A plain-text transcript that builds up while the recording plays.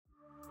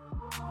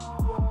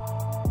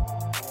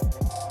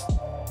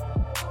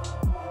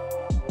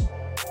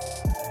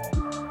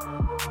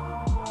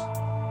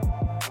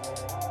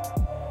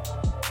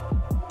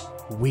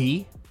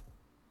We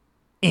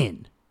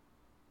in.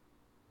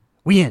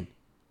 We in.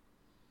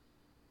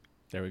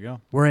 There we go.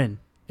 We're in.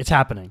 It's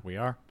happening. We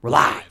are. We're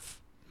live.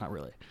 Not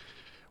really.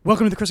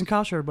 Welcome to the Chris and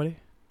Kyle Show, everybody.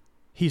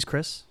 He's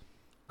Chris.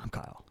 I'm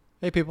Kyle.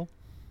 Hey, people.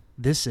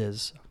 This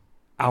is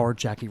our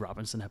Jackie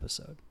Robinson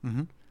episode.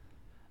 Mm-hmm.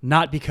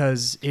 Not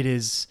because it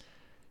is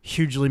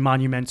hugely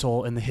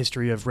monumental in the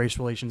history of race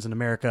relations in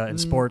America and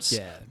sports,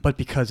 but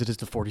because it is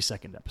the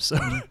 42nd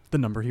episode, the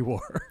number he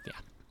wore. Yeah.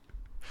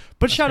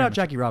 But shout out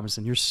Jackie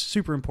Robinson. You're a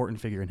super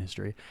important figure in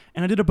history.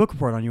 And I did a book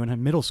report on you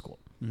in middle school.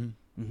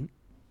 Mm-hmm. Mm-hmm.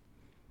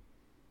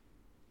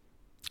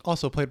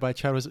 Also played by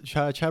Chadwick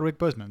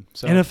Boseman.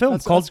 So in a film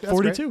called that's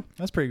 42. Great.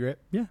 That's pretty great.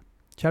 Yeah.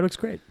 Chadwick's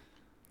great.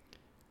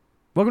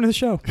 Welcome to the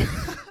show.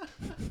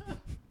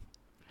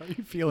 How are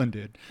you feeling,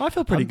 dude? I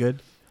feel pretty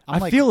good.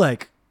 I'm I feel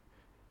like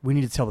we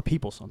need to tell the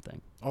people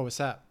something. Oh, what's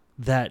that?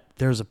 That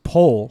there's a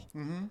poll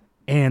Mm-hmm.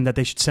 and that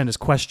they should send us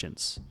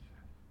questions.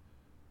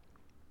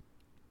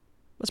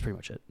 That's pretty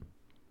much it.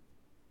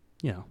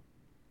 You know,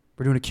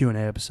 we're doing a Q&A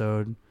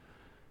episode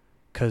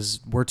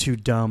because we're too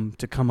dumb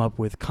to come up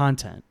with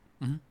content.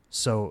 Mm-hmm.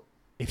 So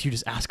if you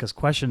just ask us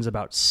questions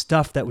about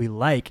stuff that we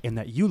like and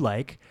that you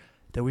like,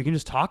 that we can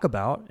just talk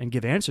about and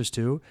give answers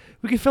to,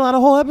 we can fill out a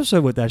whole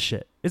episode with that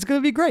shit. It's going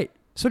to be great.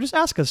 So just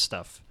ask us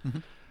stuff. Mm-hmm.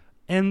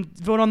 And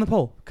vote on the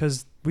poll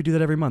because we do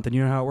that every month. And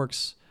you know how it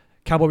works.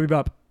 Cowboy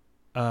Bebop,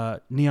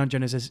 Neon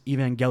Genesis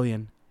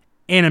Evangelion,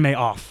 anime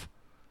off.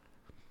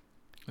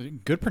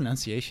 Good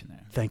pronunciation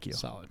there. Thank you.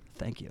 Solid.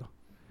 Thank you.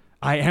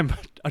 I am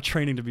a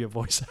training to be a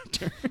voice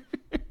actor.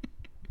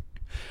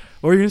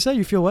 What were you going to say?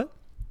 You feel what?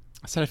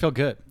 I said I feel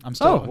good. I'm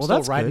still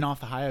that's riding good. off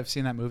the high of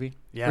seeing that movie.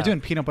 Yeah. We're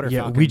doing Peanut Butter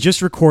Falcon. We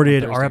just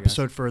recorded on our Thursday,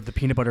 episode guys. for the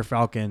Peanut Butter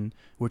Falcon,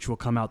 which will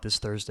come out this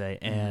Thursday.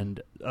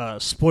 And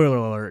spoiler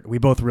alert, we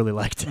both really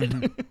liked it.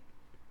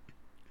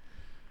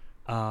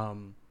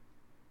 Mm-hmm.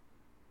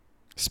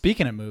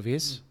 Speaking of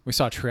movies, we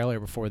saw a trailer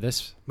before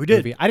this. We did.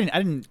 Movie. I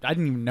didn't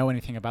even know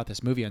anything about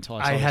this movie until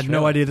I saw I the had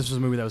trailer. no idea this was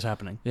a movie that was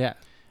happening. Yeah.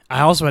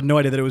 I also had no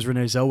idea that it was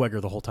Renee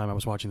Zellweger the whole time I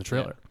was watching the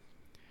trailer. Yeah.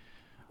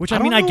 Which, I I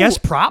mean, don't I know- guess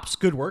props.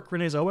 Good work,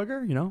 Renee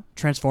Zellweger. You know,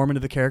 transform into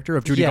the character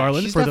of Judy Yeah,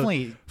 Garland she's for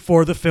definitely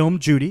for the film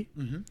Judy.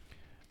 Mm-hmm.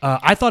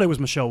 I thought it was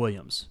Michelle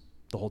Williams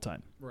the whole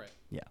time. Right.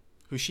 Yeah.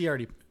 Who she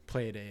already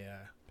played a.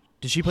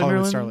 Did she play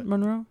Hollywood Marilyn starlet.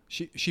 Monroe?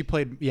 She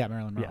played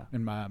Marilyn Monroe Yeah.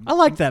 in my. I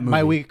liked that movie.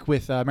 My week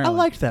with Marilyn. I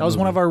liked that That was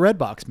one movie. of our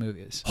Redbox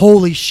movies.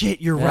 Holy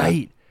shit, you're Yeah.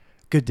 right.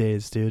 Good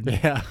days, dude.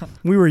 Yeah.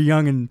 We were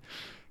young and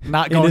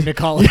Not In going a- to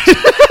college.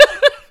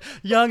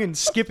 young and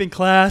skipping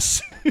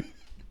class.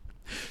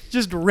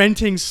 Just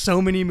renting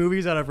so many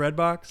movies out of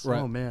Redbox. Right.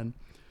 Oh man.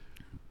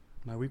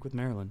 My week with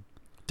Marilyn.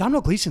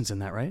 Domhnall Gleeson's in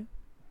that, right?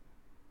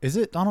 Is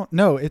it Donald?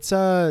 No, it's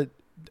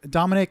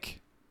Dominic.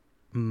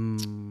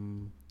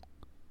 Mm,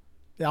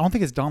 I don't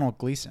think it's Donald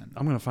Gleason.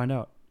 I'm gonna find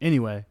out.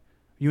 Anyway,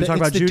 you want to talk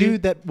It's about the Judy?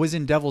 dude that was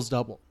in Devil's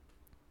Double.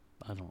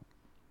 I don't.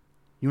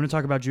 You want to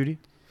talk about Judy?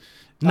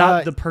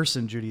 Not the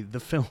person, Judy. The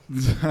film.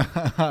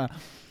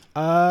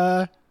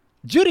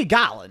 Judy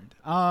Garland.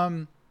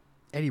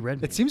 Eddie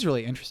Redmayne. It seems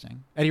really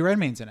interesting. Eddie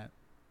Redmayne's in it.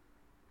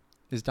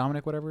 Is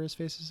Dominic whatever his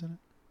face is in it?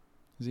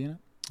 Is he in it?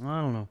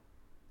 I don't know.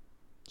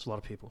 It's a lot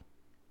of people.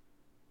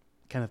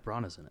 Kenneth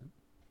Branagh's in it.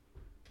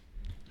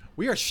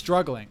 We are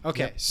struggling.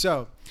 Okay, Yep.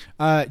 so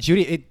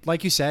Judy,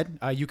 like you said,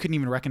 you couldn't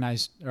even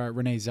recognize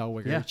Renee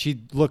Zellweger. Yeah.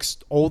 She looks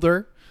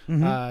older.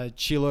 Mhm.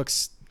 She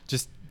looks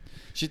just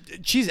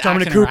she's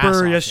Dominic acting her ass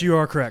Cooper. off Yes, here. you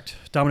are correct.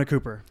 Dominic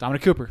Cooper.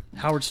 Dominic Cooper.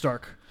 Howard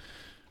Stark.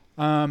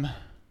 Yeah,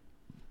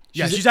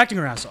 She's acting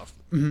her ass off.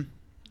 Mhm.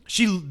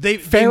 They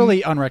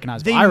fairly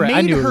unrecognizable. They I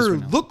made knew it was her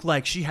Renee. look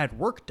like she had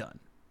work done.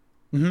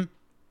 Mhm.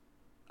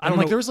 I don't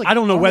like, know. there was, like, I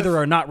don't know I don't whether know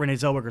if- or not Renee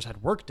Zellweger's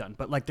had work done,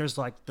 but like there's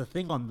like the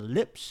thing on the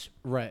lips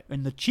Right.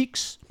 and the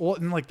cheeks. Well,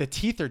 and like the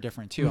teeth are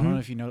different too. I Mhm. don't know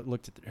if you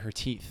looked at her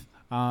teeth.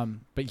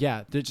 But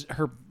yeah, there's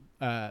her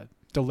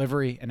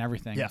delivery and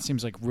everything. Yeah. It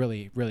seems like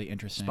really, really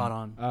interesting. Spot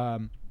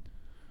on.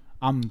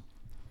 I'm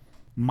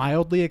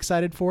mildly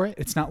excited for it.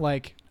 It's not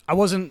like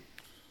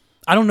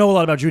I don't know a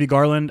lot about Judy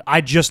Garland.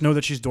 I just know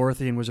that she's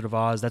Dorothy in Wizard of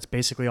Oz. That's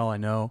basically all I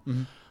know.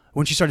 Mm-hmm.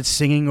 When she started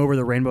singing over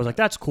the rainbow, I was like,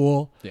 that's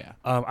cool. yeah.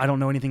 I don't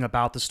know anything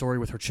about the story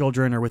with her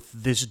children or with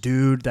this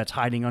dude that's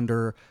hiding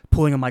under,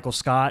 pulling a Michael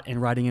Scott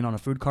and riding in on a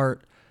food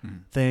cart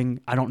thing.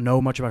 I don't know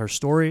much about her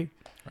story.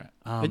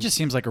 Right. It just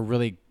seems like a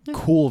really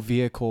cool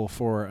vehicle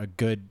for a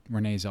good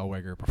Renee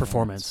Zellweger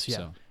performance. Yeah.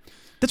 So,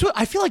 That's what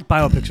I feel like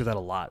biopics are that a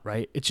lot,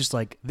 right? It's just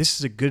like, this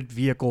is a good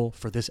vehicle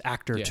for this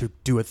actor Yeah. to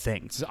do a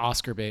thing. it's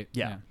Oscar bait.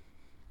 Yeah.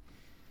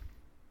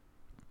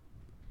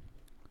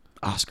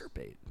 Oscar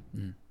bait.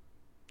 Mm.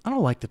 I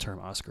don't like the term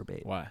Oscar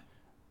bait. Why?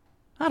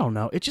 I don't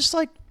know. It's just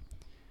like,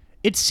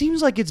 it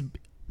seems like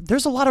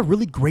there's a lot of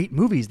really great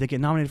movies that get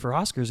nominated for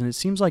Oscars, and it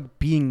seems like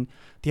the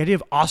idea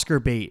of Oscar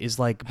bait is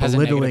like Has a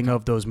belittling negative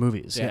of those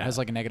movies. Yeah, it has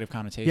like a negative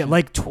connotation. Yeah,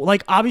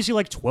 like obviously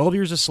like 12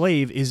 Years a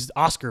Slave is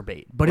Oscar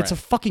bait, but it's a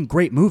Right. fucking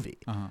great movie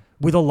Uh-huh.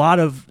 with a lot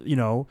of,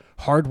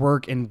 hard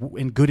work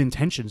and good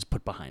intentions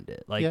put behind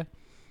it. Like, Yeah.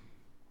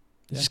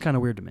 it's just kind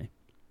of weird to me.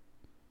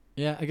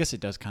 Yeah, I guess it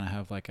does kind of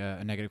have like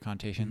a negative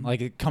connotation. Mhm.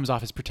 Like it comes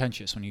off as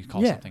pretentious when you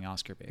call Yeah. something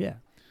Oscar bait. Yeah.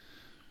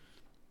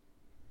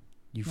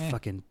 You Meh.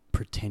 fucking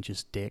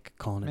pretentious dick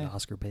calling it Meh.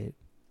 Oscar bait.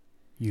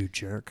 You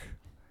jerk.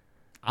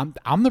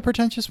 I'm the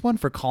pretentious one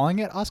for calling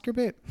it Oscar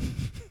bait.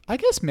 I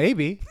guess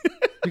maybe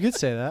you could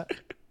say that.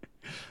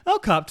 I'll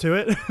cop to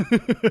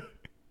it.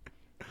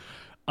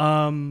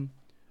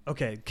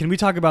 Okay, can we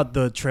talk about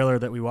the trailer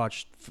that we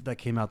watched that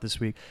came out this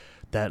week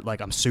that like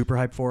I'm super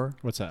hyped for?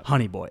 What's that?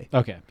 Honey Boy.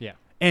 Okay, yeah.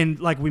 And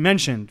like we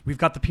mentioned, we've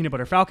got the Peanut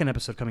Butter Falcon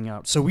episode coming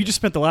out. So we just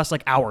spent the last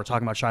like hour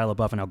talking about Shia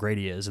LaBeouf and how great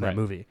he is in Right. that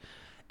movie.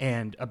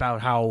 And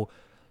about how,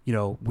 you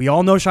know, we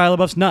all know Shia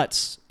LaBeouf's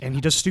nuts and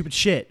he does stupid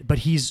shit, but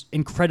he's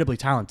incredibly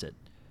talented.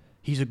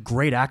 He's a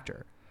great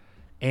actor.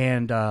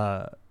 And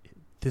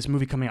this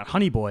movie coming out,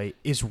 Honey Boy,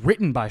 is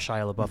written by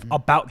Shia LaBeouf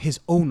about his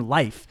own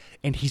life,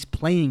 and he's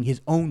playing his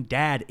own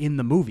dad in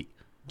the movie.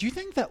 Do you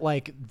think that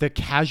like the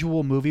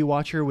casual movie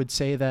watcher would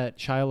say that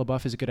Shia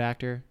LaBeouf is a good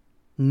actor?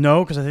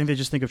 No, because I think they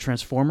just think of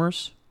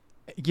Transformers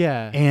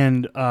Yeah.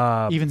 and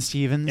Even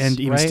Stevens.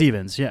 even right?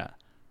 Stevens, yeah.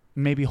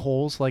 Maybe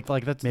Holes. Like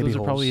that's Maybe those are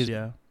Holes, probably his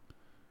yeah.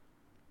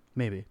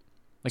 Maybe.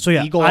 like So,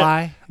 yeah, Eagle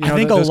Eye. You I know,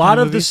 think those a lot kind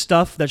of the movies?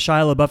 stuff that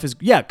Shia LaBeouf is,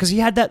 yeah, because he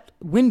had that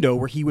window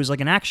where he was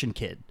like an action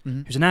kid. Mhm.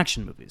 He was in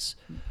action movies.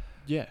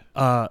 Yeah.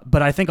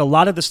 But I think a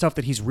lot of the stuff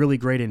that he's really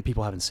great in,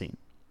 people haven't seen.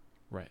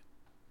 Right.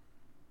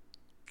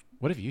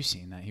 What have you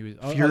seen that he was?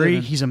 other Fury,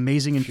 than he's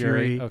amazing in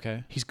Fury.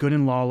 Okay. He's good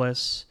in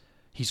Lawless.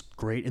 He's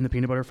great in the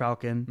Peanut Butter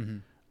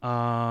Falcon.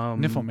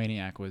 Mm-hmm.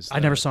 Nymphomaniac was. I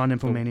never saw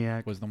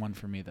Nymphomaniac. Was the one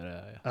for me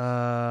that.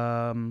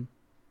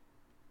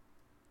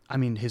 I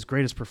mean, his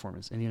greatest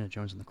performance, Indiana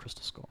Jones and the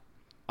Crystal Skull.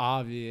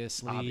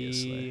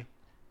 Obviously.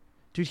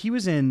 Dude, he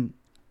was in.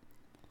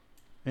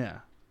 Yeah.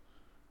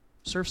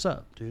 Surf's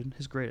Up, dude.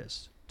 His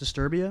greatest.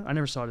 Disturbia? I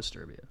never saw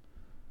Disturbia.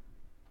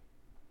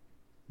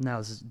 Now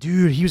this is,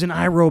 dude, he was in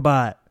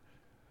iRobot.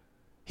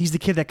 He's the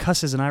kid that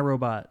cusses in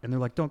iRobot. And they're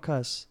like, don't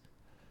cuss.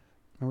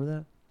 Remember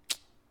that?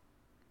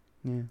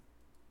 Yeah.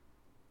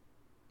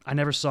 I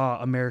never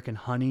saw American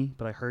Honey,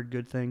 but I heard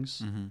good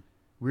things. Mm-hmm.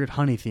 Weird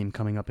honey theme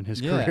coming up in his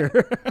Yeah. career.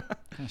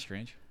 Kind of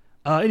strange.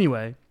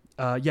 Anyway,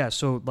 yeah,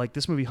 so like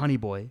this movie Honey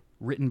Boy,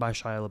 written by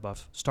Shia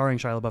LaBeouf, starring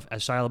Shia LaBeouf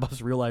as Shia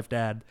LaBeouf's real life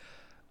dad.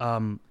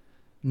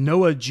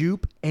 Noah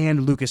Jupe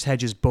and Lucas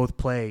Hedges both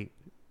play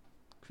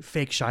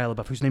fake Shia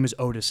LaBeouf, whose name is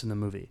Otis in the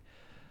movie.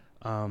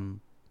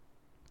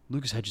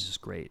 Lucas Hedges is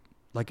great.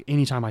 Like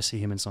anytime I see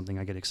him in something,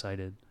 I get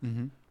excited.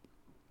 Mm-hmm.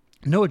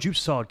 Noah Jupe's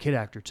a solid kid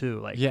actor too.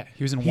 Like Yeah,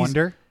 he was in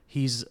Wonder.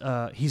 He's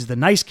the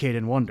nice kid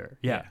in Wonder.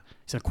 Yeah. Yeah.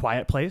 He's in A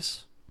Quiet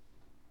Place.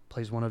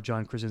 Plays one of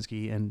John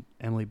Krasinski and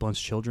Emily Blunt's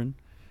children.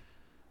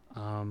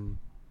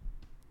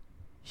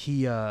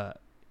 He's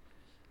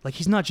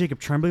not Jacob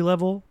Tremblay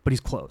level, but he's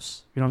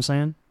close. You know what I'm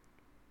saying?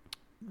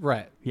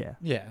 Right. Yeah.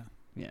 Yeah.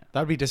 Yeah.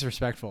 That would be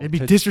disrespectful. It'd be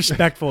to-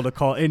 disrespectful to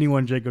call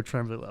anyone Jacob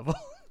Tremblay level.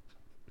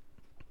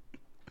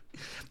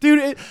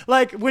 Dude,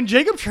 like when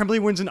Jacob Tremblay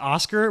wins an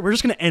Oscar, we're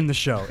just gonna end the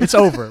show. It's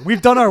over.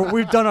 We've done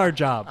our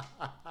job.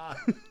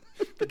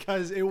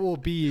 because it will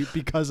be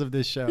because of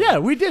this show. Yeah,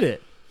 we did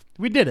it.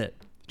 We did it.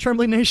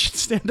 Tremblay Nation,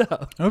 stand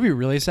up. It would be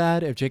really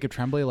sad if Jacob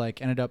Tremblay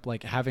like ended up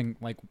like having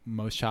like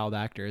most child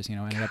actors, you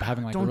know, ended up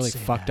having like a Don't really say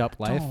fucked that. up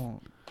life.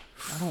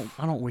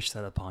 I don't wish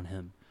that upon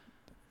him.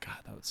 God,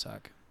 that would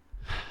suck.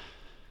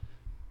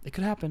 It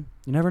could happen.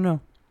 You never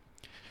know.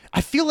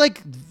 I feel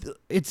like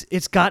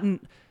it's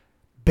gotten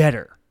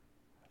better.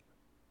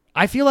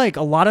 I feel like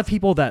a lot of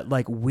people that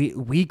like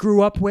we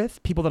grew up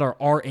with, people that are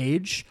our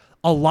age,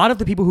 a lot of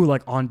the people who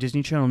like on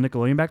Disney Channel and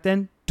Nickelodeon back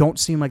then don't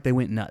seem like they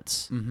went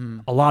nuts. Mm-hmm.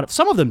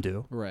 Some of them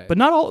do, Right. but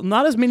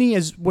not as many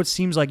as what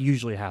seems like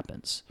usually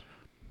happens.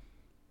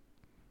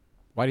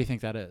 Why do you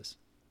think that is?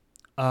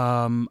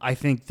 I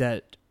think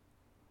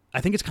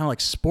it's kind of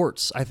like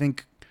sports. I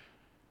think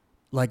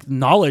like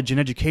knowledge and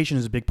education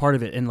is a big part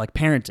of it, and like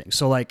parenting.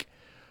 So like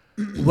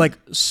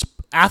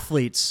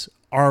athletes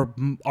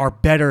are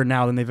better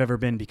now than they've ever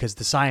been because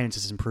the science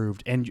has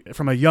improved, and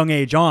from a young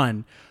age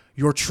on,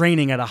 you're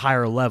training at a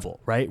higher level,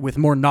 right? With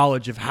more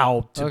knowledge of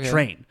how to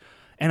train.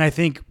 And I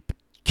think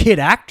kid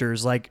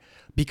actors, like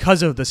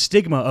because of the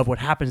stigma of what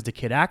happens to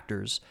kid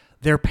actors,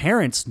 their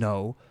parents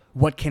know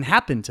what can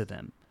happen to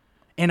them.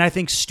 And I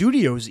think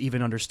studios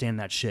even understand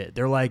that shit.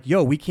 They're like,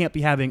 yo, we can't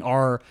be having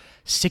our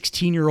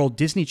 16-year-old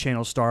Disney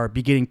Channel star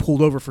be getting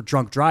pulled over for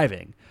drunk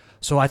driving.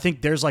 So I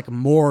think there's like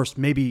more,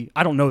 maybe,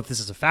 I don't know if this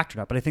is a fact or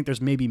not, but I think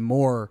there's maybe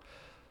more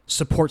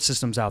support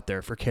systems out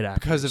there for kid actors.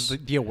 Because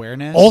of the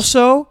awareness?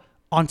 Also,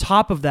 on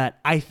top of that,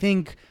 I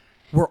think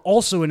we're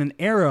also in an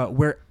era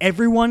where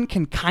everyone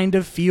can kind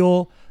of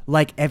feel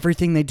like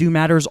everything they do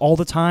matters all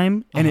the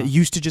time. And it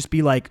used to just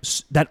be like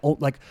that,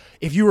 like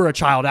if you were a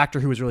child actor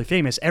who was really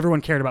famous,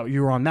 everyone cared about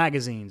you were on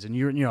magazines and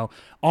you're,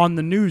 on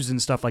the news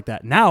and stuff like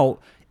that. Now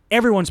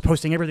everyone's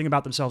posting everything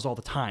about themselves all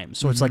the time.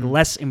 So it's like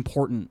less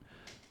important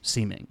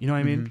seeming. You know what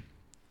I mean?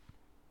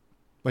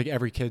 Like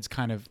every kid's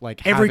kind of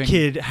like Every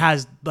kid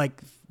has like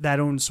that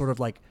own sort of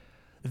like,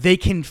 they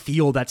can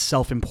feel that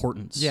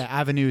self-importance.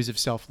 avenues of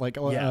self, like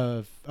Yeah.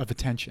 of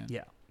attention.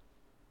 Yeah.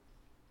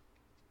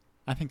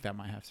 I think that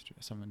might have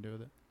something to do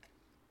with it.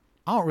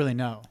 I don't really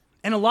know.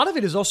 And a lot of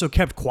it is also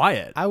kept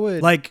quiet. I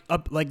would like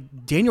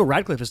Daniel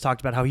Radcliffe has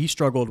talked about how he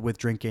struggled with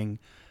drinking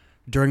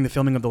during the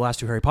filming of the last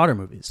 2 Harry Potter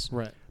movies.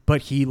 right.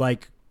 But he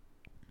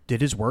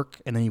did his work,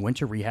 and then he went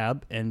to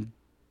rehab, and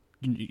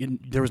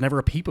there was never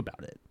a peep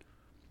about it.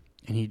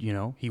 And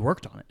he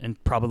worked on it,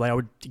 and probably I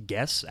would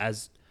guess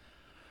as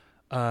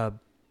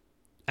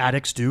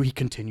addicts do, he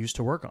continues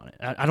to work on it.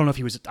 I don't know if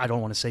he was. I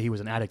don't want to say he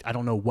was an addict. I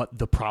don't know what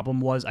the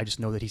problem was. I just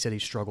know that he said he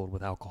struggled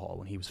with alcohol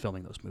when he was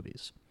filming those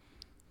movies.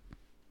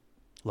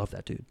 Love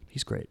that dude.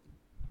 He's great.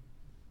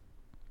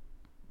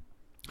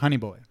 Honey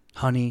Boy.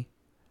 Honey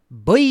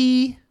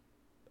Boy.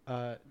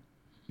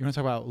 You want to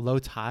talk about Low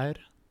Tide?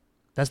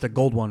 That's the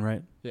gold one,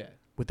 right? Yeah.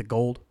 With the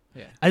gold.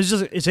 Yeah. It's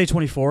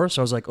A24,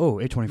 so I was like, oh,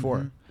 A24. Mm-hmm.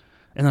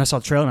 And then I saw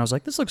the trailer and I was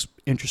like, this looks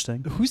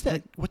interesting. Who's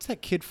that? What's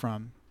that kid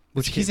from?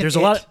 Which He's kid? in There's It.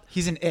 a lot.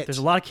 He's in It. There's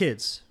a lot of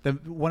kids.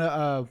 One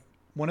of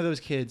those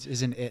kids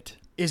is in It.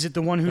 Is it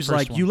the one who's first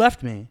like, one. you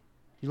left me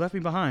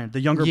behind? The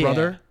younger Yeah.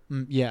 brother.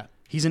 Yeah.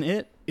 He's in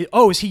It.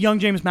 Is he young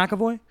James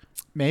McAvoy?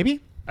 Maybe.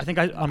 I think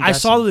I'm I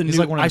saw the guessing. He's new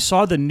like one of I the-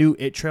 saw the new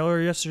It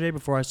trailer yesterday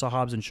before I saw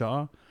Hobbs and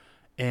Shaw,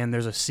 and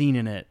there's a scene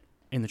in it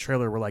in the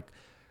trailer where like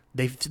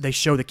they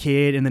show the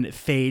kid and then it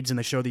fades and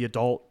they show the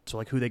adult, so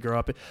like who they grow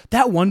up.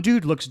 That one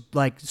dude looks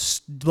like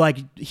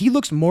he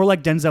looks more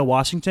like Denzel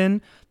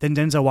Washington than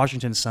Denzel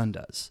Washington's son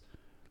does.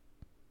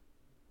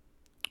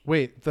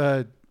 Wait,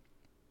 the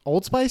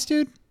Old Spice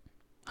dude?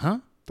 Huh?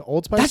 The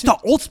Old Spice That's dude?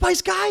 the Old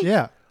Spice guy?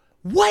 Yeah.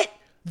 What?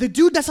 The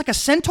dude that's like a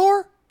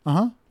centaur?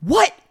 Uh-huh.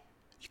 What?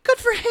 Good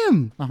for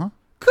him. Uh-huh.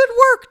 Good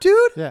work,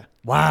 dude. Yeah.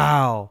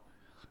 Wow.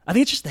 I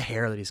think it's just the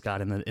hair that he's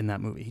got in that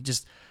movie.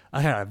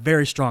 I had a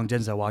very strong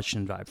Denzel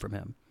Washington vibe from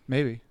him.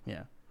 Maybe.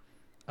 Yeah.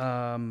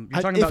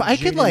 You're talking If about I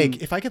could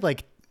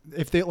Jaden-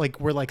 if they like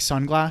were like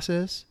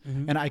sunglasses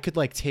Mhm. and I could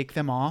like take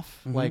them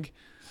off, Mhm. like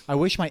I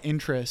wish my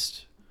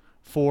interest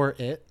for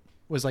it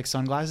was like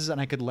sunglasses and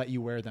I could let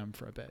you wear them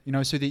for a bit,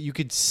 so that you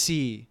could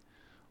see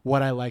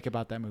what I like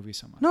about that movie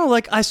so much. No,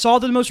 like I saw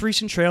the most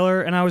recent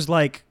trailer and I was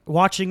like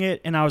watching it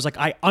and I was like,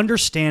 I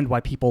understand why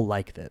people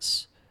like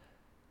this.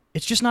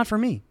 It's just not for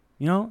me.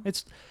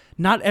 It's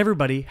not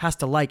everybody has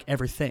to like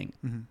everything.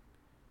 Mm-hmm.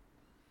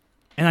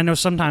 And I know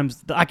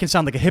sometimes I can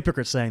sound like a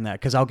hypocrite saying that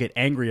because I'll get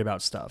angry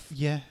about stuff.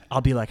 Yeah.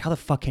 I'll be like, how the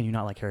fuck can you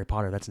not like Harry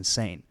Potter? That's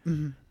insane.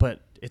 Mm-hmm.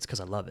 But it's because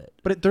I love it.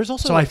 But there's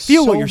also So like, I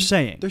feel what you're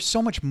saying. There's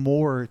so much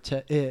more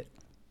to it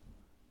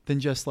than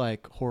just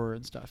like horror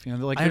and stuff.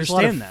 Like I there's a lot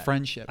understand of that.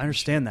 friendship. I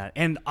understand that.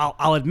 And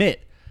I'll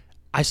admit,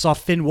 I saw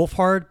Finn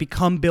Wolfhard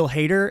become Bill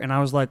Hader, and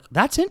I was like,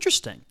 that's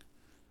interesting.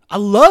 I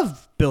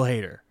love Bill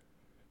Hader,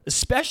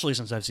 especially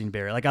since I've seen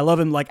Barry. Like, I love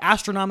him like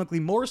astronomically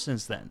more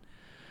since then.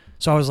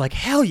 So I was like,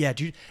 hell yeah,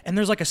 dude. And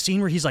there's like a scene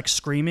where he's like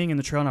screaming in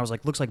the trailer, and I was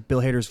like, looks like Bill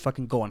Hader's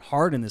fucking going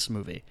hard in this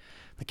movie.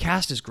 The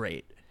cast is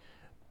great.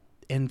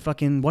 And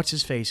fucking what's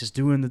his face is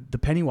doing the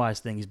Pennywise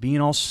thing. He's being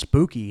all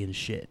spooky and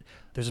shit.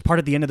 There's a part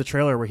at the end of the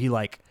trailer where he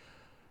like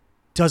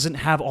doesn't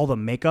have all the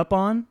makeup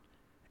on,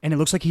 and it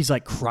looks like he's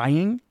like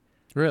crying.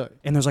 Really?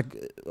 And there's like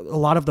a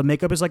lot of the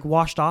makeup is like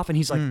washed off, and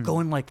he's like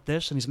going like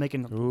this, and he's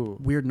making Ooh.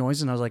 weird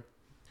noises. And I was like,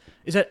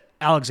 is that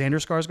Alexander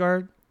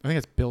Skarsgård? I think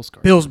it's Bill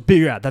Skarsgård.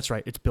 Yeah, that's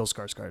right. It's Bill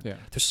Skarsgård. Yeah.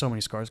 There's so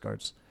many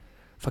Skarsgårds.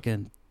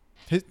 Fucking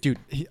Dude,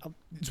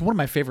 it's one of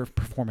my favorite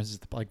performances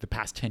like the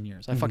past 10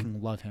 years. I Mhm.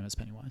 fucking love him as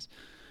Pennywise.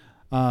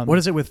 what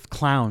is it with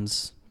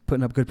clowns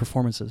putting up good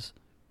performances?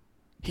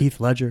 Heath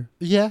Ledger,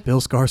 Yeah. Bill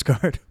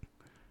Skarsgård,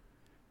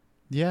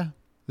 Yeah.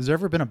 Has there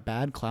ever been a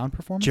bad clown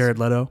performance? Jared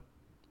Leto,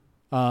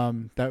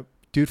 That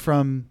dude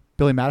from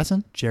Billy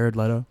Madison? Jared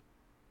Leto.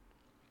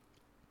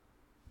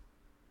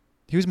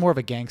 He was more of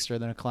a gangster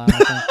than a clown, I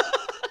think.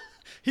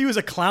 He was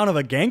a clown of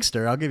a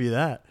gangster. I'll give you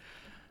that.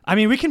 I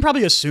mean, we can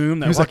probably assume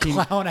that He was Joaquin,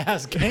 a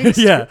clown-ass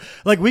gangster. yeah,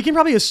 like we can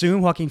probably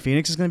assume Joaquin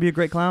Phoenix is going to be a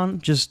great clown.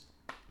 Just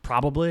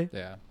probably.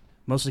 Yeah.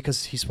 Mostly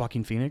because he's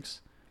Joaquin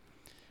Phoenix.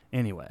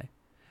 Anyway,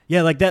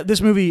 yeah, like that.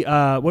 This movie,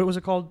 what was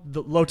it called?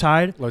 The Low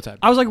Tide. Low Tide.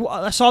 I was like,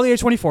 I saw the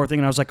A24 thing,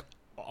 and I was like,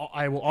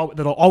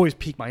 that'll always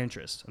pique my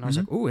interest. And I was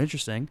like, ooh,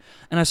 interesting.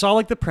 And I saw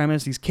like the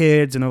premise: these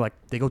kids, and they're like,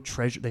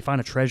 they find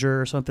a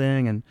treasure or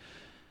something, and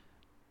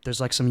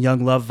there's like some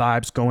young love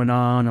vibes going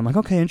on. I'm like,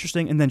 okay,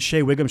 interesting. And then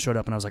Shea Wiggum showed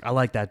up, and I was like, I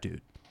like that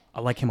dude. I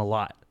like him a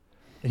lot,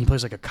 and he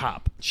plays like a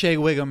cop. Shea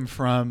Wiggum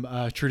from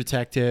True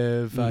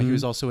Detective. He Mhm.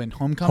 was also in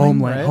Homecoming.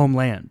 Right?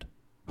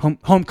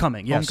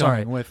 Homecoming. Yeah, Homecoming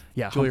sorry. with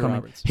Yeah, Julia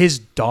Homecoming. Roberts. His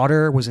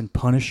daughter was in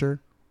Punisher.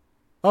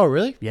 Oh,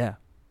 really? Yeah.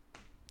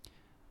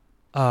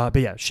 But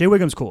yeah, Shea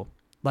Wiggum's cool.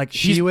 Like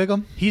Shea he's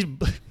Wiggum?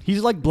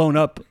 he's like blown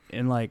up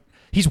and like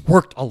he's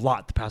worked a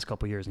lot the past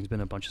couple of years, and he's been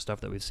in a bunch of stuff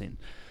that we've seen.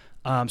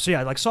 So yeah,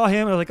 I like saw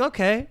him, and I was like,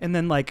 okay. And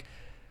then like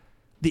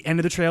the end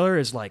of the trailer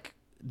is like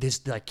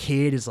this like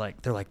kid is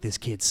like, they're like, this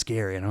kid's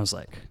scary, and I was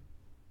like,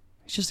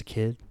 he's just a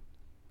kid.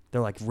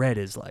 They're like, Red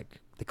is like,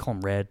 they call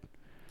him Red.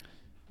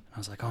 And I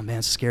was like, oh man,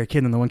 it's a scary kid.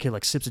 And then the one kid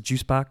like sips a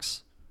juice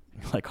box.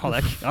 You're like, oh,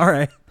 that all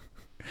right.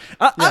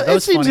 that It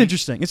was seems funny.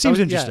 interesting. It seems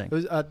interesting.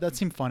 Yeah, that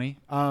seemed funny.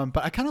 But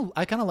I kind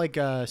of like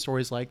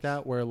stories like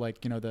that where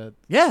like the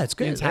Yeah, it's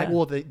the, good. antag- Yeah.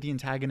 well, the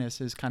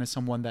antagonist is kind of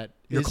someone that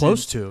You're isn't-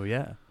 close to,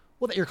 yeah.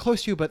 Well, that you're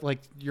close to, but like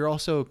you're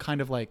also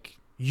kind of like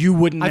You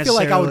wouldn't I feel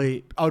like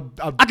necessarily. I would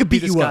I could be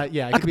beat this you guy. up.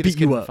 Yeah, I could be this beat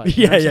kid you in a up. fight,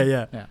 you know what I'm saying?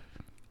 Yeah.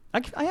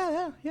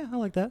 Yeah. Yeah, I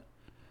like that.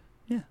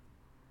 Yeah.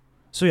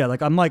 So yeah,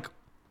 like I'm like,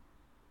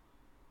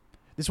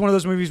 it's one of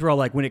those movies where I'll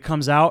like when it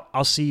comes out,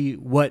 I'll see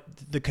what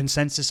the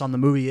consensus on the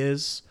movie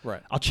is.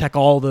 Right. I'll check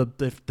all the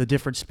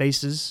different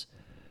spaces,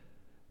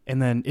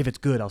 and then if it's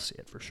good, I'll see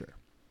it for sure.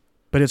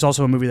 But it's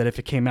also a movie that if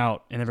it came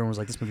out and everyone was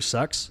like, "This movie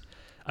sucks,"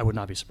 I would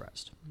not be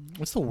surprised.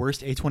 What's the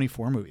worst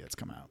A24 movie that's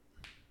come out?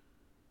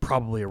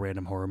 Probably a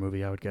random horror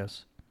movie, I would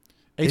guess.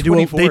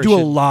 A24 They do a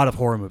should- lot of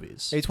horror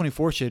movies.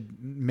 A24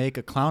 should make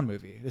a clown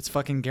movie. It's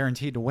fucking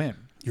guaranteed to win.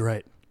 You're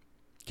right.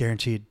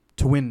 Guaranteed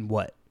to win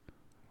what?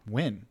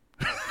 Win.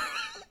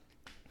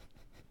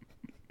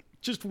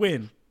 Just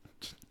win.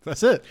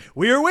 That's it.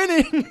 We are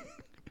winning.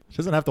 She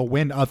doesn't have to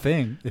win a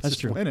thing. It's That's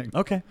just true. winning.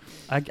 Okay,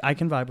 I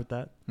can vibe with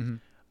that. Mhm.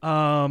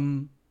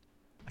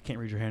 I can't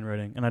read your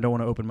handwriting, and I don't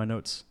want to open my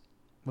notes.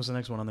 What's the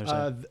next one on there?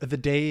 The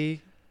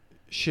day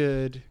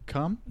should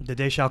come. The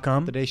Day Shall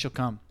Come. The day shall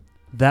come.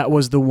 That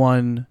was the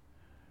one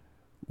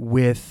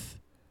with.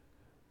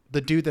 The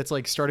dude that's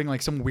like starting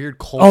like some weird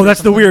cult. Oh, or that's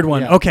the something. weird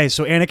one. Yeah. Okay,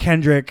 so Anna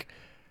Kendrick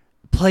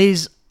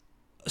plays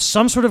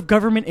some sort of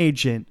government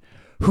agent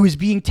who is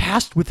being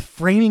tasked with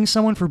framing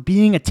someone for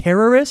being a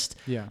terrorist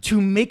Yeah. to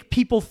make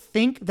people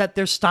think that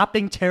they're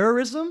stopping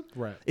terrorism.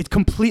 Right. It's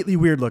completely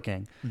weird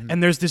looking. Mhm.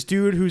 And there's this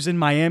dude who's in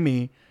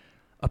Miami,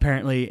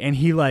 apparently, and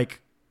he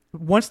like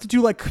wants to do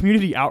like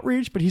community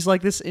outreach, but he's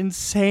like this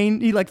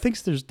insane. He like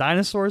thinks there's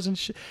dinosaurs and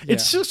shit. It Yeah.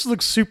 just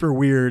looks super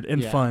weird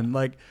and Yeah. fun.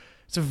 Like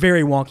it's a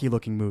very wonky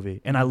looking movie,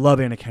 and I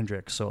love Anna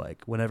Kendrick. So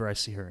like whenever I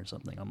see her in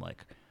something, I'm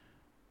like,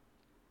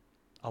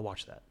 I'll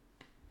watch that.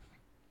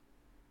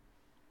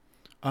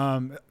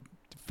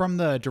 From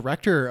the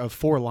director of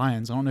Four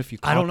Lions, I don't know if you.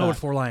 I don't know caught what that.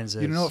 Four Lions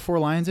is. You don't know what Four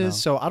Lions is?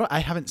 No. So I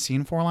haven't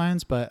seen Four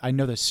Lions, but I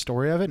know the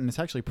story of it, and it's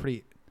actually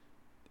pretty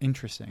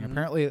interesting. Mhm.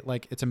 Apparently,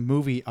 like it's a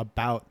movie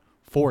about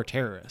 4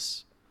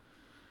 terrorists.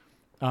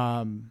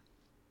 But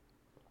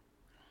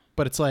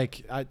it's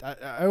like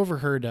I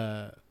overheard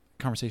a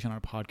conversation on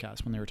a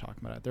podcast when they were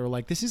talking about it. They were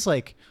like, "This is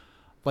like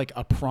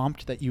a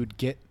prompt that you would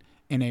get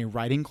in a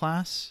writing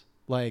class,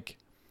 like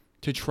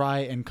to try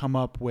and come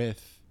up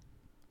with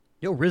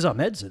Yo, Riz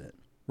Ahmed's in it.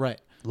 right."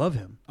 Love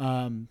him.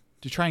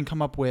 To try and come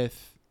up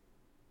with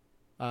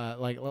how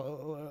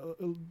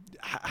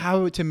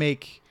to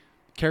make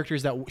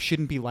characters that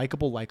shouldn't be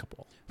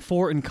likable.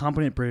 4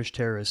 incompetent British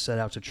terrorists set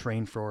out to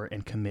train for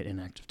and commit an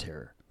act of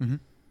terror.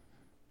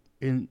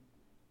 Mm-hmm.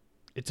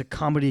 It's a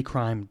comedy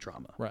crime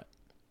drama. Right.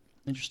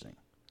 Interesting.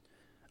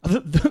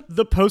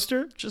 The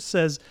poster just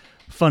says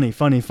funny,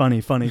 funny,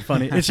 funny, funny,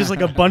 funny. It's just like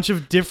a bunch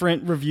of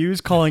different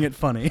reviews calling it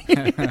funny.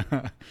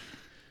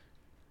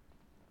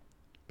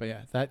 But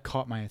yeah, that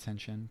caught my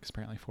attention because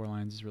apparently Four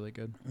Lions is really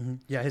good. Mm-hmm.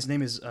 Yeah, his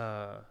name is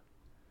the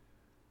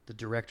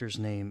director's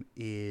name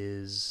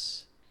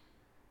is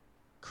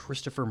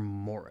Christopher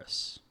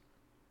Morris.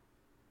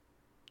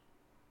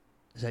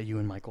 Is that you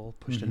and Michael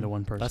pushed Mhm. into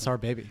one person? That's our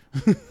baby.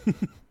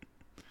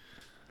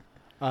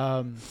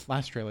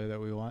 Last trailer that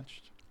we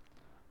watched,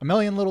 A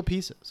Million Little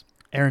Pieces.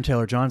 Aaron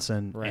Taylor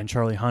Johnson Right. and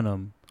Charlie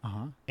Hunnam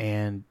Uh-huh.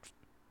 and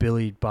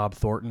Billy Bob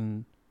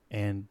Thornton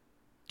and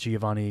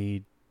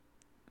Giovanni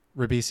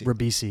Ribisi.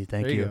 Ribisi.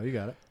 Thank there you you. go. You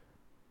got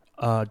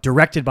it.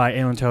 Directed by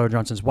Aaron Taylor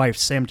Johnson's wife,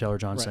 Sam Taylor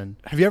Johnson.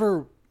 Right. Have you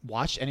ever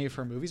watched any of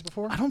her movies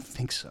before? I don't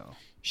think so.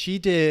 She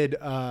did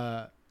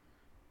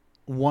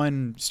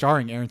one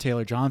starring Aaron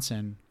Taylor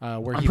Johnson,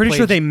 where I'm he pretty played,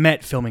 sure they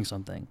met filming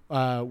something.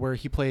 where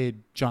he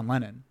played John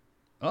Lennon.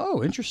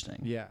 Oh, interesting.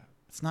 Yeah,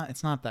 it's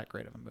not that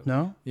great of a movie.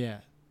 No? Yeah,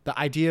 the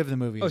idea of the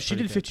movie. Oh, is she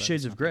pretty did good, 50 but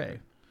Shades it's of not that Grey.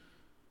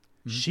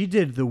 Mhm. She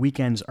did The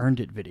Weeknd's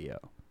Earned It video.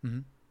 good.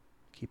 Mhm.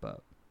 Keep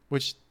up.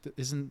 Which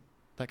isn't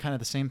that kind of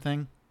the same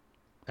thing?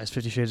 As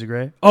 50 Shades of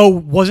Grey? Oh,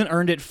 wasn't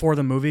Earned It for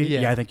the movie?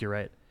 Yeah. Yeah, I think you're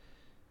right.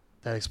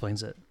 That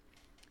explains it.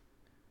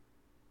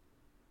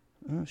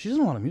 She does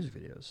a lot of music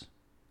videos.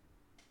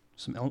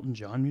 Some Elton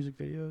John music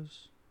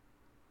videos.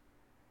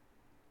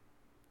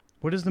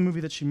 What is the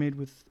movie that she made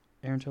with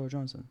Aaron Taylor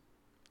Johnson?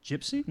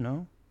 Gypsy?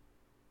 No.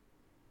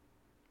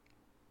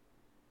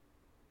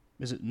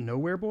 Is it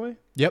Nowhere Boy?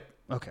 Yep,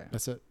 Okay.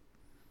 that's it.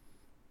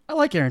 I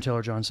like Aaron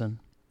Taylor Johnson.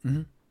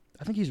 Mm-hmm.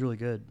 I think he's really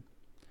good.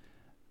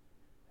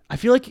 I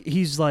feel like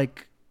he's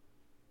like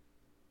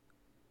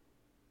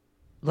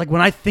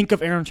when I think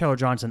of Aaron Taylor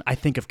Johnson, I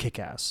think of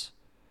Kick-Ass.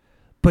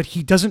 But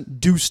he doesn't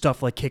do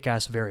stuff like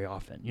Kick-Ass very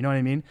often. You know what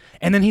I mean?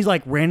 And then he's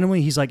like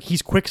randomly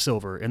he's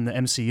Quicksilver in the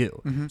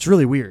MCU. Mhm. It's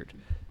really weird.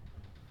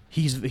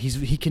 He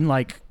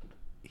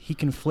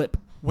can flip.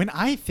 When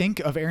I think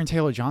of Aaron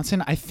Taylor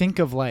Johnson, I think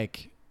of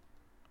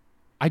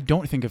I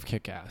don't think of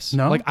Kick-Ass.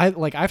 No? I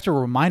have to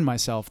remind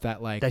myself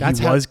that That that's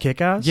he was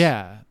Kick-Ass?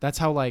 Yeah, that's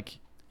how he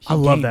I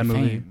love gained that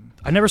movie. fame.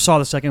 I never saw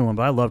the second one,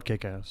 but I loved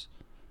Kick-Ass.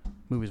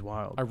 Movie's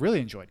wild. I really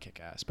enjoyed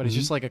Kick-Ass, but it's Mhm.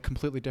 just like a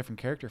completely different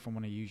character from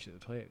what he usually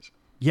plays.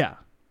 Yeah.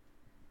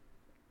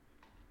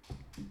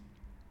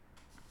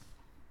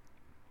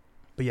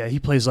 But yeah, he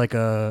plays like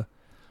a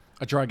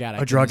drug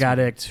addict. drug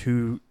addict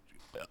who.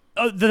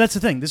 That's the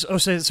thing. So it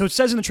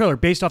says in the trailer,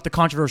 based off the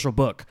controversial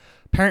book.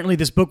 Apparently,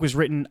 this book was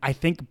written, I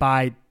think,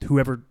 by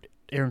whoever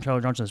Aaron Taylor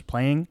Johnson is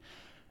playing,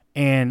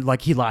 and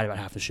like he lied about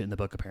half the shit in the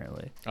book.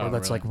 Apparently, Oh,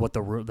 that's really?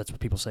 like that's what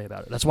people say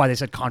about it. That's why they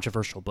said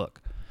controversial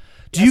book.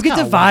 Do Yeah, you it's get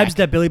the kinda vibes whack.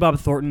 that Billy Bob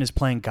Thornton is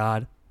playing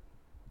God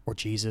or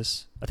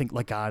Jesus? I think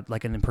like God,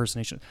 like an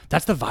impersonation.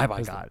 That's the vibe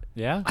I got.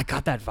 Yeah? I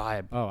got that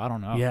vibe. Oh, I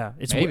don't know. Yeah,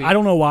 it's. Maybe. I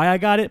don't know why I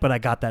got it, but I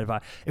got that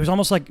vibe. It was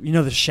almost like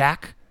The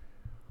Shack.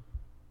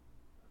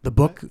 The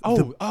book.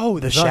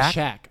 The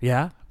Shack.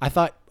 Yeah. I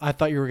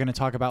thought you were going to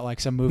talk about like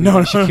some movie No,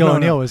 that no, Shaquille no,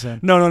 O'Neal no. was in.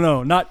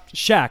 No, not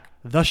Shack.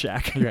 The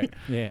Shack. Right.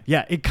 Yeah.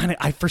 Yeah, it kind of.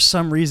 I for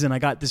some reason I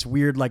got this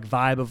weird like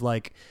vibe of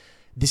like,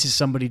 this is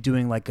somebody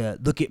doing like a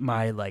look at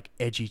my like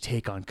edgy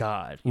take on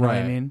God. You know what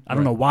I Right, mean? I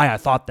don't right. know why I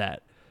thought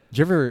that. Did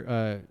you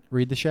ever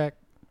read The Shack?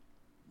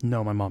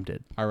 No, my mom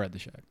did. I read The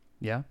Shack.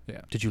 Yeah.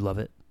 Yeah. Did you love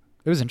it?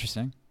 It was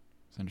interesting.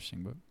 It's an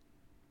interesting book.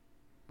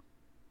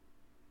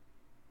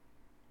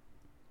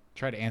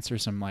 Try to answer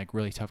some like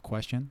really tough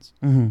questions.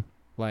 Mm-hmm.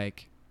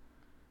 Like,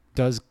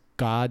 does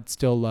God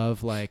still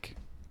love like,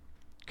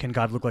 Can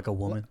God look like a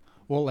woman?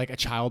 well, like a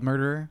child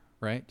murderer,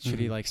 right? Should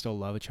he Mhm. like still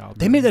love a child?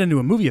 They made that murderer? into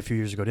a movie a few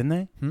years ago, didn't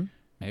they?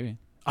 Maybe.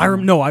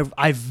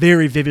 I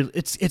very vivid.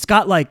 It's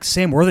got like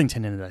Sam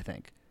Worthington in it, I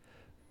think.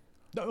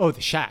 Oh,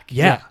 The Shack.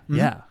 Yeah, Mhm.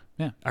 yeah.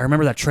 Yeah. I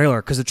remember that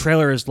trailer because the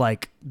trailer is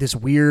like this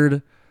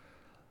weird.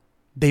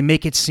 They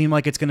make it seem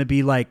like it's going to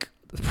be like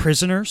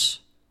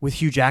Prisoners with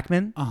Hugh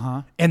Jackman,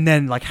 Uh-huh. and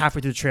then like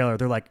halfway through the trailer,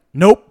 they're like,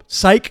 "Nope,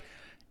 psych.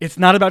 It's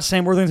not about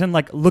Sam Worthington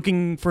like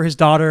looking for his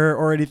daughter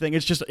or anything.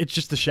 It's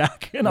just The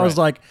Shack." And I was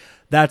Right. like,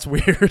 "That's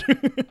weird."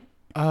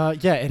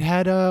 Yeah, it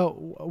had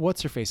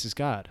what's her face is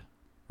God,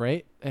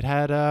 right? It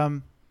had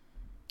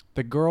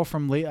the girl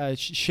from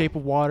Shape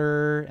of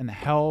Water and The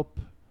Help.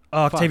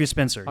 Octavia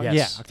Spencer. Yes.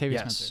 Yeah, Octavia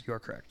Yes, Spencer. you are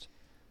correct.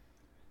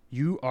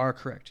 You are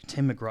correct.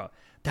 Tim McGraw.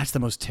 That's the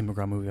most Tim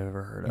McGraw movie I've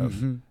ever heard of.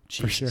 Mhm,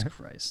 for Jesus sure.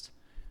 Christ.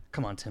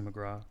 Come on, Tim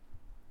McGraw.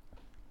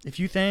 If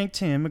you think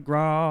Tim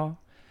McGraw,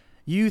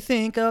 you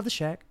think of The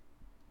Shack.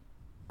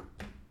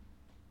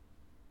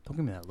 Don't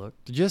give me that look.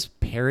 Did you just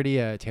parody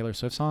a Taylor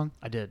Swift song?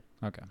 I did.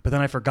 Okay. But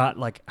then I forgot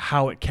like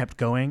how it kept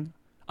going.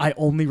 I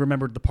only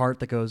remembered the part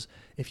that goes,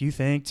 if you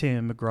think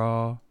Tim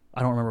McGraw.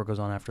 I don't remember what goes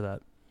on after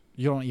that.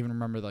 You don't even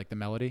remember like the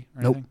melody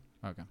or Nope. anything?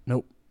 Okay.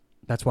 Nope.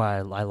 That's why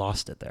I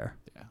lost it there.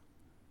 Yeah.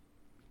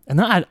 And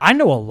then I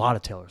know a lot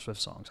of Taylor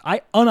Swift songs.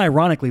 I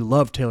unironically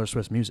love Taylor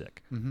Swift's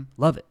music. Mm-hmm.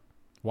 Love it.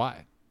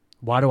 Why?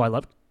 Why do I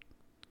love it?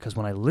 Because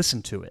when I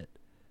listen to it,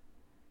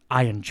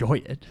 I enjoy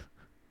it.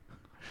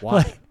 Why?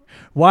 Like,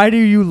 why do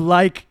you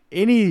like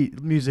any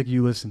music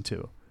you listen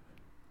to?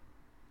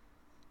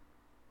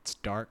 It's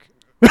dark.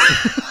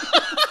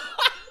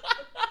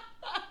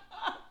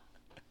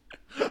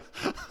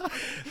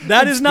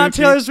 That is not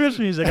Spooky. Taylor Swift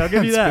music. I'll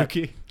give you that.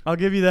 Spooky. I'll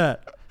give you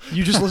that.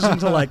 You just listen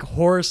to like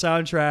horror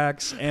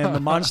soundtracks and the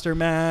Monster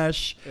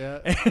Mash. Yeah.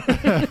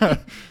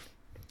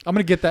 I'm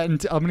gonna get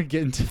into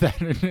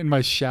that in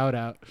my shout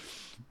out,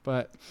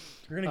 but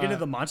You're gonna get into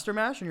the Monster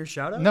Mash in your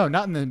shout out? no,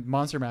 not in the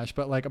Monster Mash,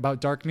 but like about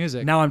dark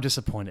music. Now I'm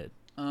disappointed.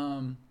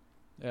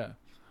 Yeah.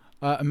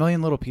 A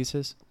Million Little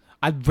Pieces.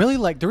 I really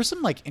like. There was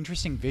some like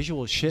interesting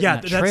visual shit. Yeah,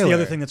 in that that's trailer. the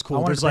other thing that's cool. I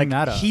wanted There's to bring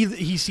like that up.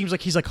 he seems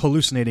like he's like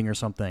hallucinating or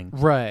something.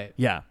 Right.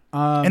 Yeah.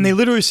 And they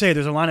literally say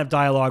there's a line of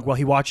dialogue while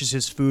he watches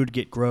his food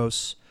get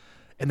gross.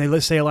 And they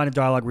say a line of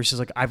dialogue where he says,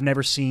 like, I've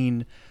never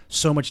seen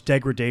so much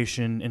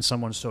degradation in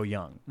someone so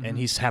young. And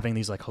he's having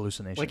these, like,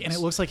 hallucinations. like, and it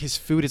looks like his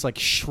food is like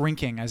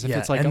shrinking as if Yeah,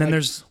 it's like. and then like,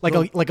 there's like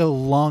little- a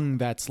lung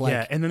that's like.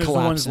 yeah, and then there's the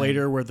ones collapsing.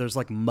 later where there's,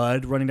 like,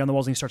 mud running down the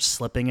walls and he starts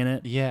slipping in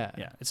it. Yeah.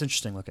 Yeah, it's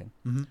interesting looking.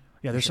 Mm-hmm.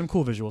 Yeah, there's some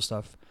cool visual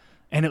stuff.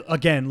 And it,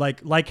 again,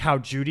 like how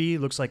Judy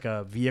looks like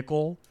a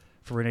vehicle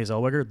for Renee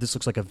Zellweger, this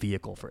looks like a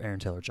vehicle for Aaron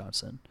Taylor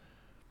Johnson.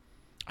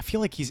 I feel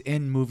like he's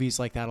in movies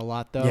like that a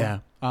lot though. Yeah.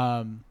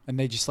 And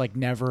they just like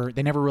never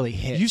really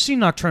hit. You've seen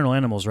Nocturnal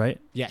Animals, right?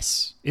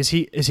 Yes. Is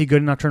he good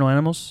in Nocturnal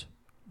Animals?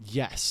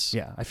 Yes.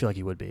 Yeah, I feel like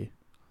he would be.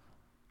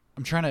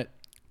 I'm trying to.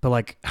 But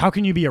like, how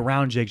can you be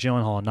around Jake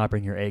Gyllenhaal and not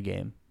bring your A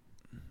game?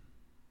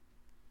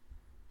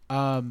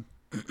 Aaron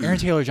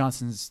Taylor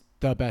Johnson's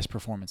the best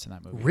performance in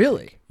that movie.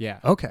 Really? Yeah.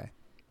 Okay.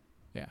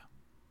 Yeah.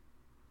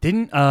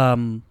 Didn't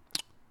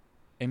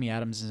Amy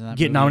Adams is in that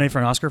get movie. nominated for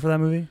an Oscar for that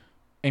movie?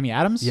 Amy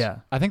Adams? Yeah.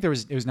 I think it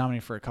was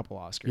nominated for a couple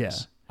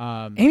Oscars.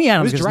 Yeah. It Amy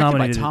Adams was gets directed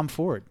nominated. by Tom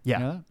Ford. Yeah.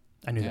 You know that?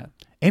 I knew Yeah. that.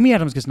 Amy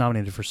Adams gets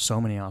nominated for so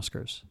many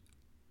Oscars.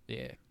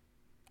 Yeah.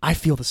 I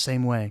feel the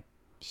same way.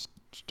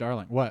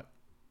 Darling. What?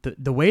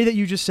 The way that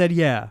you just said,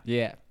 yeah,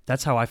 Yeah.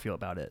 that's how I feel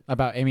about it.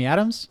 About Amy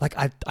Adams? Like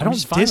I I'm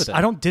just fine with it.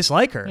 I don't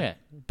dislike her. Yeah.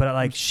 But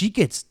like she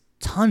gets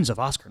tons of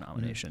Oscar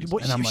nominations.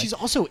 Well, and I'm she's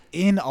like, also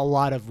in a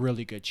lot of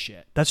really good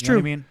shit. That's You know true.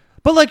 what I mean?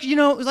 but like, you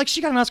know, like she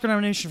got an Oscar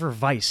nomination for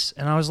Vice,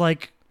 and I was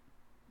like,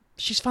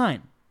 she's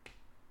fine.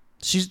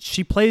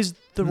 She plays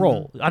the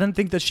role. I didn't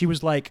think that she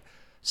was like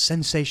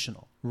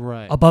sensational,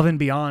 Right. above and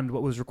beyond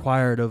what was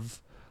required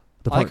of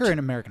the I like part. her in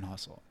American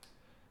Hustle.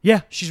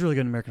 Yeah, she's really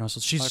good in American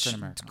Hustle. I like her in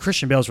American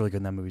Christian Bale's really good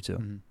in that movie too.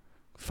 Mhm.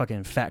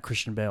 Fucking fat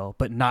Christian Bale,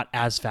 but not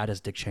as fat as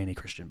Dick Cheney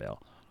Christian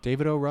Bale.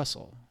 David O.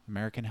 Russell,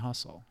 American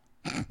Hustle.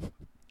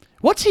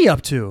 What's he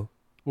up to?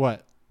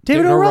 What?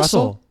 David O.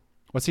 Russell.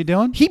 What's he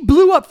doing? He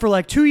blew up for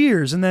like 2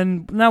 years, and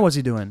then now what's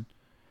he doing?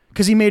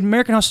 Because he made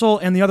American Hustle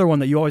and the other one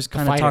that you always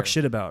kind of Fighter. talk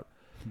shit about.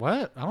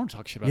 What? I don't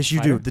talk shit about Yes, you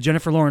Fighter. do. The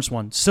Jennifer Lawrence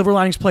one, Silver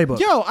Linings Playbook.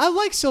 Yo, I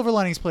like Silver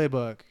Linings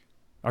Playbook.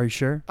 Are you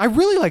sure? I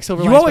really like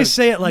Silver You Linings always Playbook.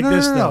 say it like No,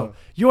 this no, no, though.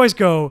 You always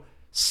go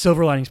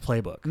Silver Linings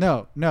Playbook.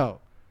 No.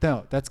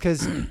 That's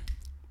because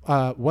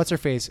what's her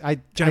face?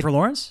 Jennifer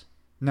Lawrence?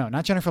 No,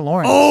 not Jennifer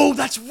Lawrence. Oh,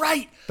 that's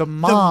right. The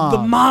mom. The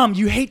mom.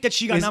 You hate that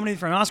she got Is-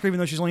 nominated for an Oscar even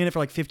though she's only in it for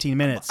like 15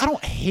 minutes. I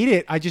don't hate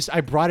it. I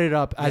brought it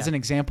up as Yeah. an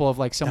example of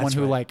like someone That's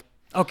who right. like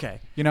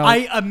Okay. You know-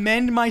 I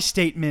amend my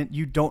statement.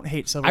 You don't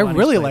hate Silver I Linings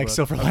really Playbook. like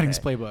Silver Linings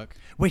Okay. Playbook.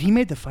 Wait, he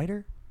made The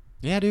Fighter?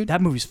 Yeah, dude.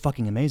 That movie's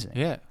fucking amazing.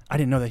 Yeah. I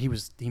didn't know that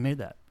he made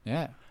that.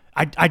 Yeah.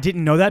 I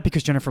didn't know that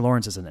because Jennifer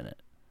Lawrence isn't in it.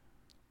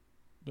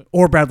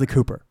 Or Bradley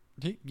Cooper.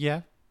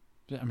 Yeah.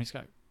 I mean, it's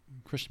got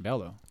Christian Bale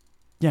though.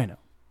 Yeah, I know.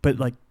 But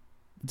like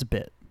it's a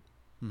bit.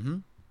 Mm-hmm.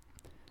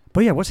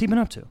 But yeah, what's he been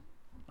up to?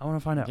 I want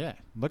to find out. Yeah.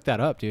 Look that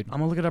up, dude. I'm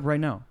going to look it up right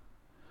now.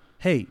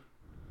 Hey,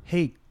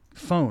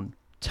 phone,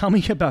 tell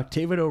me about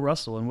David O.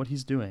 Russell and what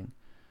he's doing.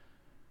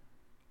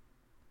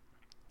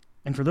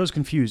 And for those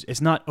confused,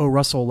 it's not O.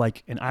 Russell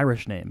like an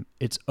Irish name.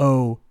 It's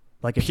O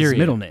like it's his Period.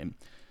 middle name.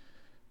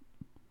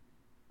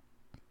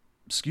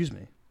 Excuse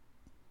me.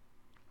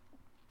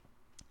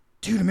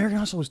 Dude, American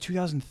Hustle was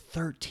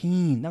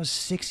 2013. That was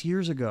 6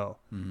 years ago.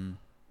 Mm-hmm.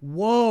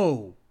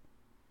 Whoa.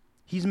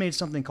 He's made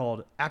something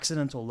called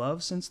Accidental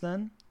Love since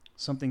then.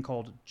 Something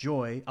called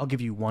Joy. I'll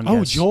give you one guess.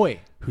 Oh, Joy.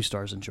 Who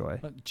stars in Joy?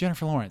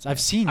 Jennifer Lawrence. I've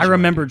seen. I Joy,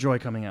 remember dude. Joy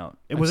coming out.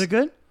 Was it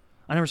good?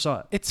 I never saw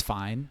it. It's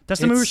fine. That's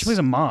the movie where she plays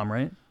a mom,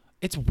 right?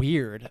 It's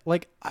weird.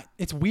 Like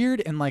it's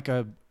weird and like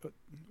a.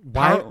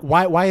 How-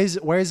 Why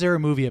is there a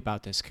movie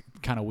about this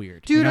kind of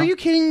weird? Dude, you know? are you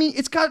kidding me?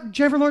 It's got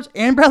Jennifer Lawrence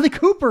and Bradley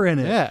Cooper in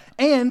it. Yeah.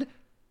 And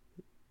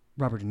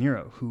Robert De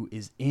Niro, who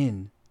is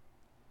in...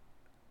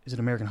 Is it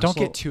American Don't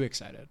Hustle get too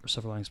excited. or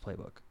Silver Linings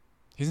Playbook?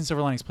 He's in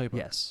Silver Linings Playbook.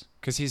 Yes.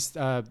 Because he's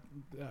her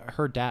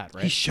dad,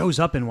 right? He shows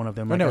up in one of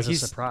them like, no, as a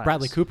he's surprise.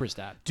 Bradley Cooper's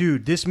dad.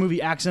 Dude, this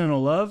movie,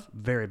 Accidental Love,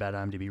 very bad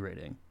IMDb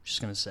rating.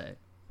 Just going to say.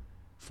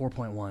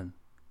 4.1.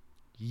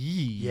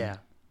 Yeah.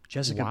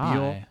 Jessica Why?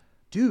 Biel.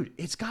 Dude,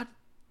 it's got...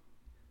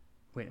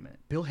 Wait a minute.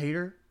 Bill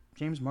Hader,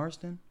 James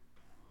Marsden,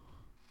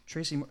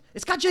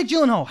 it's got Jake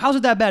Gyllenhaal. How's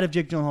it that bad if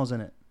Jake Gyllenhaal's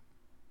in it?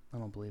 I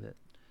don't believe it.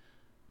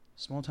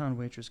 Small town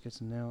waitress gets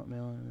a mail.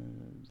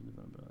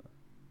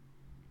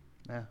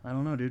 Yeah, I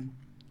don't know, dude.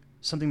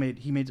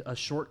 He made a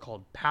short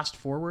called Past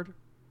Forward.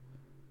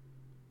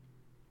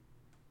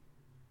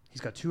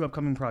 He's got 2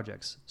 upcoming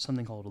projects.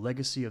 Something called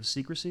Legacy of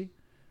Secrecy.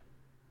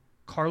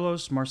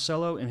 Carlos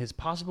Marcello and his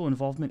possible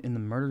involvement in the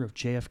murder of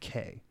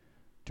JFK.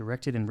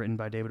 Directed and written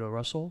by David O.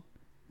 Russell.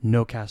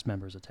 No cast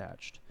members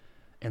attached.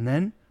 And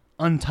then,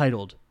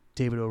 Untitled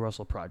David O.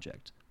 Russell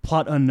Project.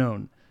 Plot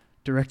unknown.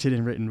 Directed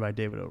and written by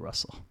David O.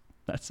 Russell.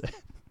 That's it.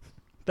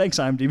 Thanks,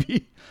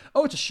 IMDb.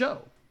 Oh, it's a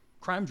show.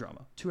 Crime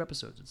drama. 2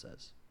 episodes, it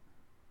says.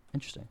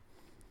 Interesting.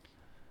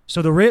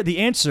 So the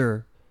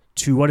answer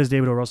to what has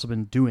David O. Russell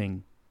been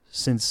doing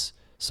since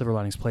Silver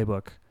Linings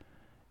Playbook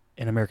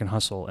and American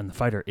Hustle and The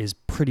Fighter is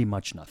pretty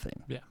much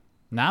nothing. Yeah.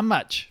 Not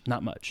much.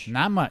 Not much.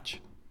 Not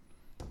much.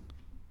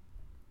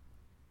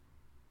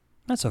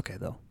 That's okay,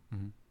 though.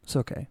 Mm-hmm. It's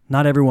okay.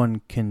 Not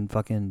everyone can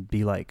fucking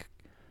be like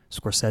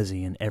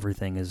Scorsese and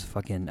everything is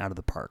fucking out of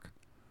the park.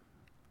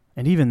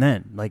 And even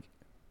then, like,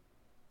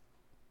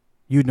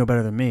 you'd know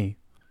better than me.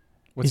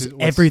 Is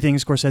everything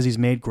Scorsese's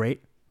made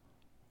great?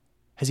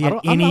 Has he had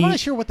any? I'm not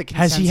sure what the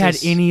has he had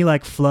consensus- any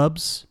like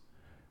flubs?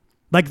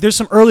 Like, there's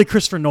some early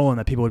Christopher Nolan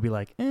that people would be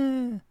like,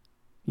 you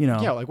know.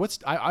 Yeah, like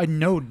I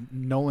know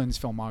Nolan's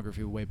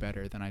filmography way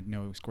better than I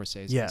know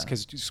Scorsese's. Yeah.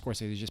 Because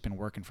Scorsese's just been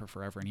working for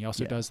forever, and he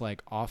also Yeah. does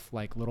like off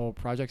like little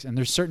projects. And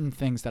there's certain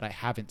things that I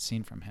haven't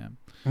seen from him.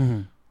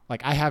 Mm-hmm.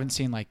 Like I haven't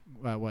seen like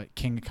what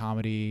King of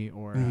Comedy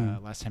or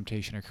Last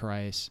Temptation of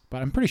Christ,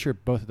 but I'm pretty sure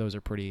both of those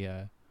are pretty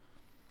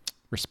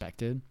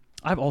respected.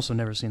 I've also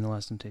never seen The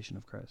Last Temptation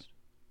of Christ.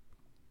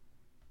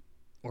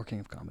 Or King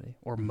of Comedy.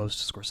 Or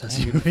most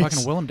Scorsese Dude, movies.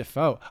 fucking Willem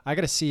Dafoe. I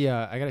gotta see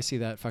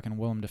that fucking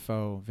Willem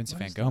Dafoe Vincent What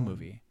Van is the Gogh one?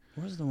 movie.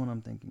 What was the one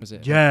I'm thinking? Was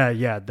it?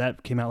 Yeah,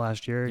 that came out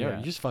last year. Yo, Yeah.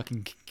 you just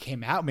fucking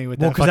came at me with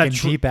Well, that 'cause that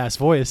fucking deep ass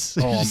voice.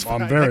 Oh, Just I'm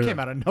fucking- very- That came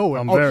out of nowhere.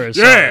 I'm Oh, very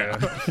yeah.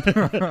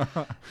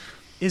 sorry.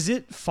 Is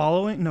it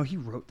following? No, he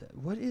wrote that.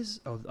 What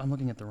is? Oh, I'm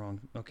looking at the wrong.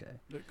 Okay.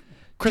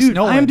 Chris Dude,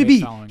 Nolan made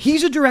IMDb. Following.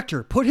 He's a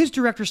director. Put his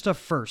director stuff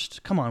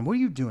first. Come on, what are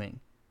you doing?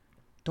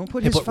 Don't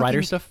put They his put writer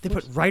fucking- stuff They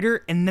first? put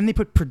writer and then they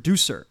put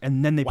producer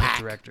and then they Whack.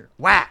 put director.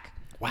 Whack.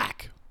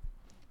 Whack.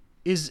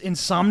 Is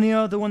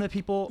Insomnia the one that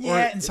people?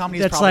 Yeah, or Insomnia's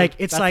that's probably- like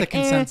it's that's like the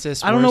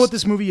consensus I don't know what worst.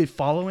 this movie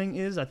following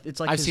is. It's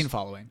like I've seen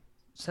Following.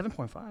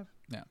 7.5.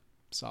 Yeah.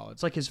 Solid.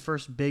 It's like his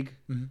first big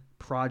Mhm.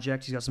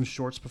 project. He's got some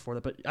shorts before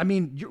that. But, I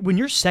mean, when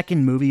your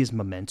second movie is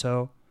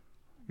Memento,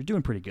 you're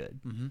doing pretty good.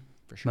 Mm-hmm.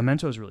 For sure.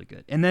 Memento is really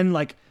good. And then,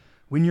 like,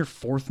 when your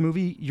fourth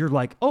movie, you're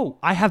like, oh,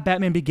 I have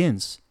Batman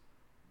Begins.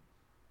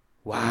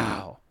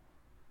 Wow.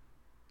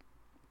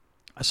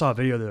 I saw a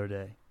video the other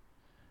day.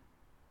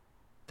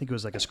 I think it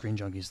was like a Screen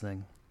Junkies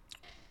thing.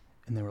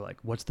 And they were like,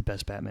 what's the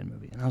best Batman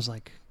movie? And I was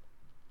like,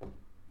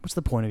 what's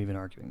the point of even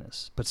arguing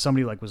this? But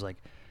somebody like was like,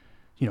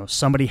 you know,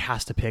 somebody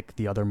has to pick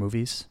the other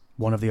movies,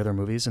 one of the other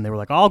movies. And they were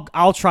like,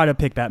 I'll try to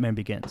pick Batman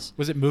Begins.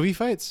 Was it movie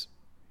fights?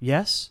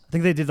 Yes. I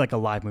think they did like a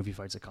live movie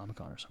fights at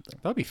Comic-Con or something.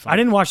 That would be fun. I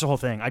didn't watch the whole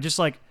thing. I just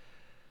like,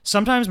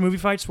 sometimes movie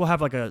fights will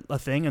have like a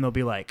thing and they'll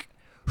be like,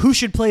 who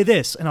should play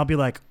this? And I'll be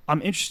like,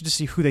 I'm interested to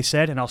see who they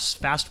said, and I'll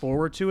fast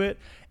forward to it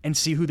and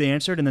see who they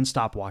answered and then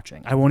stop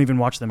watching. I won't even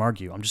watch them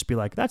argue. I'm just be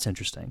like, that's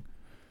interesting.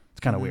 It's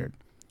kind of weird.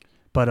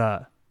 But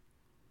I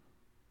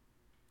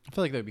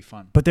feel like that would be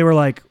fun. but they were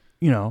like,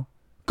 you know,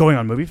 going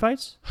on movie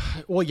fights?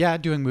 Well, yeah,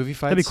 doing movie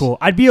fights. That'd be cool.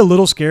 I'd be a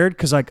little scared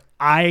because like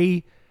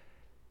I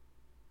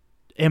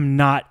am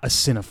not a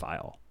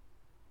cinephile.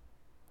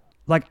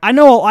 Like I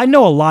know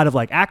a lot of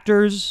like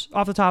actors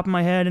off the top of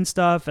my head and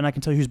stuff, and I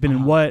can tell you who's been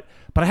in what,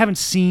 but I haven't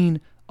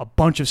seen a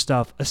bunch of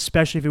stuff,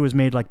 especially if it was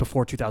made like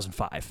before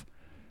 2005.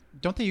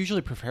 Don't they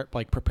usually prepare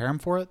them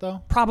for it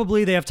though?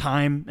 Probably they have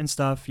time and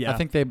stuff. Yeah, I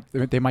think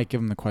they might give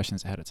them the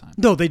questions ahead of time.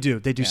 No, they do.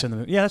 They do Yeah. send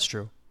them. Yeah, that's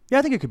true. Yeah,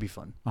 I think it could be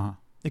fun. Uh-huh.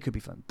 It could be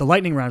fun. The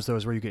lightning rounds though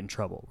is where you get in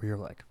trouble, where you're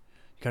like,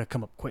 you gotta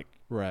come up quick,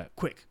 Right.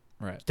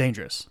 it's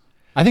dangerous.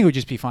 I think it would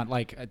just be fun.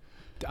 Like,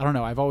 I don't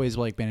know. I've always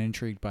like been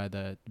intrigued by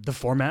the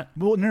format.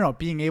 Well, no,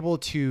 being able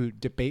to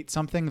debate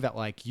something that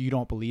like you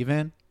don't believe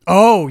in.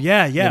 Oh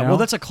yeah. You know? Well,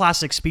 that's a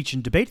classic speech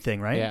and debate thing,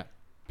 right? Yeah.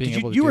 Being Did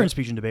able to you do were it. in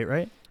speech and debate,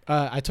 right?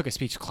 I took a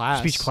speech class.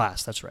 Speech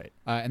class, that's right.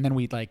 And then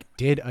we like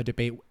did a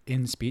debate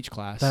in speech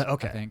class.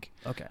 Okay. I think.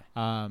 Okay.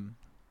 I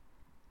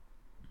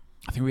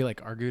think we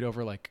like argued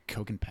over like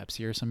Coke and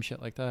Pepsi or some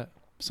shit like that.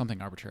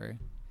 Something arbitrary.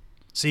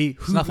 See,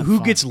 nothing who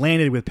fun. gets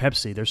landed with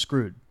Pepsi? They're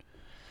screwed.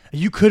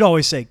 You could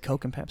always say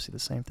Coke and Pepsi, the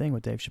same thing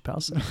with Dave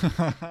Chappelle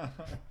said.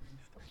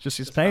 Just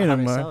he's paying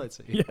him more.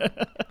 Yeah.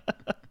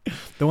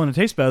 The one that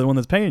tastes better, the one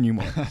that's paying you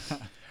more.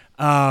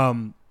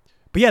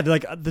 But yeah,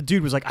 like the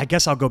dude was like, I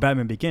guess I'll go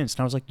Batman Begins.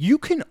 And I was like, you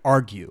can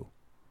argue.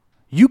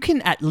 You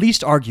can at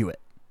least argue it.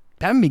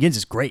 Batman Begins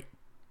is great.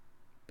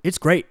 It's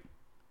great.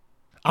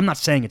 I'm not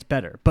saying it's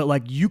better, but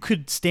like you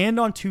could stand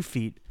on 2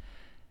 feet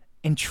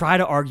and try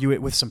to argue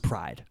it with some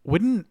pride.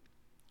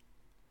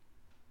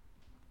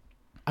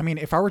 I mean,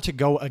 if I were to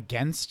go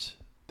against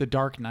The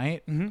Dark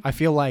Knight, Mm-hmm. I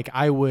feel like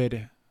I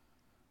would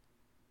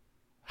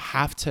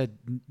have to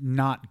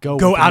not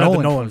go Out of the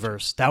Nolan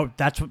Nolanverse.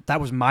 That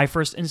was my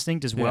first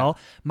instinct as well.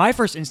 My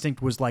first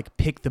instinct was like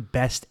pick the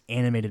best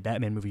animated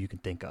Batman movie you can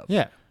think of.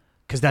 Yeah.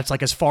 Because that's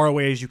like as far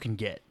away as you can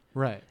get.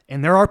 Right.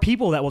 And there are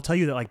people that will tell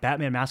you that like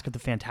Batman Mask of the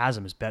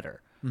Phantasm is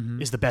better.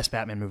 Is the best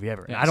Batman movie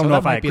ever. Yeah, I don't so know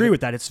that if I might be agree the-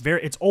 with that.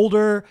 It's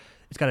older.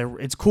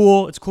 It's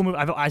cool. It's a cool movie.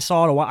 I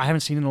saw it a while. I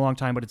haven't seen it in a long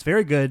time, but it's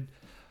very good.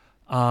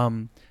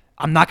 I'm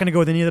not going to go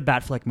with any of the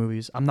Batfleck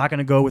movies. I'm not going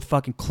to go with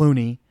fucking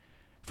Clooney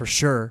for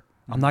sure.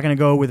 I'm not going to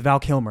go with Val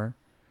Kilmer.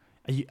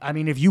 I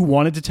mean, if you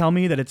wanted to tell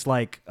me that it's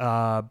like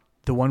the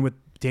one with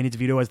Danny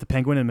DeVito as the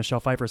Penguin and Michelle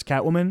Pfeiffer as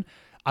Catwoman,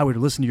 I would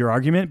listen to your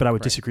argument, but I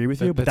would disagree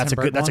with you. But that's a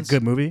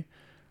good movie.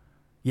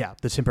 Yeah,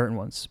 the Tim Burton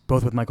ones,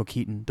 both with Michael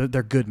Keaton.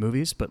 They're good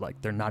movies, but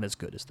like they're not as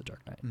good as The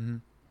Dark Knight. Mm-hmm.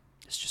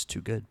 It's just too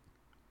good.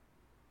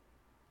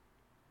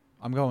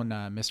 I'm going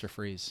Mr.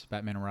 Freeze,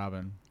 Batman and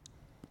Robin.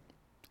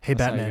 Hey,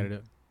 That's how you Batman, gotta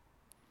do it.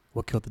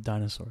 what killed the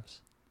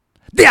dinosaurs?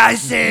 The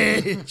Ice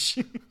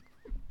Age!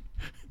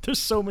 There's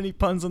so many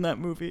puns in that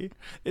movie.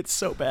 It's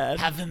so bad.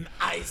 Have an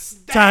ice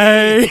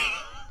Day.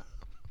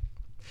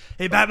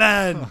 Hey,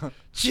 Batman,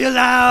 chill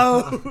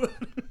out.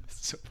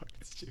 So fucking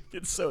stupid.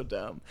 It's so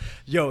dumb.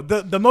 Yo,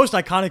 the most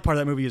iconic part of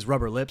that movie is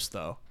Rubber Lips,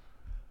 though.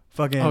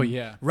 Fucking Oh,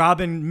 yeah.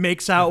 Robin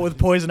makes out with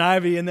Poison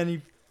Ivy, and then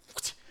he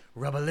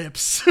Rubber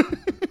Lips.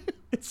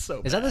 It's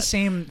so. Is that the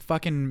same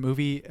fucking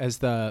movie as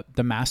the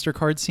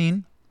MasterCard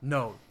scene?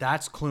 No,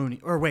 that's Clooney.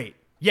 Or wait,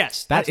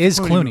 yes, That that's the is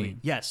Clooney. movie.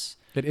 Yes,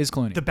 It is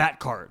Clooney. the Bat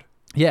card.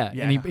 yeah,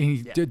 Yeah. and he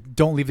Yeah.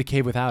 don't leave the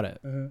cave without it.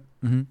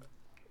 Mm-hmm.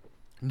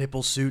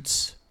 Nipple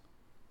suits.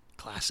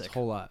 Classic.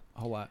 Whole lot.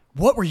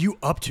 What were you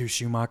up to,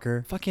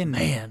 Schumacher? Fucking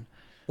Man.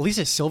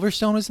 Alicia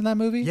Silverstone was in that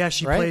movie. Yeah,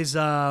 she right? plays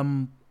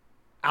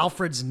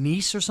Alfred's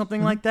niece or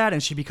something like that,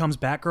 and she becomes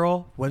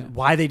Batgirl.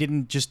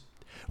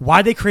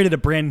 Why they created a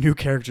brand new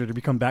character to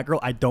become Batgirl,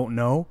 I don't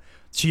know.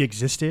 She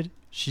existed.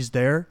 She's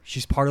there.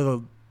 She's part of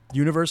the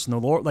universe and the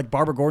lore. Like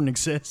Barbara Gordon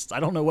exists. I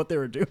don't know what they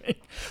were doing.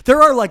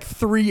 There are like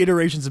 3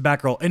 iterations of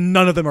Batgirl, and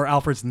none of them are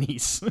Alfred's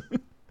niece.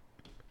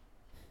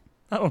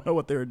 I don't know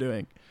what they were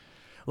doing.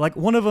 Like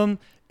one of them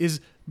is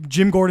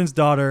Jim Gordon's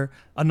daughter.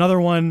 Another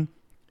one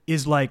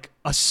is like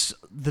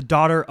the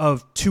daughter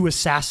of 2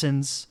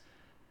 assassins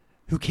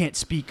who can't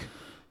speak.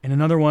 And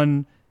another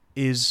one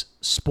is,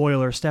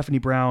 spoiler, Stephanie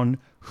Brown,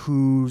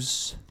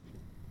 whose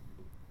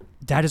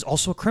dad is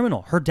also a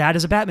criminal. Her dad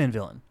is a Batman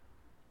villain.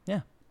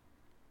 Yeah.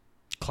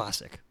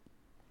 Classic.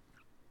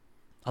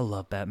 I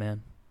love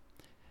Batman.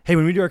 Hey,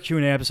 when we do our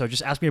Q&A episode,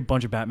 just ask me a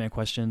bunch of Batman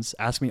questions.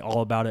 Ask me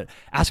all about it.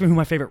 Ask me who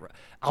my favorite...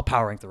 I'll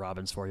power rank the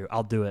Robins for you.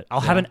 I'll do it.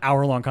 I'll have an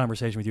hour-long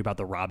conversation with you about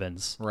the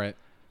Robins. Right.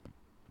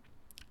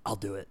 I'll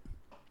do it.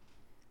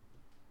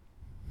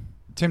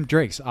 Tim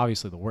Drake's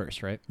obviously the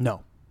worst, right?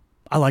 No.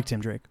 I like Tim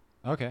Drake.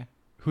 Okay.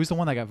 Who's the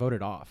one that got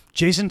voted off?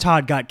 Jason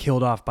Todd got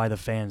killed off by the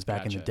fans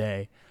back in the Gotcha.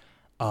 day.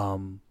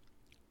 And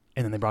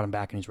then they brought him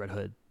back and he's Red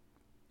Hood.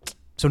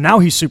 So now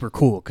he's super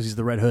cool because he's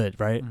the Red Hood,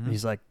 right? Mhm.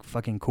 He's like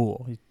fucking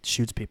cool. He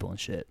shoots people and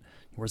shit.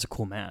 He wears a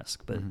cool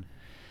mask. But Mhm.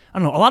 I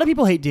don't know. A lot of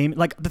people hate Damian.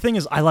 Like, the thing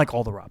is, I like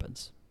all the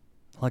Robins.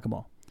 I like them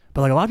all.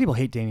 But like, a lot of people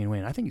hate Damian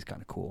Wayne. I think he's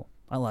kind of cool.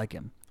 I like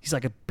him. He's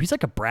like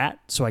a brat,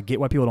 so I get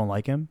why people don't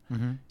like him.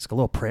 Mm-hmm. He's like a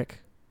little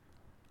prick.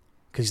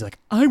 Because he's like,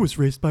 I was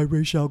raised by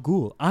Ra's al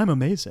Ghul. I'm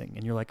amazing.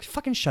 And you're like,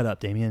 fucking shut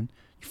up, Damian.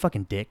 You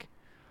fucking dick.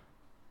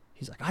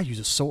 He's like, I use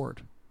a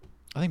sword.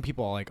 I think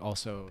people like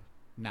also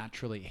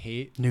naturally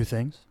hate New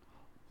things.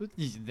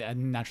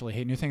 naturally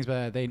hate new things,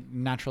 but they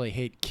naturally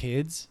hate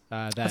kids.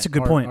 That's a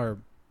good point. Are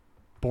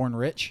born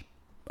rich.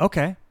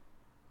 Okay.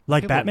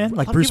 Like People- Batman? a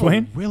Like lot of Bruce people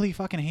Wayne? really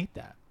fucking hate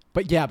that.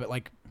 But yeah, but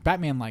like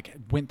Batman like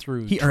went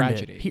through He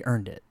tragedy. earned it. He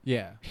earned it.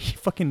 Yeah. He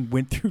fucking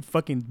went through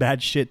fucking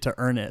bad shit to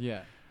earn it.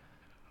 Yeah.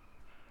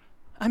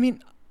 I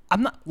mean,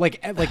 I'm not... Like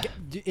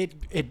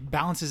it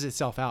balances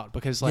itself out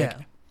because like Yeah.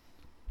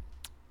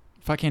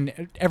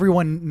 fucking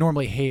everyone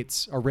normally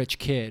hates a rich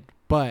kid,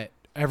 but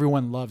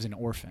everyone loves an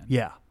orphan.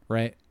 Yeah.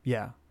 Right?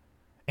 Yeah.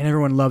 And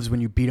everyone loves when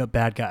you beat up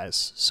bad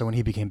guys. So when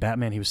he became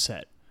Batman, he was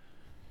set.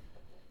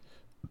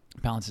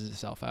 Balances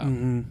itself out.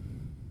 Mm-hmm.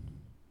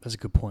 That's a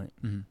good point.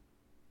 Mm-hmm.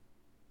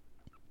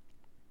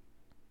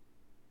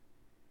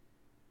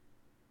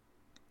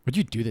 What'd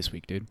you do this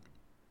week, dude?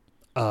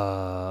 I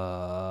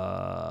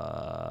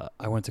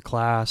went to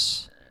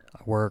class. I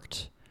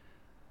worked.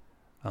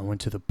 I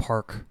went to the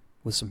park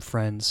with some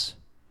friends.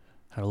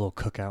 Had a little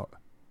cookout.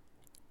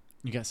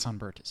 You got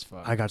sunburnt as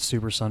fuck. I got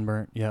super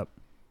sunburnt. Yep.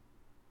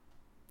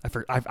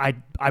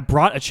 I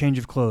brought a change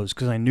of clothes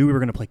because I knew we were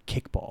going to play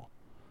kickball.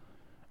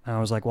 And I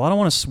was like, well, I don't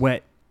want to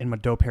sweat in my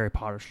dope Harry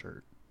Potter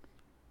shirt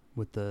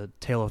with the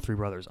Tale of Three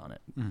Brothers on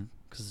it Mm-hmm.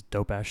 because it's a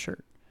dope-ass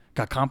shirt.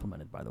 Got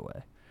complimented, by the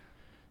way.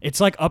 It's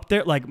like up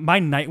there. Like, my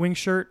Nightwing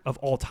shirt of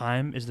all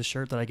time is the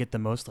shirt that I get the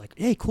most, like,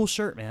 hey, cool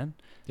shirt, man.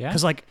 Yeah.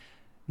 Because, like,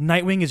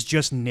 Nightwing is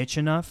just niche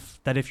enough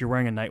that if you're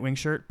wearing a Nightwing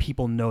shirt,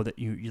 people know that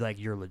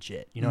you're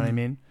legit. You know what I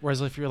mean?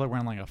 Whereas if you're like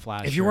wearing like a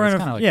Flash, If you're shirt, wearing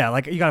it's kinda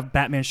like, like you got a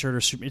Batman shirt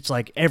or it's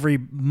like every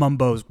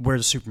mumbo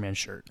wears a Superman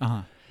shirt.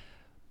 uh-huh.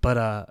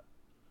 But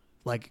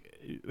like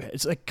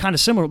it's like kind of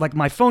similar. Like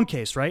my phone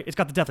case, right? It's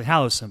got the Deathly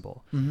Hallows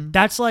symbol. Mm-hmm.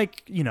 That's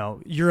like, you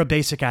know, you're a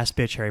basic ass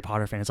bitch Harry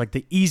Potter fan. It's like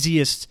the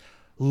easiest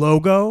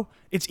logo.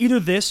 It's either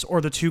this or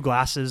the two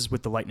glasses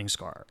with the lightning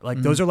scar.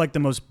 Like those are like the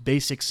most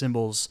basic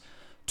symbols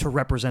to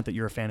represent that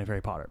you're a fan of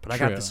Harry Potter. But I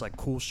got True. this like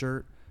cool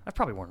shirt. I've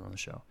probably worn it on the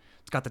show.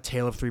 It's got the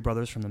Tale of Three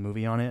Brothers from the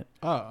movie on it.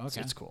 Oh, So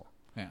okay. it's cool.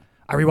 Yeah.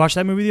 I rewatched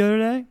that movie the other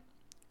day.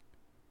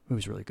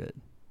 Movie's really good.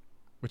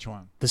 Which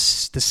one? The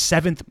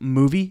seventh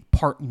movie,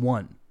 part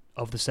 1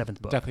 of the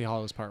 7th book. Deathly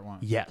Hallows Part 1.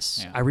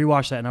 Yes. Yeah. I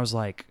rewatched that and I was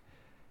like,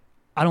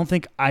 I don't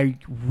think I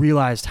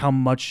realized how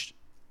much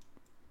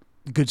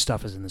good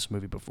stuff is in this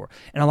movie before.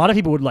 And a lot of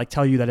people would like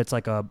tell you that it's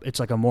like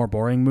a more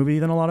boring movie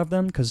than a lot of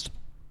them because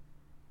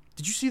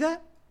did you see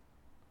that?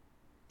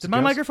 It's a Did my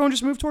ghost. microphone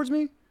just move towards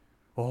me?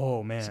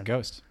 Oh It's a man,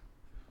 ghost.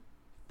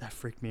 that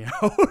freaked me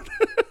out.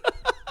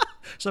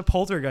 There's a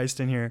poltergeist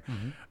in here.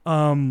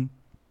 Mm-hmm.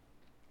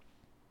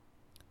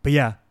 But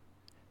yeah,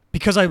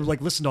 because I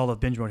like listened to all the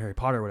binge mode Harry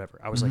Potter or whatever,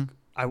 I was like,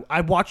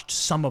 I watched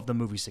some of the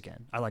movies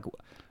again. I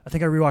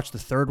think I rewatched the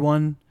 3rd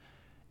one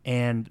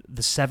and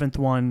the 7th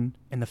one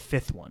and the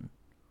 5th one.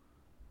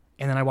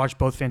 And then I watched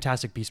both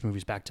Fantastic Beasts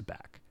movies back to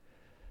back.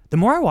 The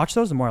more I watch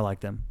those, the more I like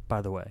them,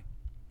 by the way.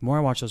 The more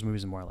I watch those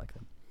movies, the more I like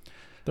them.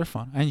 They're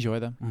fun. I enjoy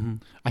them. Mm-hmm.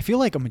 I feel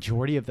like a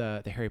majority of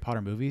the Harry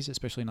Potter movies,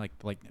 especially in like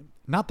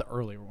not the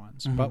earlier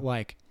ones, Mhm. but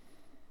like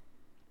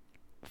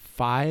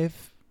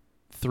 5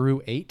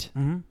 through 8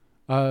 Mm-hmm.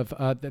 of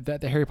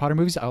the Harry Potter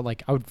movies, I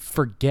would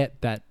forget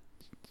that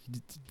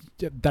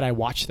I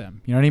watched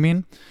them. You know what I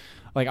mean?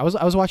 Like I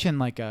was watching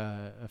like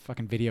a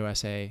fucking video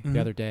essay Mhm.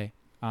 the other day,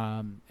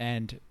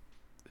 and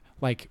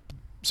like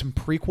some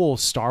prequel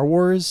Star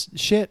Wars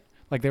shit.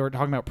 Like they were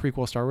talking about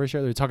prequel Star Wars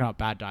shit. They were talking about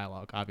bad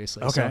dialogue,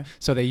 obviously. Okay.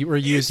 So they were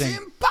using. It's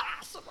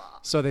impossible.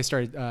 So they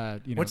started,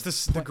 What's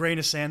this? The grain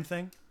of sand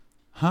thing?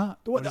 Huh?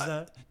 What is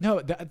that?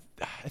 No,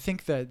 I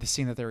think the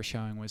scene that they were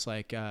showing was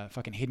like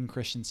fucking Hayden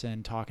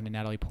Christensen talking to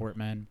Natalie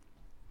Portman.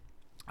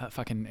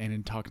 Fucking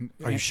and talking.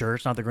 Are you sure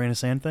it's not the grain of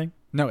sand thing?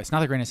 No, it's not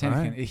the grain of sand.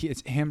 All right.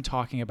 It's him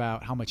talking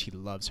about how much he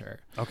loves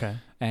her, Okay.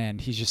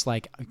 and he's just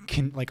like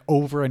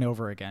over and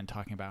over again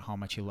talking about how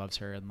much he loves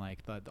her, and like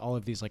all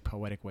of these like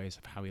poetic ways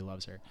of how he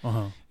loves her. Uh-huh.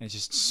 And it's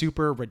just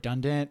super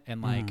redundant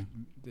and like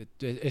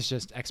it's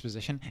just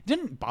exposition. It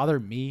didn't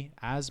bother me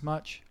as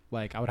much.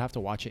 Like I would have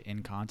to watch it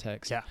in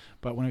context. Yeah.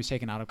 But when it was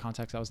taken out of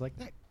context, I was like,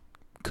 that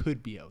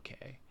could be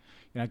okay,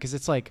 you know, because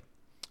it's like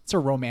it's a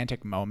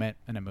romantic moment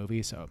in a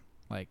movie, so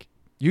like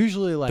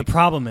Usually, like The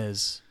problem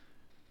is,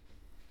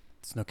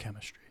 it's no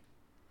chemistry.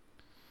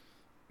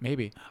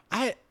 maybe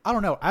I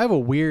don't know. I have a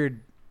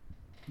weird.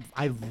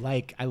 I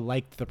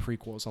liked the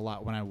prequels a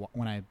lot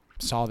when I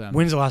saw them.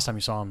 When's the last time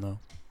you saw him, though?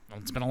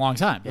 It's been a long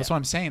time. That's Yeah. what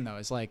I'm saying though.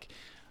 Is like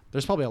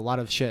there's probably a lot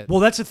of shit. Well,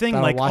 that's the thing.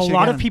 I'll Like, watch a it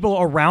lot of again. people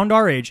around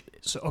our age.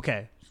 So,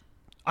 okay,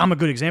 I'm a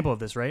good example of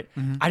this, right?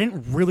 Mhm. I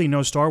didn't really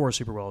know Star Wars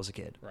super well as a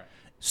kid. Right.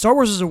 Star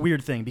Wars is a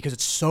weird thing because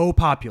it's so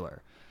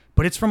popular,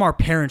 but it's from our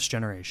parents'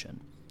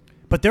 generation.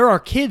 But there are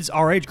kids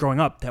our age growing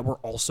up that were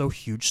also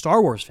huge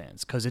Star Wars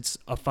fans because it's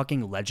a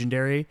fucking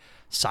legendary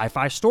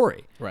sci-fi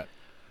story. Right.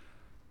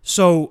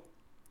 So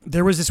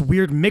there was this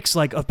weird mix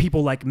like of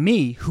people like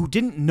me who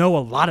didn't know a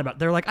lot about.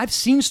 They're like, I've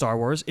seen Star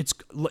Wars. It's,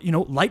 you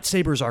know,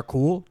 lightsabers are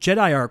cool.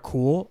 Jedi are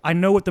cool. I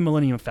know what the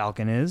Millennium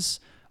Falcon is.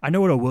 I know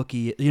what a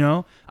Wookiee, you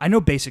know, I know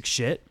basic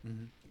shit.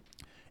 Mm-hmm.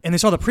 And they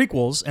saw the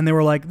prequels and they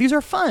were like, these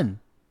are fun.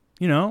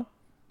 You know,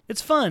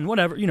 it's fun,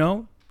 whatever, you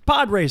know,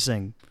 pod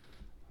racing.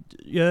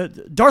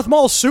 Darth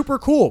Maul's super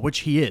cool, which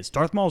he is.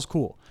 Darth Maul's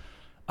cool.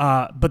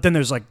 But then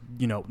there's like,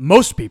 you know,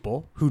 most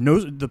people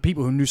the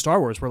people who knew Star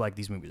Wars were like,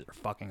 these movies are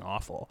fucking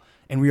awful.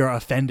 And we are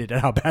offended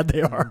at how bad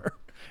they are.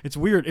 It's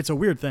weird. It's a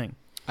weird thing.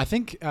 I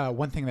think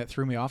one thing that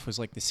threw me off was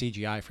like the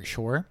CGI for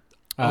sure.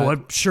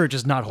 I'm sure it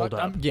does not hold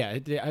up.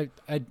 Yeah,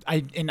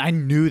 I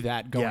knew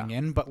that going Yeah.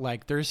 in, but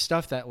like there's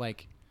stuff that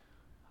like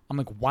I'm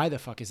like, why the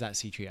fuck is that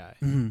CGI?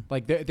 Mm-hmm.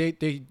 Like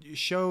they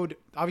showed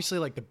obviously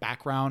like the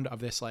background of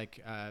this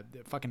like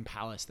fucking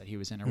palace that he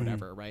was in or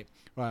whatever, right?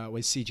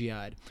 Was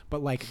CGI'd,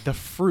 but like the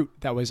fruit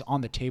that was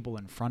on the table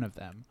in front of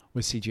them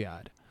was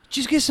CGI'd,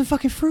 Just get some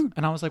fucking fruit.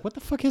 and I was like, what the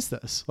fuck is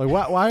this? Like,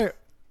 why?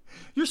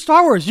 You're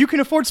Star Wars. You can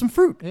afford some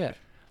fruit. Yeah,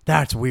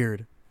 That's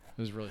weird.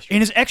 it was really strange.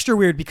 And it's extra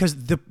weird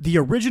because the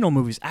original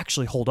movies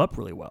actually hold up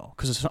really well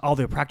because it's all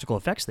the practical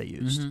effects they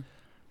used.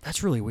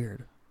 That's really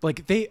weird.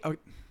 Like they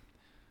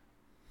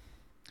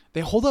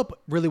hold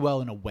up really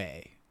well in a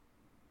way.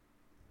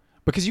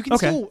 Because you can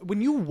Okay. still, when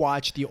you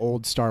watch the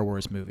old Star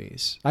Wars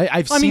movies, I've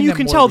I seen mean, you them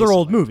can more tell they're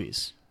old recently.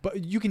 movies.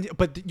 But you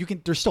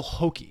can, they're still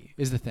hokey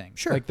is the thing.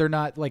 Sure. Like they're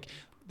not like,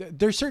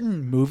 there's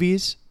certain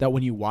movies that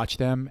when you watch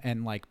them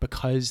and like,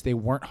 because they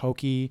weren't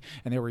hokey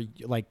and they were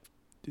like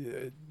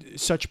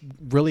such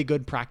really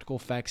good practical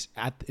effects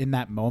in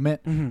that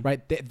moment,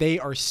 right? They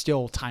are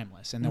still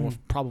timeless and they will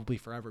probably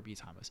forever be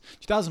timeless.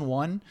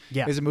 2001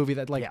 Yeah. is a movie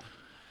that like, Yeah.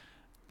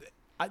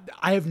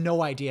 I have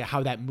no idea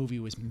how that movie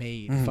was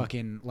made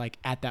fucking like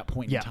at that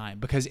point Yeah. in time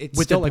because it's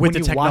With still the, like with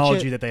when the you watch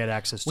technology it, that they had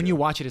access to. when you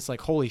watch it, it's like,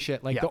 holy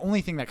shit. Like Yeah. the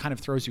only thing that kind of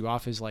throws you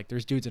off is like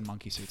there's dudes in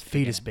monkey suits. at the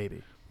fetus beginning.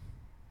 baby.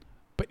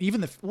 But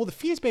even the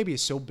fetus baby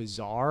is so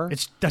bizarre.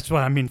 That's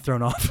what I mean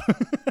thrown off.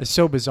 It's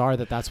so bizarre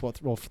that's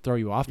what will throw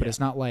you off, but Yeah. it's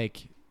not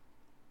like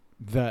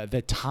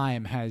the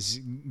time has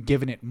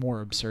given it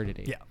more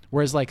absurdity. Yeah.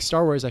 Whereas like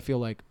Star Wars, I feel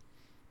like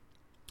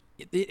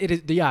it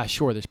is, yeah,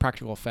 sure, there's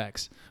practical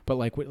effects, but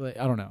like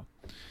I don't know.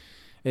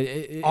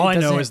 All I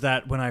know doesn't- is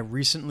that when I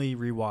recently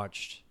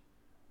rewatched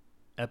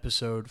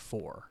episode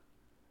 4,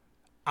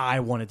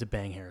 I wanted to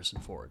bang Harrison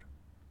Ford.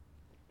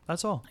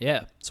 That's all.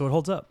 yeah, So it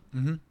holds up.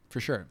 for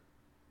sure.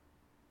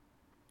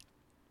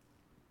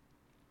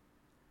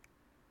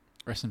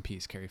 Rest in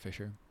peace, Carrie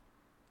Fisher.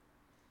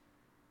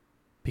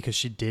 Because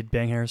she did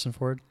bang Harrison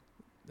Ford.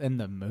 In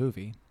the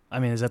movie. I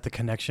mean, is that the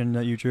connection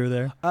that you drew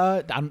there?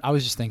 I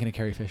was just thinking of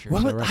Carrie Fisher.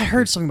 Well, so rest I in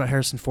heard peace. something about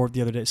Harrison Ford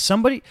the other day.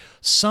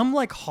 Some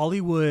like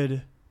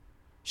Hollywood,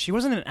 she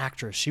wasn't an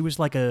actress. She was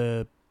like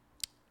a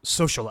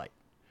socialite.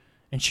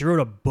 And she wrote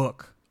a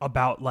book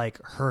about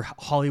like her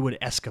Hollywood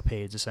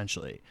escapades,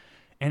 essentially.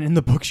 And in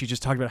the book, she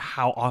just talked about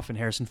how often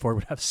Harrison Ford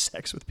would have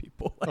sex with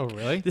people. Like, Oh,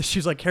 really? She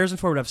was like, Harrison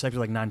Ford would have sex with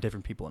like 9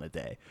 different people in a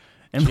day.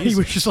 And he Jesus.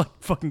 would just like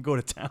fucking go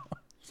to town.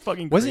 It's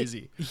fucking Was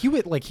crazy.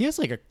 it? He has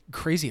like a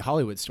crazy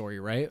Hollywood story,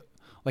 right?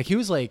 Like he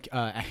was like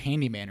a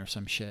handyman or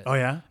some shit. Oh,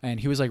 yeah? And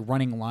he was like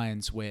running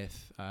lines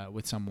with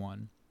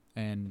someone,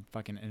 and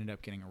fucking ended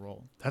up getting a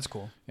role. That's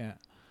cool. Yeah.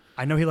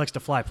 I know he likes to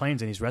fly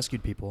planes and he's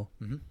rescued people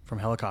Mm-hmm. from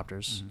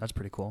helicopters. That's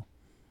pretty cool.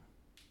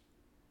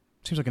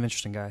 Seems like an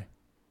interesting guy.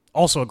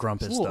 Also a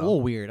grumpus, It's a though.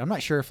 little weird. I'm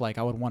not sure if like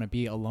I would want to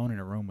be alone in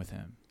a room with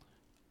him.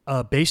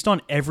 Based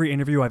on every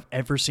interview I've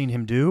ever seen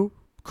him do,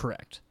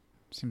 correct.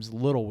 Seems a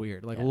little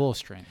weird, like Yeah. a little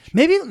strange.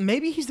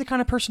 Maybe he's the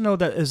kind of person, though,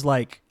 that is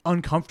like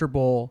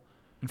uncomfortable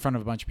In front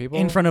of a bunch of people.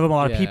 in front of a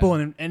lot of Yeah. people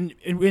and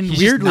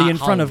just weirdly not in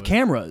front of Hollywood.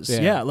 cameras.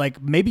 Yeah. Yeah,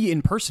 like maybe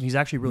in person he's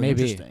actually really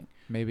Maybe. interesting.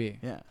 Maybe.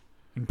 Yeah.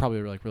 And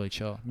probably like really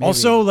chill. Maybe.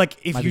 Also, like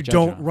if Might you be judging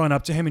don't him. run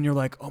up to him and you're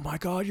like, "Oh my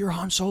God, you're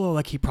Han Solo,"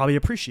 like he probably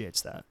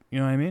appreciates that. You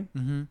know what I mean?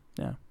 Mm-hmm.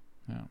 Yeah.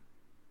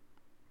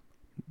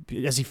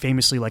 Yeah. As he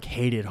famously like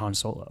hated Han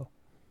Solo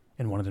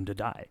and wanted him to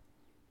die.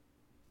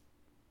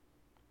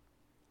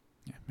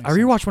 Yeah, I makes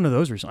sense. rewatched one of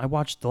those recently. I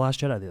watched The Last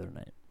Jedi the other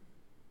night.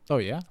 Oh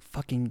yeah.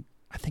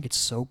 I think it's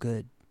so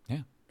good.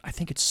 Yeah. I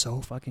think it's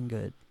so fucking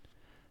good.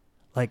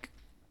 Like,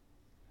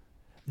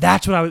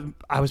 that's what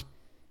I was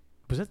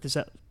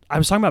I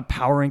was talking about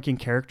power ranking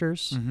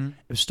characters. Mm-hmm. It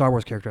was Star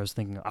Wars character I was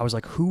thinking of. I was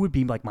like, who would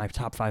be like my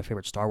top 5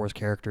 favorite Star Wars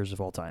characters of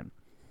all time?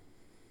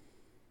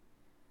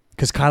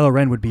 Because Kylo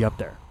Ren would be up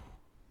there.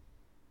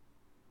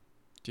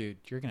 Dude,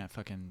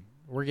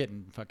 we're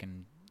getting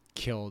fucking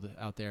killed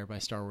out there by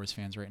Star Wars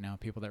fans right now.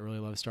 People that really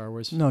love Star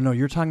Wars. No,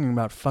 you're talking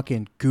about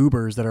fucking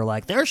goobers that are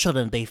like, there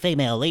shouldn't be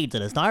female leads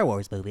in a Star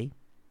Wars movie.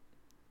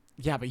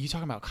 Yeah, but you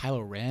talking about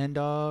Kylo Ren,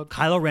 dog?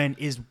 Kylo Ren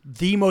is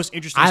the most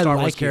interesting Star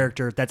Wars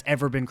character that's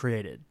ever been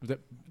created.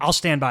 I'll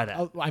stand by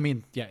that. I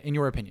mean, yeah, in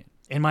your opinion.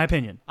 In my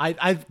opinion.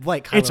 I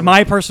like Kylo It's Ren.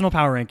 my personal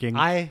power ranking.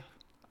 I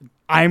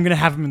am going to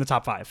have him in the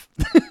top 5.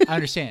 I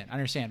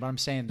understand, but I'm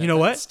saying that you know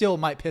what? Still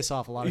might piss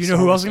off a lot of You know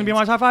who else is going to be in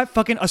my top 5?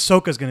 Fucking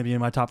Ahsoka's going to be in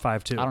my top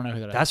 5 too. I don't know who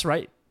that is. That's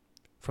right.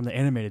 From the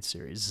animated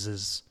series. This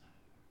is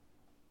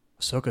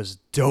Ahsoka's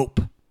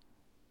dope.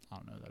 I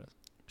don't know who that is.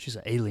 She's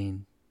an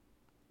alien.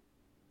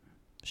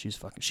 She's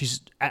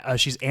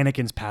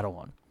Anakin's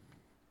Padawan.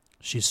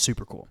 She's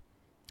super cool.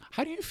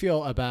 How do you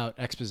feel about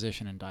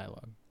exposition and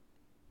dialogue?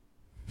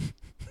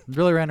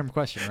 Really random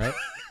question, right?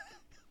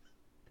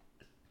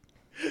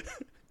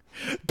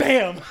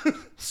 Bam!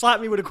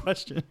 Slap me with a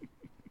question.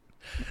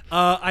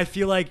 I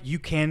feel like you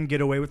can get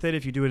away with it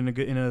if you do it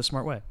in a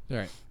smart way. All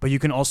right. But you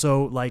can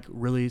also like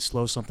really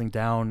slow something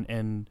down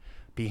and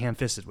be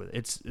ham-fisted with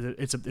it.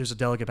 There's a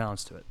delicate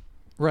balance to it.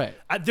 Right.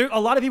 A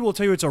lot of people will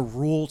tell you it's a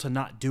rule to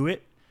not do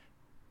it,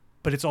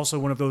 but it's also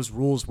one of those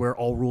rules where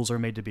all rules are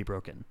made to be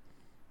broken.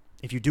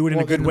 If you do it in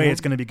a good way, it's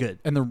going to be good.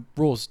 And the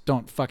rules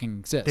don't fucking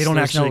exist. They don't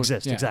actually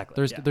exist. Yeah,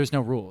 exactly. There's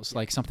no rules.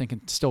 Like something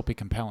can still be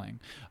compelling.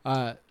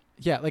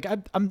 Yeah, like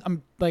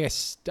I'm like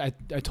I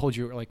told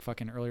you like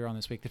fucking earlier on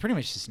this week. Pretty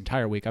much this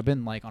entire week, I've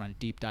been like on a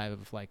deep dive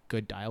of like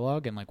good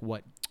dialogue and like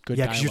what good.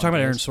 Yeah, because you're talking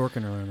about Aaron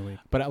Sorkin earlier in the week.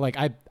 But like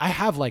I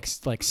have like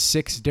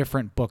 6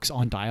 different books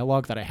on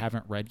dialogue that I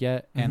haven't read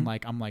yet, and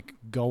like I'm like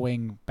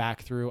going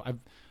back through.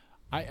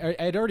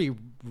 I'd already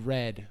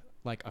read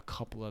like a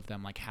couple of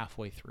them like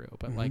halfway through,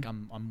 but like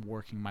I'm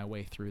working my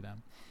way through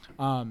them.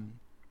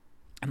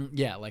 And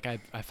yeah, like I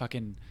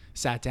fucking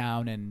sat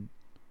down and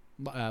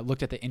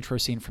looked at the intro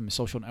scene from The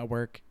Social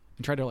Network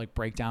and tried to like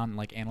break down and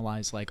like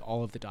analyze like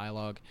all of the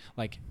dialogue,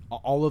 like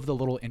all of the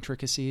little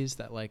intricacies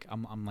that like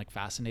I'm like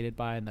fascinated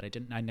by and that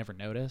I never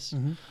noticed.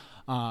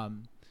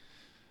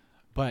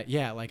 But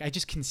yeah, like I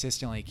just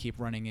consistently keep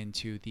running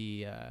into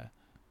the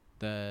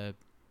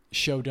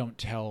show don't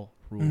tell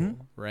rule,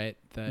 right?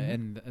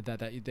 And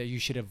that you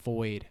should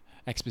avoid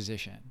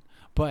exposition.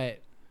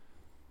 But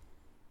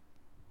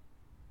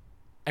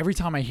every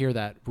time I hear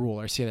that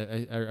rule or see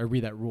that I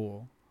read that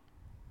rule,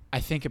 I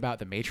think about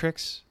The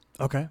Matrix.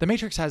 Okay. The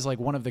Matrix has like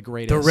one of the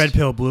greatest. The red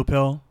pill, blue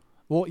pill.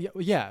 Well,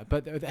 yeah,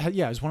 but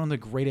it's one of the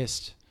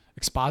greatest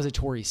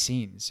expository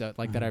scenes that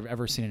I've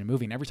ever seen in a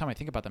movie. And every time I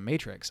think about The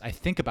Matrix, I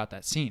think about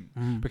that scene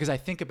because I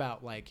think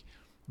about like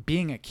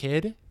being a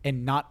kid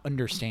and not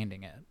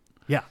understanding it.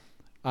 Yeah.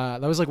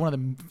 That was like one of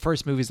the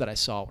first movies that I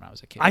saw when I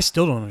was a kid. I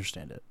still don't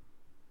understand it.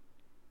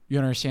 You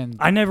understand?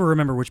 I never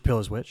remember which pill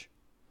is which.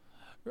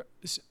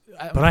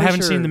 But I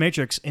haven't seen The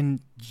Matrix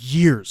in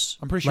years.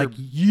 I'm pretty sure like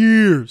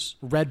years.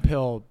 Red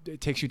pill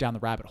takes you down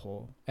the rabbit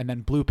hole, and then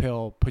blue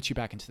pill puts you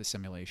back into the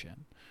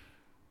simulation.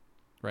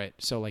 Right.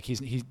 So like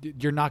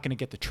you're not going to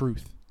get the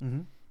truth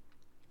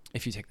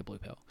if you take the blue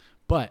pill.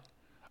 But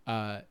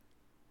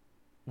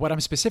what I'm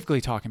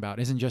specifically talking about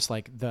isn't just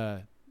like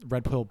the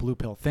red pill, blue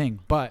pill thing,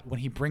 but when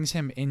he brings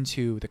him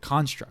into the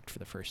construct for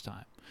the first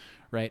time,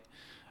 right?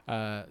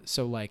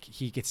 So like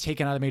he gets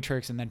taken out of the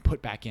Matrix and then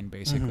put back in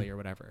basically or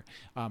whatever.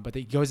 But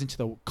he goes into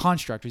the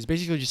construct, which is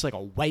basically just like a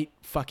white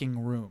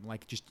fucking room,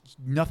 like just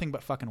nothing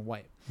but fucking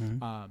white.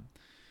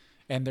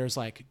 And there's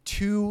like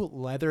 2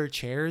 leather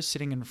chairs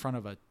sitting in front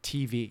of a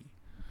TV,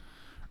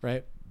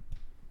 right?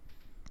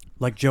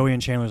 Like Joey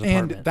and Chandler's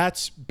apartment. And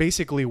that's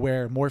basically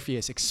where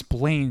Morpheus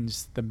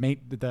explains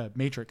the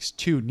Matrix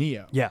to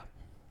Neo. Yeah.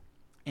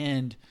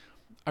 And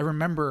I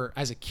remember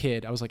as a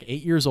kid, I was like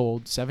 8 years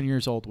old, 7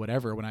 years old,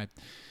 whatever, when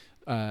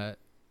I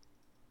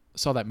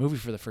saw that movie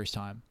for the first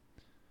time.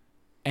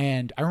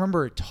 And I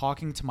remember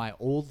talking to my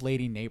old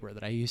lady neighbor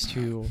that I used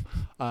to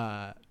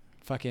I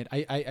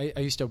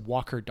used to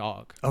walk her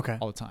dog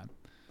all the time.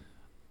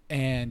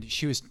 And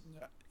she was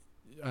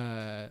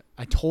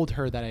I told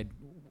her that I'd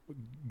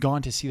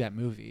gone to see that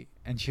movie,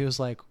 and she was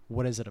like,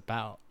 "What is it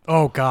about?"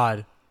 Oh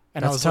God.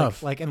 And That's I was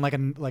tough. like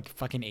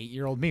fucking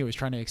 8-year-old me was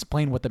trying to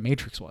explain what the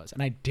Matrix was,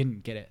 and I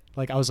didn't get it.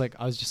 Like I was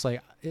just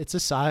like, it's a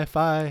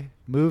sci-fi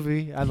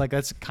movie.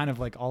 That's kind of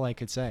like all I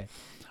could say.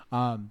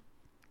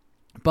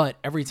 But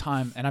every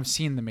time, and I've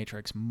seen the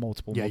Matrix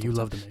multiple you times.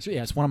 love the Matrix. So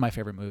yeah, it's one of my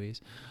favorite movies.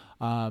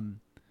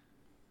 And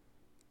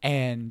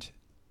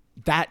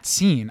that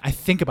scene, I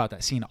think about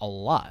that scene a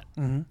lot.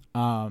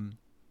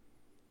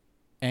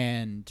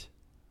 And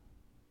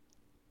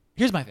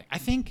here's my thing.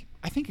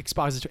 I think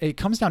expository, it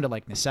comes down to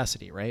like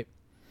necessity, right?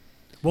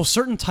 Well,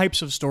 certain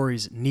types of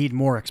stories need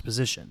more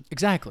exposition.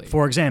 Exactly.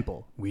 For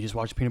example, we just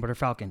watched Peanut Butter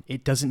Falcon.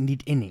 It doesn't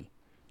need any.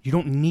 You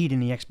don't need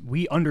any.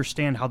 We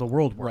understand how the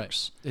world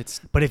works. Right.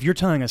 But if you're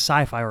telling a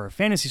sci-fi or a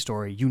fantasy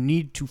story, you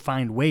need to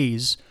find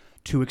ways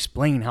to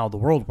explain how the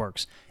world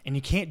works. And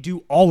you can't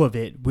do all of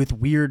it with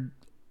weird,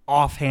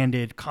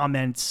 offhanded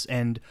comments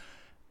and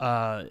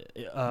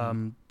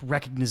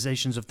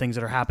recognitions of things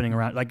that are happening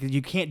around. Like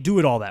you can't do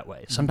it all that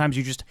way. Sometimes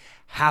you just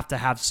have to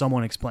have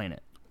someone explain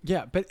it.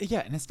 Yeah, but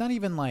yeah, and it's not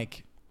even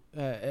like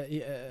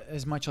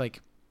as much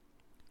like,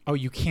 oh,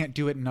 you can't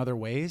do it in other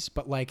ways,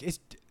 but like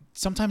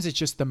sometimes it's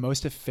just the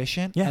most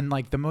efficient and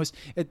like the most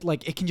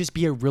it can just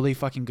be a really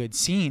fucking good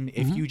scene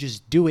if you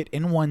just do it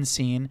in one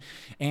scene,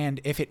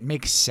 and if it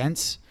makes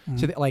sense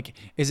to like,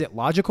 is it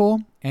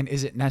logical and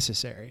is it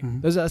necessary?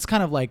 That's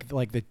kind of like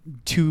the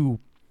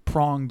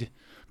two-pronged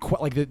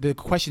like the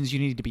questions you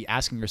need to be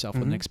asking yourself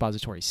with an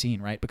expository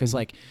scene, right? Because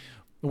like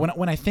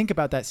when I think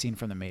about that scene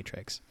from The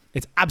Matrix,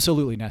 it's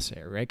absolutely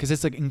necessary, right? Because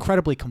it's like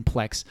incredibly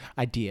complex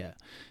idea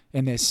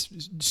in this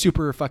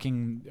super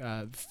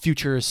fucking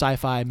future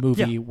sci-fi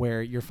movie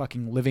where you're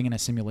fucking living in a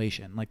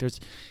simulation. Like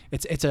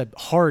it's a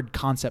hard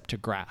concept to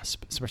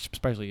grasp,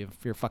 especially if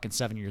you're fucking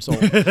 7 years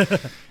old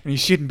and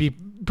you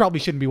probably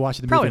shouldn't be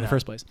watching the movie in the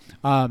first place.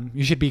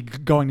 You should be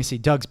going to see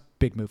Doug's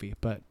big movie,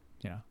 but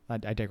you know, I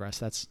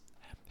digress.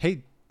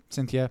 Hey,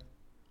 Cynthia.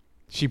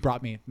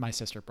 My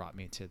sister brought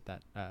me to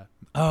that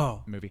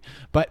movie.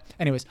 But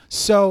anyways,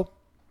 so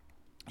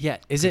yeah,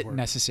 is it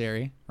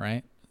necessary,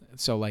 right?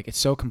 So like it's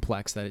so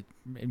complex that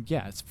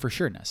it's for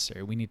sure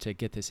necessary. We need to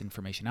get this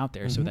information out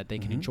there so that they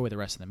can enjoy the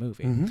rest of the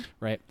movie,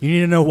 right? You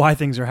need to know why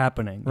things are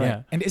happening. Right.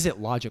 Yeah. And is it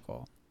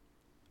logical?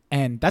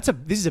 And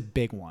this is a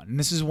big one. And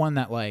this is one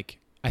that like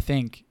I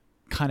think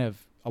kind of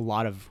a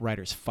lot of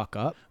writers fuck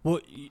up. Well,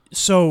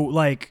 so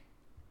like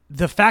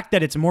the fact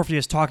that it's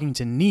Morpheus talking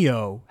to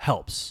Neo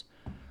helps.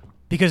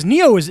 Because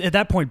Neo is, at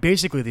that point,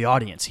 basically the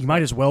audience. He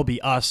might as well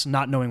be us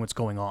not knowing what's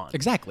going on.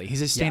 Exactly.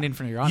 He's a stand-in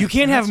for your audience. You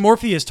can't have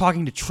Morpheus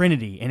talking to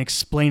Trinity and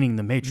explaining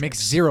the Matrix.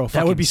 Makes zero fucking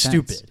sense. That would be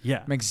stupid.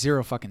 Yeah. Makes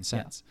zero fucking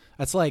sense. Yeah.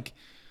 That's like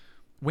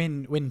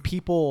when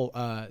people,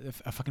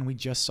 we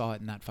just saw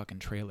it in that fucking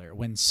trailer.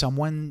 When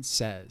someone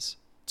says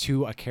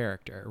to a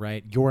character,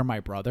 right, "You're my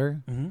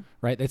brother,"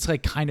 right? It's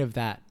like kind of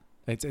that.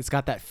 It's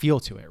got that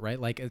feel to it,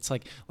 right? Like it's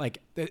like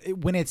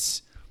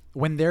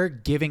when they're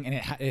giving, and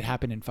it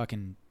happened in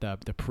fucking the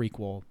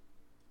prequel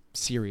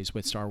series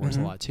with Star Wars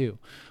a lot too,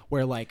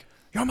 where like,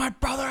 "You're my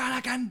brother,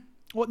 Anakin."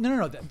 Well,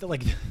 no,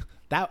 like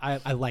that.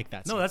 I like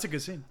that scene. No, that's a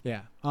good scene.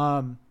 Yeah.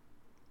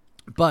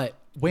 But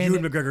when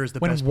Ewan McGregor is the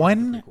best when part of the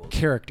one prequels.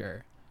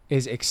 character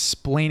is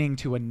explaining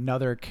to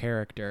another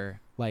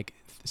character like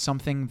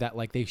something that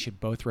like they should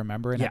both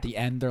remember, and at the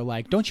end they're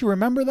like, "Don't you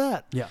remember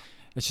that?" Yeah.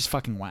 It's just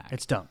fucking whack.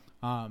 It's dumb.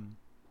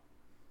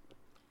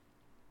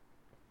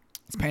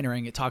 It's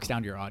pandering. It talks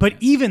down to your audience.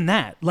 But even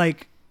that,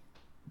 like,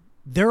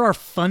 there are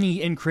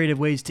funny and creative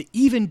ways to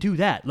even do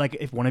that. Like,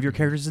 if one of your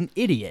characters is an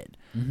idiot,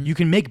 you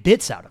can make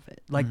bits out of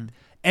it. Like,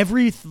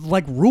 every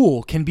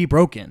rule can be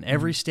broken.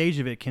 Every stage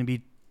of it can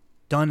be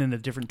done in a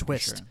different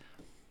twist. Sure.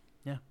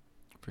 Yeah.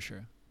 For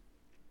sure.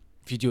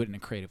 If you do it in a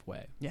creative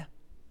way. Yeah.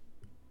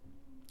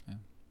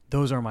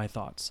 Those are my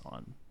thoughts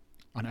on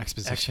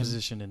exposition.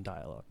 Exposition and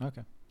dialogue.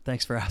 Okay.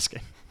 Thanks for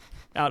asking.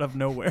 Out of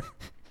nowhere.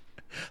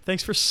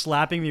 Thanks for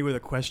slapping me with a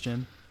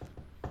question.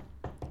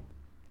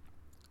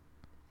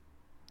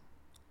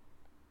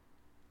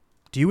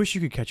 Do you wish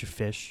you could catch a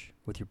fish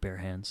with your bare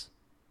hands?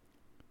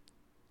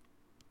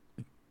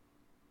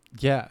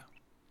 Yeah.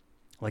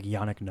 Like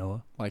Yannick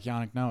Noah? Like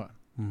Yannick Noah.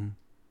 Mm-hmm.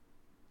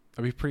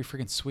 That'd be pretty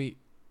freaking sweet.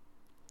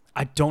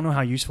 I don't know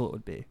how useful it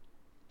would be.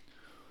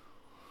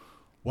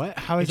 What?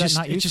 How is that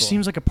not useful? It just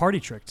seems like a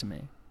party trick to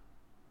me.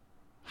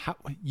 How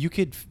you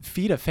could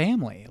feed a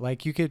family?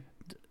 Like you could.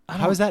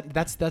 How is that?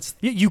 That's.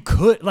 You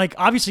could, like,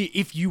 obviously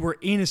if you were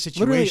in a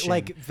situation, literally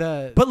like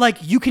but like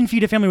you can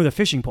feed a family with a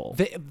fishing pole.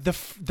 The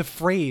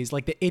phrase,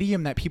 like the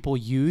idiom that people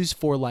use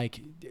for like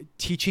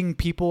teaching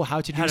people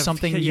how to do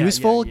something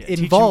useful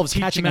involves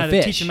catching a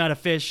fish. Teach them how to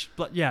fish.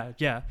 But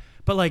yeah.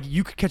 But like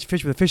you could catch a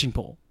fish with a fishing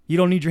pole. You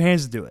don't need your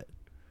hands to do it.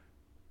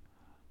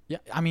 Yeah,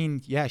 I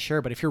mean, yeah,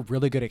 sure, but if you're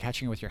really good at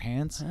catching it with your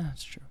hands,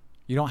 That's true.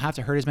 you don't have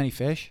to hurt as many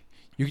fish.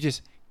 You could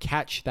just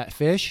catch that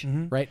fish,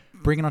 right?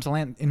 Bring it onto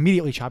land,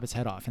 immediately chop its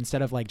head off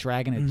instead of like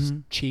dragging its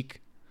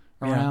cheek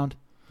around.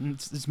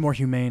 It's more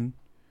humane.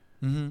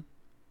 Mm-hmm.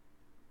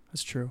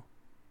 That's true.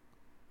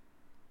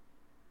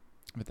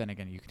 But then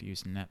again, you could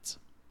use nets.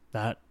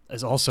 That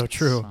is also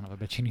true. Son of a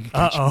bitch, and you can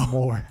catch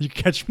more. You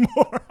catch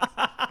more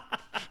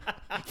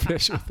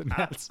fish with the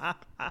nets.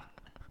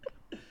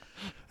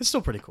 It's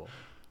still pretty cool.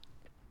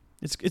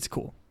 It's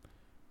cool.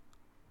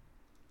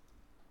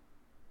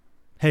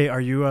 Hey,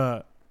 are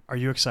you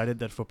excited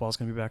that football's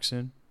gonna be back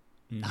soon?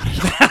 Not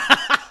at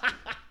all.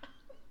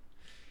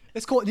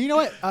 It's cool. You know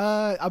what?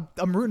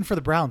 I'm rooting for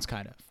the Browns,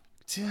 kind of.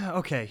 Yeah.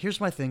 Okay. Here's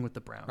my thing with the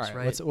Browns. All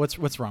right.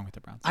 What's wrong with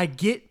the Browns? I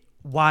get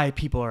why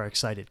people are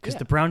excited because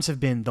the Browns have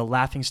been the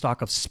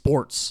laughingstock of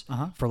sports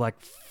for like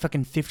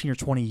fucking 15 or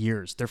 20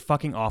 years. They're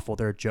fucking awful.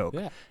 They're a joke.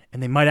 Yeah.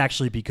 And they might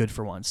actually be good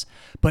for once.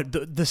 But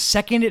the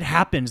second it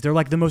happens, they're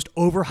like the most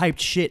overhyped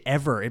shit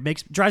ever.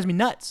 Drives me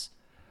nuts.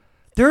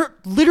 They're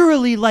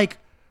literally like,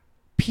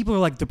 people are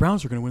like, the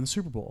Browns are going to win the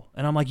Super Bowl.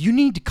 And I'm like, you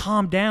need to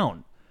calm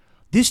down.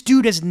 This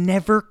dude has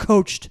never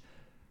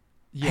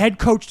head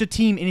coached a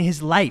team in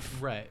his life.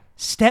 Right.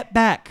 Step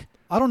back.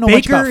 I don't know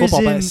much about Baker is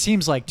football, but in- it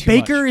seems like too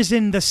Baker much. is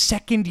in the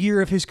second year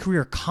of his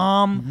career.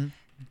 Calm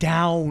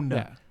down.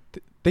 Yeah.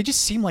 They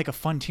just seem like a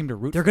fun team to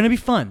root They're for. going to be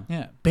fun.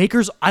 Yeah.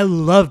 I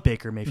love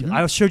Baker Mayfield. Mhm.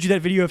 I showed you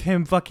that video of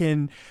him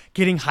fucking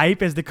getting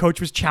hype as the coach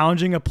was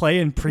challenging a play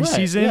in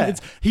preseason. yeah.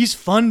 He's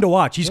fun to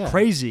watch. He's Yeah.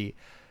 crazy.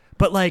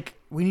 But like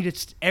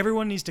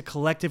everyone needs to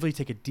collectively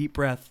take a deep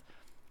breath,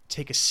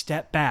 take a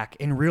step back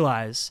and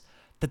realize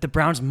that the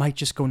Browns might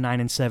just go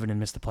 9-7 and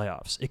miss the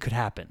playoffs. It could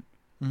happen.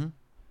 Mm-hmm.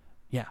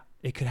 Yeah,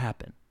 it could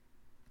happen.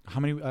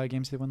 How many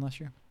games did they win last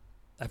year?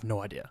 I have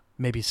no idea.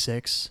 Maybe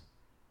 6,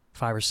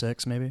 5 or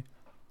 6 maybe.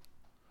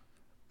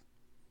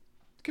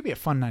 It could be a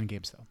fun 9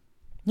 games though.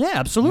 Yeah,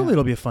 absolutely. Yeah.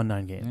 It'll be a fun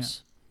 9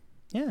 games.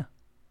 Yeah.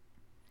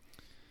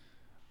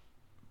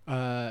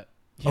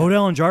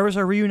 Odell and Jarvis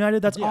are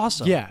reunited. That's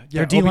awesome. Yeah.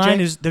 Their D line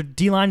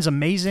is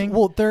amazing.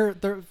 Well, their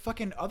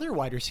fucking other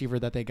wide receiver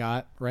that they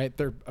got, right?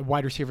 Their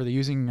wide receiver they're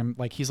using,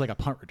 like he's like a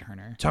punt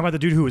returner. Talking about the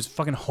dude who was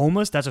fucking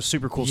homeless. That's a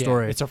super cool Yeah,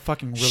 story. It's a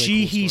fucking really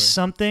Sheehy cool story.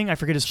 something. I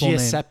forget his full name.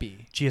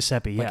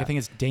 Giuseppe. Yeah. Like I think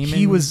it's Damon.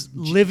 He was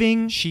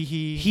living.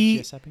 Sheehy. He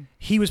Giuseppe.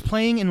 he was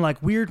playing in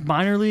like weird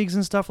minor leagues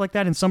and stuff like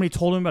that, and somebody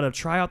told him about a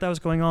tryout that was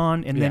going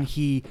on, and then Yeah.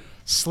 he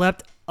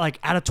slept like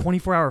out of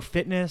 24-hour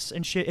fitness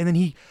and shit, and then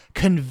he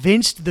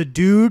convinced the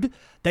dude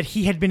that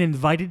he had been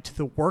invited to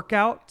the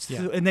workout,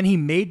 Yeah. and then he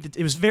made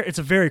it's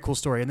a very cool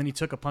story, and then he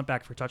took a punt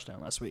back for a touchdown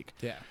last week.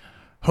 Yeah.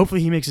 Hopefully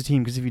he makes a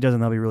team, because if he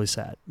doesn't, that'll be really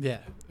sad. Yeah.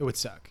 It would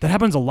suck. That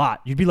happens a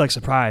lot. You'd be like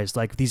surprised,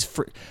 like these,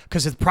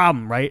 because the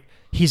problem, right?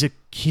 He's a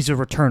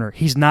returner.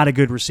 He's not a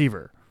good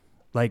receiver.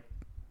 Like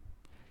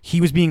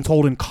he was being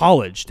told in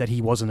college that he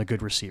wasn't a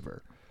good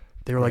receiver.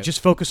 They were like, Right. just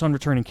focus on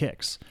returning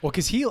kicks. Well,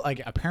 because he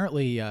like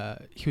apparently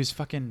he was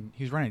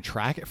running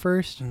track at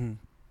first, and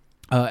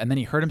then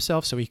he hurt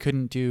himself, so he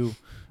couldn't do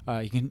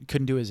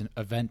couldn't do his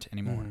event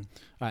anymore.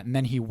 And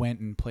then he went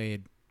and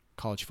played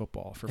college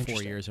football for 4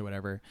 Interesting. years or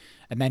whatever,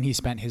 and then he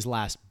spent his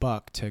last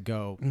buck to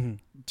go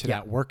to Yeah.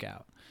 that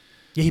workout.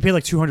 Yeah, he paid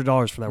like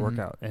 $200 for that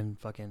workout and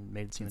fucking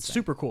made it seem Insane.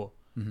 super cool.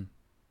 Mm-hmm.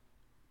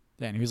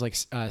 Yeah, and he was like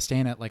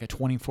staying at like a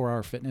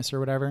 24-hour fitness or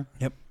whatever.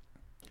 Yep.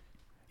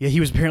 Yeah, he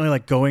was apparently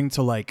like going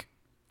to like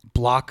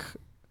block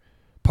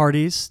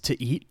parties to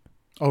eat.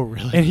 Oh,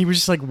 really? And he was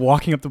just like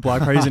walking up to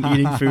block parties and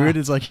eating food.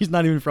 It's like he's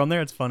not even from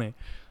there. It's funny.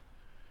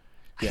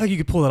 I feel like you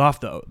could pull it off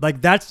though.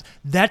 Like that's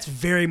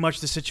very much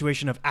the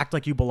situation of act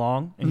like you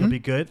belong and you'll be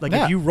good. Like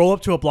Yeah. if you roll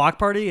up to a block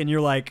party and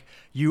you're like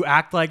you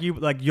act like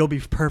you'll be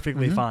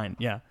perfectly fine.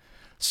 Yeah.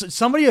 So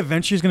somebody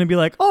eventually is going to be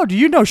like, "Oh, do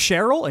you know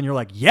Cheryl?" And you're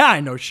like, "Yeah, I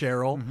know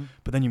Cheryl."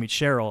 But then you meet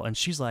Cheryl and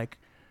she's like,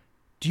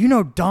 "Do you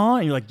know Dawn?"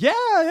 And you're like, "Yeah,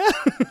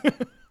 yeah."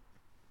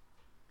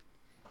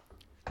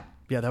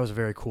 Yeah, that was a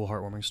very cool,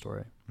 heartwarming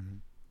story.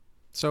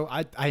 So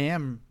I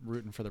am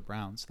rooting for the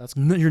Browns. That's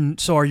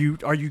So are you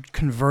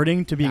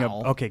converting to being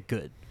No. okay?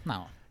 Good.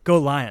 no Go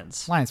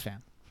Lions. Lions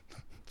fan.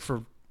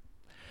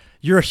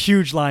 You're a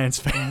huge Lions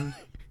fan.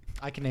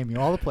 I can name you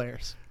all the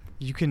players.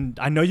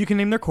 I know you can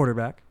name their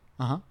quarterback.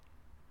 Uh-huh.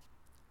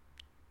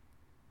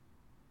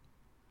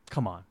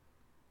 Come on.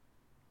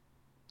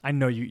 I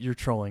know you're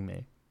trolling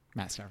me.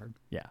 Matt Stafford.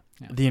 Yeah.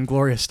 Yeah. The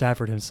inglorious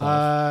Stafford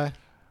himself.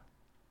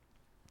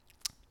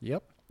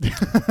 Yep.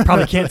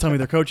 Probably can't tell me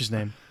their coach's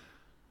name.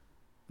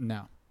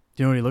 No.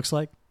 Do you know what he looks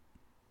like?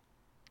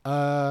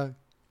 No.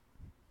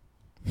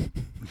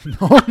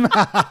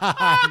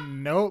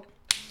 Nope.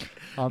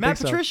 I don't Matt think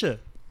so. Patricia.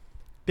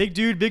 Big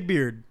dude, big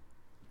beard.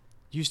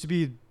 Used to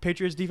be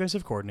Patriots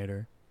defensive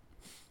coordinator.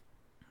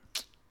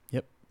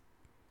 Yep.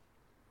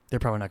 They're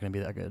probably not going to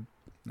be that good.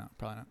 No,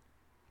 probably not.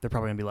 They're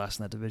probably going to be last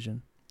in that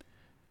division.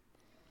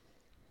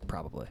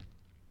 Probably.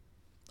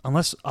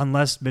 Unless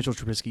Mitchell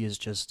Trubisky is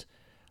just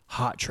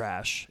hot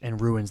trash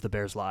and ruins the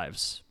Bears'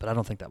 lives. But I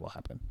don't think that will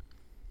happen.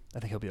 I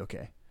think he'll be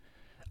okay.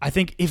 I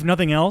think, if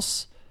nothing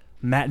else,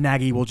 Matt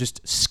Nagy will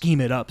just scheme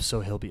it up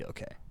so he'll be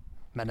okay.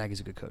 Matt Nagy's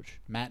a good coach.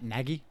 Matt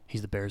Nagy?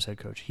 He's the Bears' head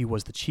coach. He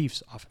was the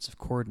Chiefs' offensive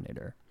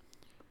coordinator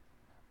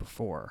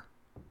before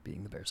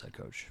being the Bears' head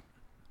coach.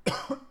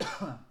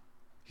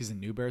 He's the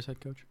new Bears head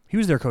coach? He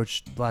was their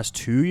coach the last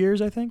 2 years,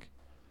 I think.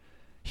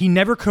 He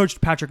never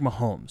coached Patrick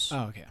Mahomes.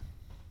 Oh, okay.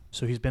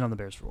 So he's been on the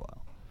Bears for a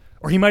while.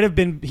 Or he might have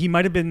been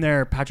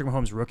there Patrick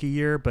Mahomes' rookie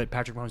year, but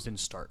Patrick Mahomes didn't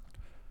start.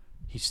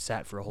 He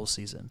sat for a whole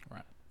season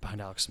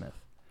behind Alex Smith.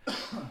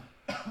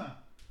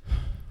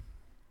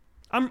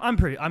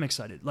 I'm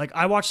excited. Like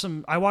I watched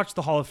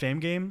the Hall of Fame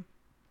game.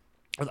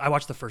 I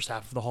watched the first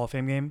half of the Hall of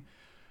Fame game,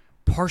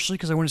 partially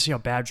because I wanted to see how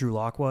bad Drew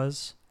Lock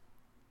was,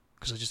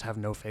 because I just have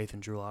no faith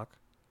in Drew Lock,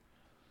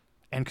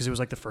 and because it was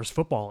like the first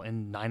football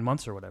in 9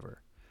 months or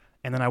whatever.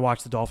 And then I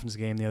watched the Dolphins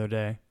game the other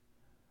day,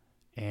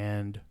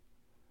 and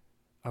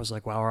I was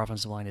like, wow, our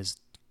offensive line is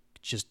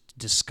just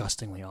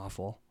disgustingly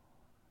awful.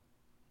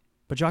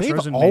 But Josh They've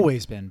Rosen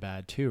always been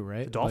bad too,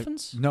 right? The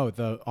Dolphins? No,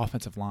 the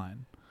offensive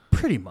line.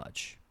 pretty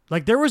much.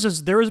 Like there was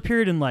a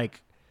period in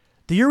like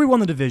the year we won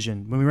the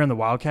division when we ran the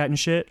Wildcat and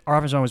shit. Our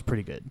offensive line was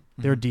pretty good.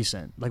 They were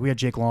decent. Like we had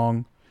Jake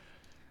Long,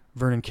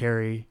 Vernon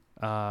Carey.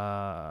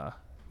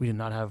 We did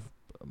not have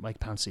Mike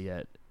Pouncey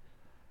yet.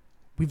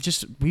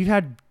 We've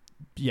had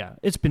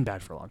it's been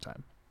bad for a long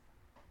time.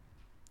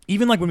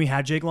 Even like when we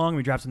had Jake Long,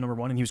 we drafted number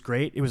 1 and he was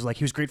great. It was like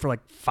he was great for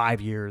like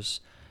 5 years,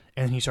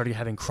 and then he started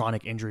having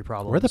chronic injury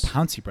problems. Where are the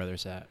Pouncey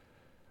brothers at?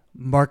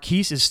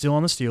 Marquise is still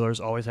on the Steelers,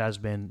 always has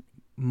been.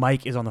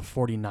 Mike is on the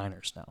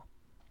 49ers now.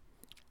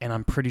 And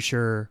I'm pretty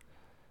sure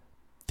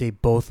they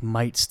both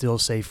might still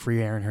say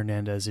free Aaron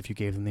Hernandez if you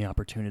gave them the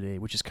opportunity,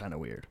 which is kind of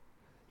weird.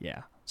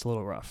 Yeah, it's a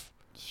little rough.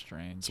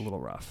 Strange. It's a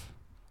little rough.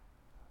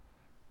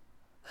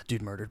 That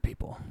dude murdered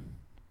people.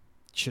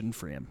 Shouldn't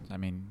free him. I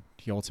mean,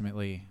 he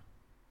ultimately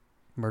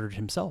Murdered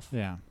himself.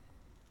 Yeah.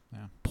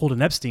 Pulled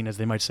an Epstein, as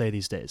they might say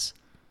these days.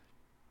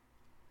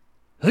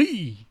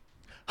 Hey!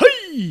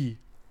 Hey!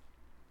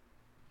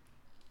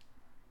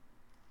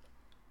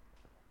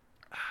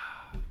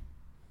 I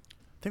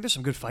think there's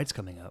some good fights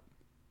coming up.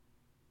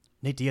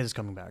 Nate Diaz is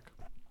coming back.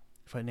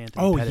 Fighting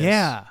Anthony Pettis.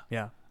 Yeah.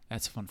 Yeah.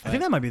 That's a fun fight. I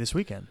think that might be this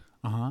weekend.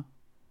 Uh-huh.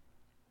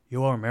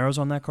 Yoel Romero's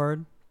on that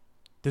card.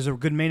 There's a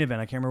good main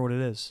event. I can't remember what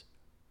it is.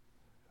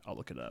 I'll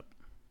look it up.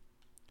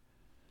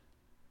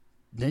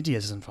 Nate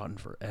Diaz hasn't fought in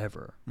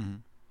forever. Mm-hmm.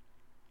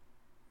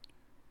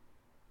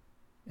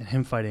 And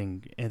him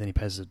fighting Anthony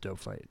Pettis is a dope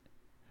fight.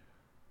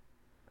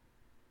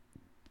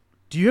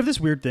 Do you have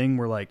this weird thing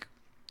where, like,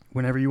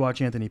 whenever you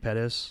watch Anthony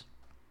Pettis,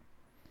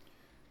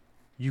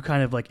 you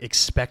kind of, like,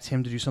 expect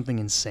him to do something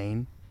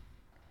insane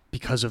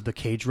because of the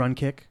cage run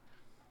kick?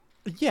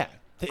 Yeah.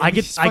 I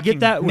get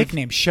that with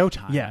nickname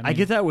Showtime. Yeah, I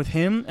get that with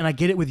him, and I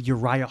get it with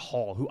Uriah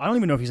Hall, who I don't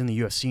even know if he's in the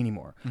UFC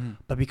anymore. Mm-hmm.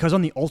 But because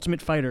on The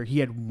Ultimate Fighter,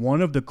 he had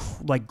one of the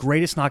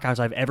greatest knockouts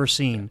I've ever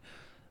seen,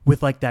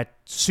 with like that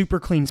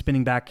super clean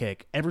spinning back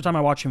kick. Every time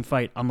I watch him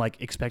fight, I'm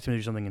like expecting him to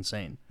do something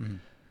insane.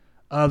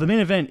 Mm-hmm. The main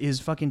event is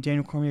fucking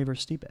Daniel Cormier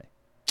versus Stipe.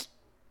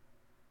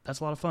 That's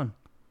a lot of fun.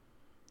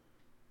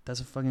 That's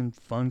a fucking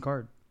fun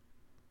card.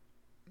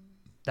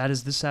 That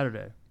is this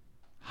Saturday.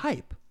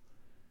 Hype.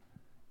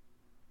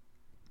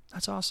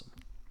 That's awesome.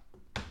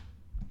 I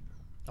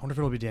wonder if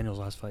it'll be Daniel's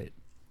last fight.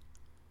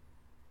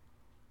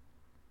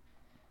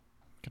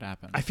 Could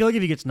happen. I feel like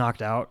if he gets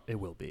knocked out, it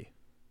will be.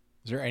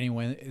 Is there any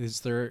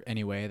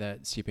way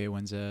that Stipe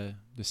wins a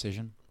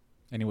decision?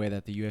 Any way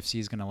that the UFC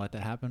is going to let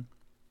that happen?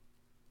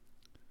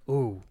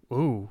 Ooh.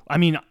 I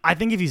mean, I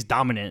think if he's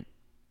dominant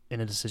in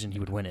a decision, he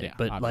would win it. Yeah,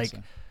 but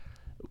obviously.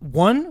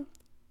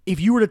 if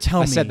you were to tell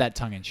me, I said that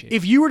tongue in cheek.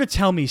 If you were to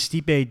tell me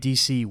Stipe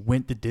DC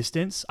went the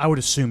distance, I would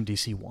assume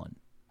DC won,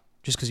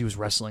 just because he was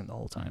wrestling the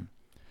whole time.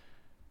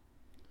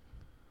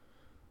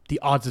 The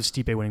odds of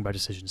Stipe winning by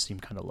decision seem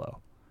kind of low.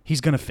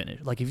 He's gonna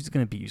finish. Like if he's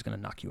gonna beat you, he's gonna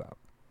knock you out.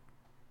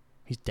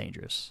 He's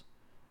dangerous.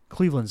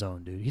 Cleveland's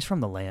own, dude. He's from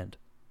the land.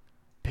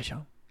 Bitch,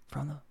 I'm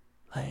from the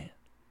land.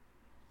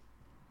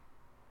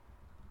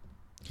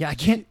 Yeah, I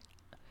can't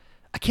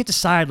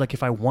decide like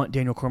if I want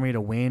Daniel Cormier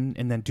to win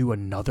and then do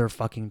another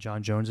fucking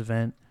John Jones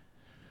event.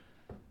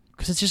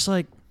 Because it's just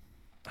like,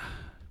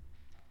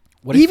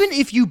 even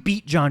if you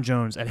beat John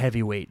Jones at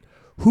heavyweight,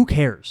 who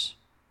cares?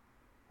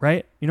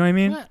 Right? You know what I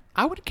mean? What?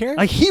 I would care.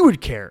 Like he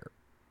would care.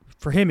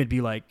 For him, it'd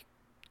be like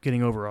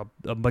getting over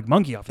a big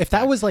monkey off his if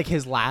that back. was like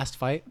his last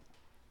fight,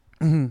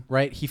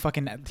 right? He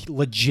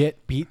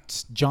legit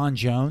beats John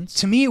Jones.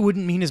 To me, it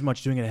wouldn't mean as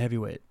much doing it at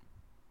heavyweight.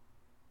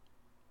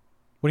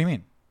 What do you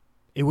mean?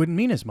 It wouldn't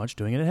mean as much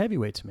doing it at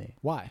heavyweight to me.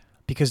 Why?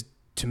 Because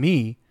to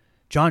me,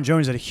 John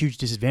Jones had a huge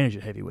disadvantage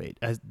at heavyweight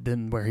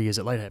than where he is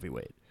at light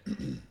heavyweight.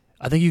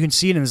 I think you can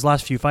see it in his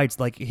last few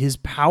fights. Like his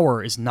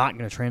power is not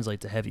going to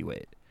translate to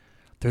heavyweight.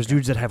 There's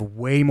dudes that have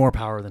way more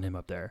power than him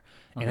up there.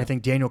 And I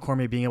think Daniel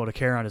Cormier being able to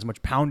carry on as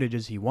much poundage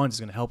as he wants is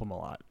going to help him a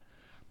lot.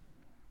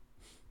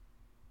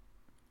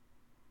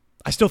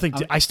 I still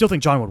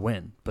think John would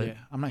win, but yeah,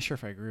 I'm not sure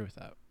if I agree with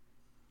that.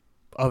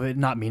 Of it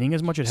not meaning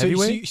as much at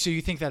heavyweight. So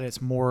you think that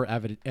it's more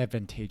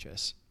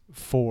advantageous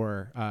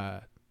for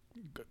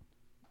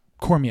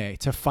Cormier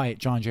to fight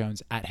John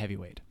Jones at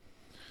heavyweight?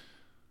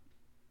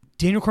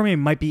 Daniel Cormier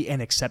might be an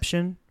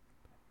exception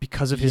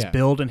because of his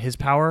build and his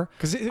power.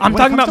 I'm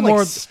talking about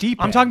more.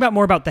 I'm talking about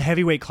more about the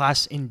heavyweight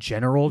class in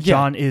general. Yeah.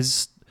 John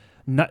is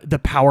the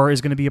power is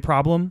going to be a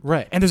problem,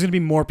 right? And there's going to be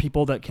more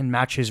people that can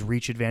match his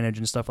reach advantage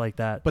and stuff like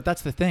that. But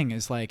that's the thing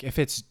is like if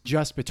it's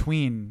just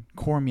between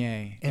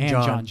Cormier and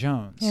John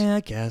Jones, yeah,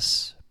 I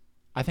guess.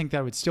 I think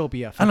that would still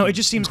be a. I don't know. It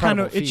just seems kind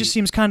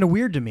of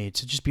weird to me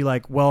to just be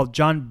like, well,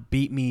 John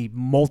beat me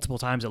multiple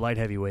times at light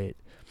heavyweight,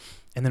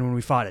 and then when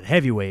we fought at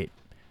heavyweight,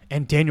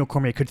 and Daniel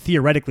Cormier could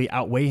theoretically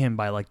outweigh him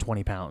by like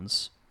 20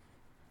 pounds.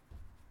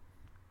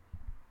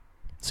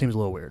 Seems a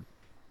little weird.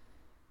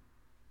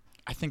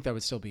 I think that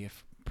would still be a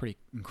pretty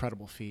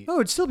incredible feat. Oh,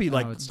 it'd still be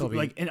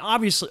and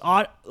obviously,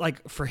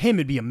 like for him,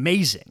 it'd be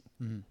amazing.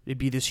 Mm-hmm. It'd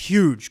be this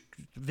huge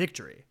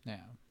victory.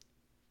 Yeah.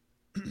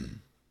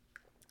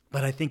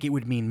 But I think it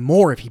would mean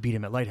more if he beat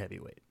him at light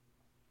heavyweight.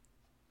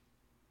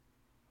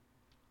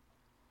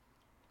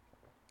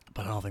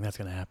 But I don't think that's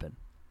going to happen.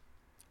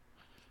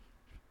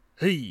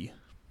 Hey.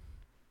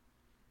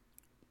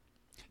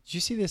 Did you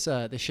see this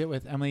shit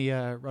with Emily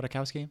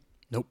Ratajkowski?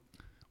 Nope.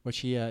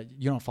 Which you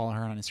don't follow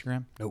her on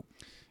Instagram? Nope.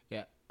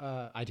 Yeah,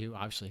 I do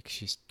obviously because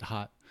she's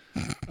hot.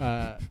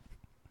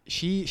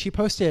 she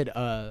posted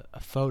a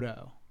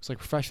photo. It's like a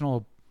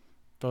professional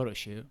photo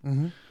shoot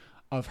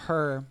of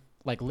her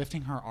like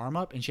lifting her arm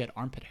up, and she had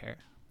armpit hair.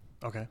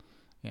 Okay.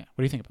 Yeah. What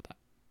do you think about that?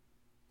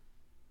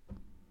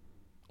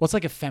 Well, it's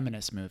like a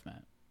feminist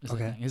movement.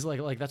 Okay. It's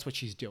like that's what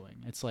she's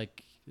doing. It's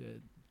like she's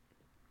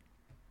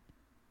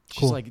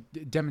Cool. like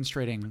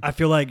demonstrating. I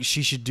feel like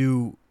she should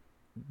do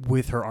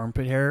with her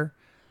armpit hair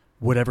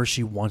whatever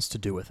she wants to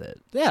do with it.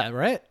 Yeah.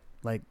 Right.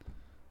 Like,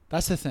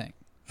 That's the thing.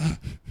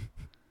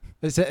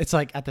 It's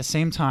like at the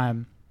same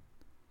time,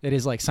 it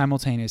is like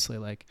simultaneously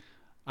like,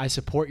 I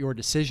support your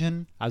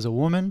decision as a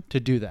woman to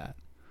do that,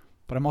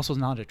 but I'm also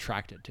not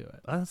attracted to it.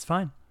 that's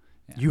fine.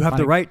 Yeah. You have the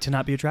Finding- right to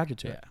not be attracted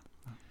to Yeah. it.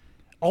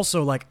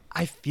 Also, like,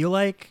 I feel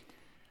like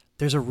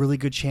there's a really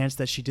good chance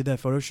that she did that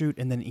photo shoot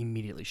and then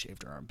immediately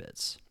shaved her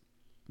armpits.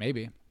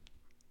 Maybe.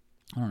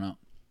 I don't know.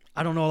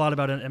 I don't know a lot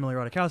about Emily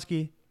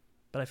Ratajkowski,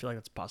 but I feel like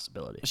that's a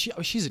possibility.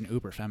 She's an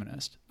uber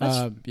feminist.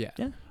 That's- Yeah.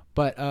 yeah.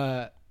 But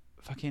I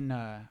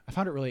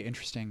found it really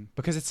interesting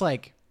because it's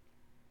like,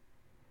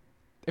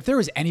 if there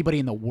was anybody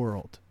in the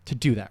world to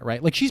do that,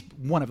 right? Like, she's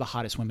one of the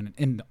hottest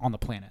women on the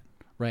planet,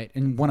 right?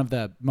 And one of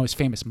the most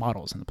famous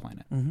models on the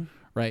planet,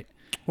 right?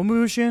 What movie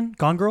was she in?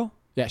 Gone Girl?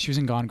 Yeah, she was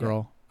in Gone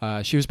Girl.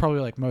 She was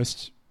probably like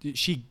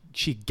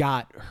she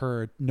got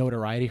her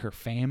notoriety, her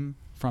fame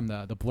from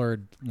the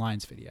Blurred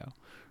Lines video,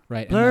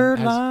 right? And then Blurred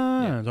has-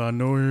 Lines, I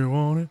know you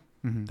want it.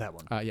 yeah. Mhm. That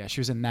one. Yeah, she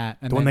was in that.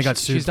 And The one then they got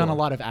sued she's done for. a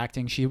lot of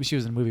acting. She was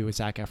in a movie with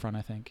Zac Efron,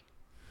 I think.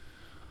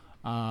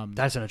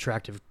 That's an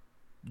attractive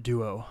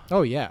duo.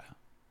 Oh yeah,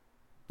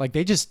 like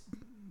they just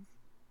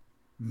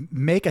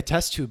make a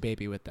test tube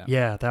baby with them.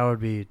 Yeah, that would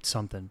be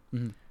something.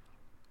 Mhm.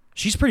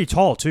 She's pretty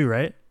tall too,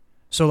 right?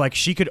 So like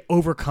she could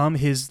overcome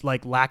his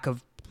like lack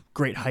of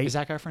great height. Is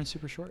Zac Efron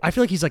super short? I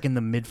feel like he's like in the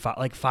mid five,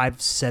 like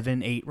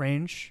 5'7", 8"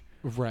 range.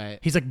 Right.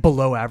 He's like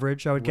below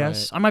average, I would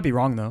guess. Right. I might be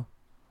wrong though.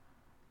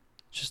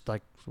 Just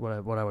like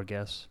what I would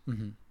guess.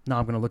 Mm-hmm. No,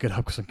 I'm gonna look it up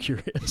because I'm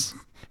curious.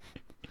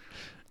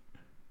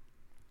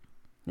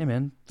 Yeah,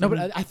 man. No, but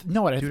I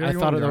do whatever I you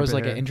thought want with that was your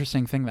like an armpit hair.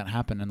 interesting thing that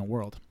happened in the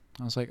world.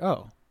 I was like,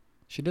 oh,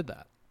 she did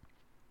that.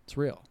 It's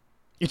real.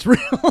 It's real.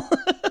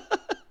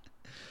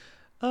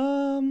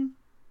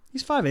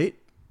 He's 5'8".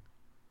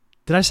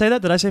 Did I say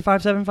that? Did I say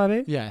 5'7",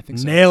 5'8"? Yeah, I think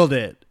so. Nailed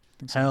it.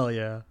 think so. Hell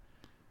yeah.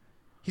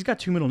 He's got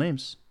 2 middle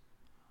names.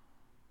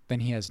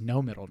 Then he has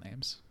no middle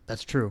names.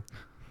 That's true.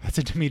 That's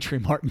a Dimitri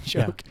Martin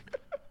Yeah. joke.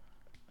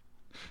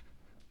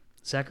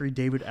 Zachary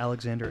David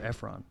Alexander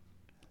Efron.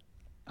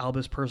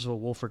 Albus Percival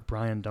Wulfric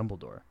Brian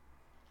Dumbledore.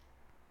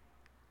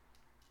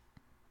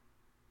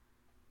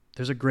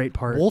 There's a great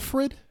part.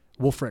 Wolfrid?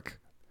 Wulfric.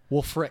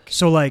 Wolfric.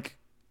 So like,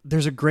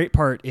 there's a great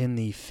part in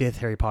the 5th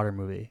Harry Potter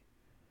movie,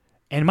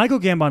 and Michael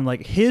Gambon,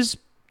 like his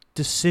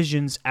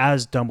decisions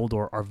as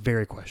Dumbledore are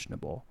very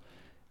questionable.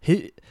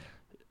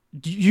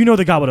 You know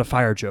the Goblet of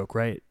Fire joke,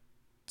 right?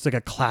 It's like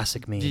a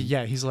classic meme.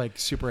 Yeah, he's like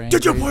super angry.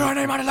 Did you put your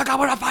name on the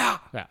Goblet of Fire?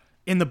 Yeah.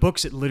 In the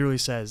books, it literally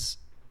says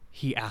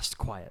he asked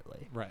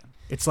quietly. Right.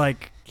 It's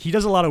like he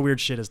does a lot of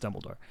weird shit as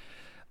Dumbledore,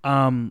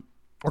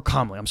 or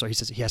calmly. I'm sorry, he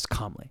says he asked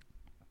calmly.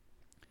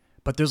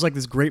 But there's like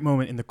this great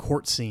moment in the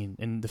court scene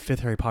in the 5th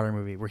Harry Potter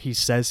movie where he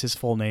says his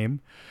full name,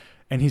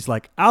 and he's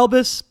like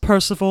Albus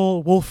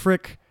Percival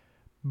Wulfric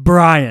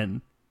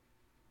Brian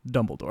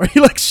Dumbledore. He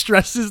like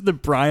stresses the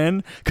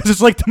Brian because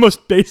it's like the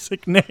most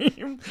basic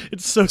name.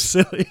 It's so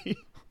silly.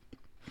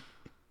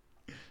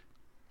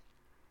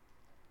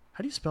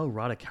 How do you spell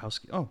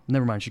Ratajkowski? Oh,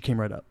 never mind. She came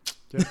right up.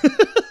 Yeah.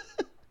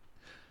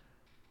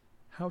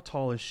 How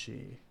tall is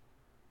she?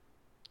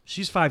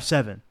 She's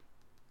 5'7",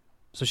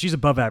 so she's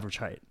above average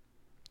height.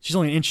 She's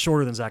only an inch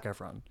shorter than Zac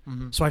Efron.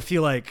 Mm-hmm. So I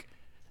feel like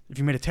if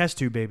you made a test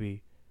tube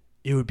baby,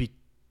 it would be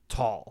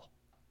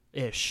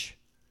tall-ish.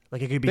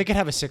 Like it could be. They could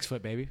have a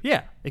 6-foot baby.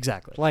 Yeah,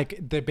 exactly. Like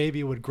the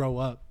baby would grow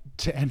up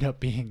to end up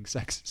being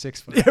 6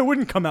 foot. It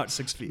wouldn't come out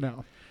 6 feet.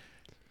 No.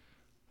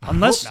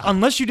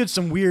 Unless you did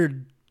some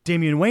weird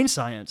Damian Wayne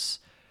science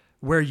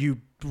where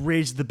you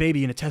raised the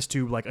baby in a test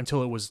tube like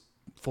until it was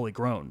fully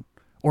grown.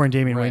 Or in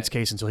Damian Right. Wayne's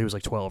case until he was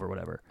like 12 or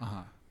whatever.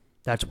 Uh-huh.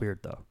 That's weird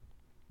though.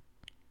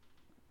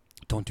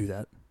 Don't do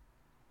that.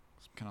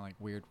 Kind of like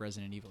weird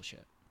Resident Evil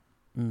shit.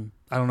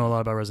 I don't know a lot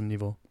about Resident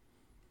Evil.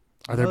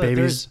 Are there Although babies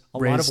There's a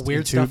lot raised of in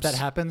weird stuff tubes? that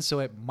happens, so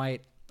it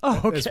might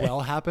Oh, okay. as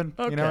well happen,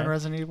 you know, in Okay.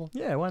 Resident Evil.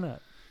 Yeah, why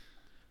not?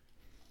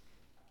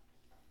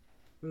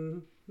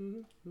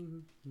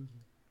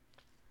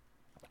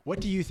 What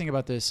do you think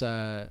about this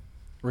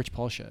Rich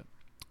Paul shit?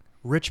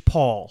 Rich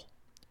Paul.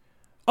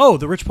 Oh,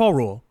 the Rich Paul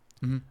rule.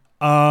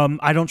 Mm-hmm.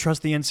 I don't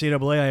trust the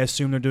NCAA. I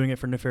assume they're doing it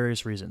for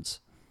nefarious reasons.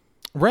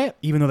 Right.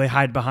 Even though they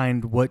hide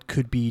behind what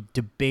could be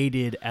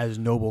debated as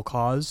noble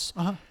cause,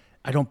 Uh-huh.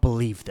 I don't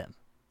believe them.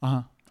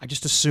 Uh-huh. I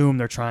just assume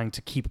they're trying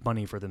to keep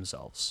money for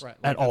themselves Right.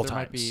 at all there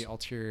times. might be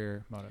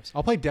ulterior motives.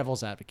 I'll play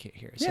devil's advocate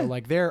here. Yeah. So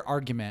like their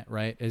argument,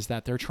 right, is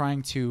that they're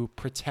trying to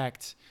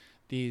protect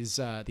these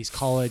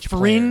college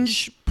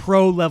Fringe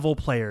pro level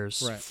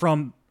players Right.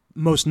 from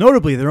most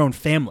notably their own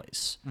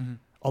families players.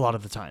 a lot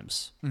of the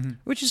times, Mm-hmm.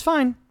 which is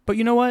fine. But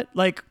you know what?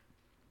 Like,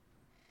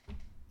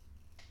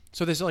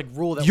 So there's like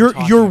rule that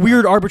your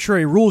weird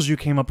arbitrary rules you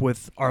came up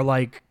with are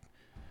like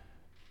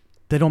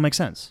they don't make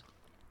sense.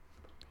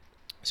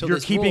 So you're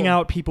keeping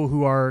out people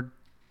who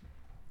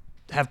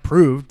have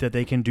proved that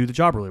they can do the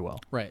job really well.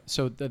 Right.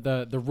 So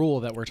the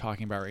rule that we're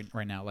talking about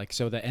right now, like,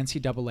 so the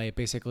NCAA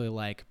basically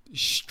like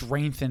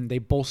strengthened, they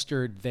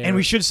bolstered their. And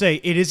we should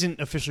say it isn't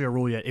officially a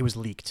rule yet. It was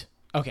leaked.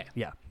 Okay.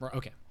 Yeah.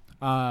 Okay.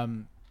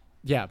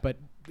 Yeah, but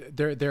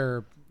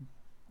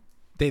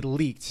they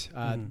leaked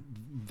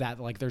that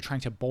like they're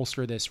trying to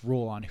bolster this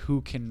rule on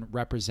who can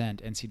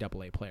represent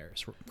NCAA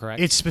players. Correct.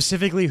 It's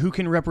specifically who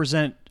can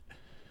represent.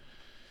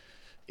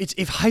 It's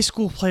if high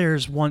school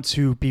players want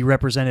to be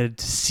represented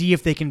to see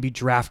if they can be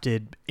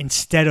drafted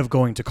instead of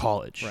going to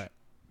college. Right.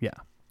 Yeah.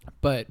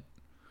 But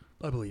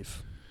I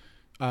believe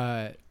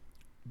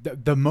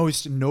the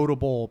most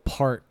notable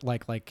part,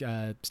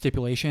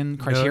 stipulation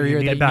criteria you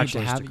need that a you need to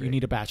bachelor's have, degree, you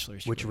need a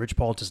bachelor's degree, which Rich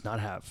Paul does not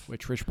have.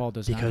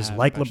 Because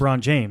like LeBron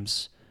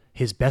James,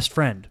 his best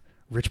friend,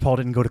 Rich Paul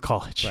didn't go to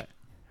college. Right.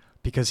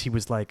 Because he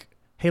was like,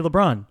 "Hey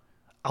LeBron,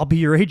 I'll be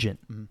your agent."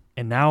 Mm-hmm.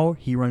 And now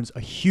he runs a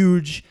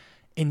huge,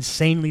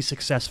 insanely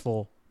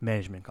successful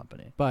management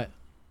company. But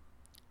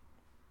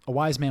a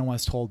wise man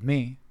once told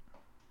me,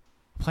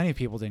 plenty of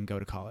people didn't go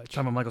to college.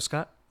 Talking about Michael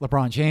Scott?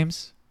 LeBron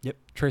James. Yep.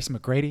 Tracy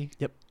McGrady.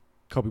 Yep.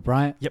 Kobe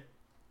Bryant. Yep.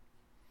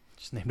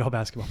 Just named all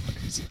basketball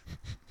players.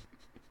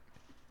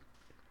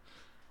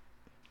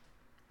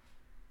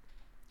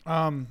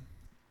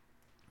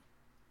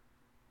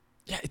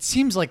 Yeah, it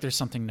seems like there's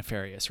something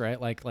nefarious,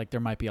 right? Like there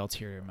might be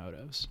ulterior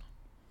motives.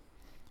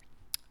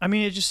 I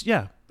mean, it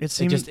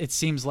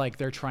seems like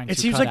they're trying to. It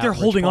seems cut like they're out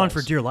holding Rich on for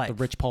Pauls, dear life. The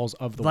Rich Pauls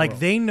of the like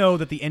world. they know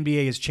that the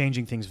NBA is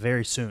changing things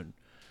very soon,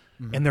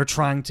 and they're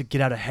trying to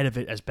get out ahead of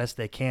it as best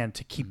they can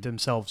to keep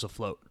themselves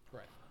afloat.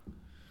 Right.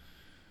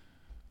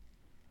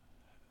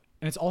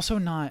 And it's also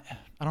not.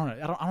 I don't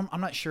know.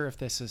 I'm not sure if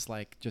this is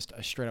like just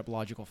a straight up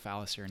logical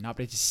fallacy or not,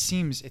 but it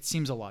seems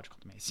illogical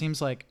to me. It seems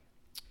like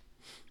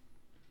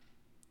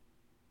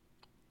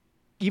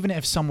even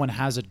if someone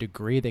has a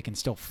degree, they can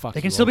still fuck.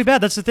 They can still be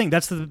bad. That's the thing.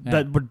 That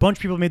a bunch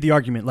of people made the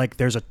argument. Like,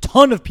 there's a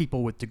ton of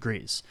people with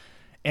degrees,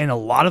 and a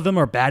lot of them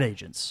are bad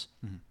agents.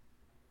 Mm-hmm.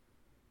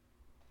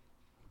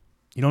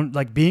 You don't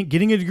like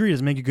getting a degree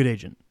doesn't make you a good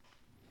agent.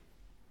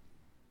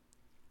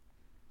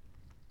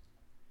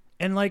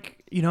 And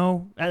like, you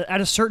know, at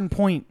a certain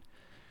point,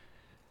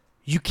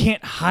 you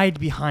can't hide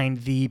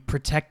behind the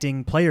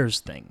protecting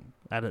players thing.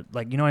 You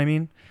know what I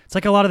mean? It's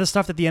like a lot of the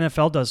stuff that the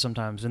NFL does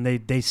sometimes, and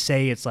they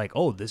say it's like,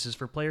 oh, this is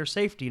for player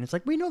safety, and it's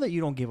like, we know that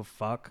you don't give a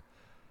fuck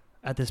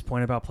at this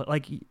point about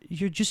like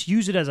you just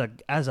use it as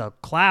a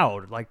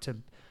cloud, like to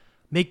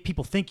make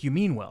people think you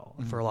mean well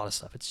for a lot of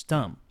stuff. It's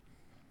dumb.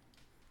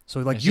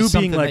 So like you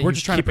being like, we're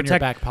just trying to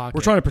protect,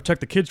 we're trying to protect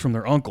the kids from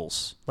their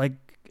uncles. Like,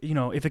 you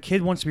know, if a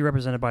kid wants to be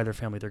represented by their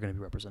family, they're going to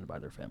be represented by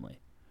their family,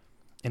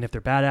 and if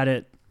they're bad at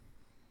it,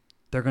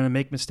 they're going to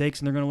make mistakes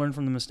and they're going to learn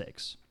from the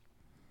mistakes,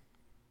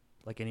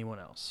 like anyone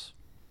else.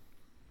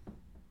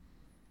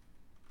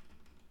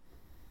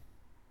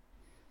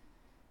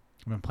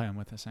 I've been playing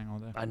with this thing all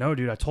day. I know,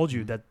 dude. I told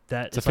you that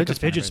it's like a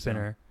fidget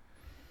spinner.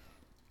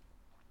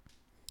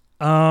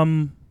 You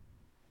want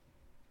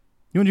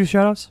to do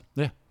shout outs?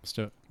 Yeah, let's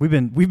do it. We've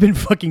been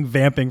fucking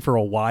vamping for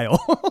a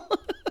while.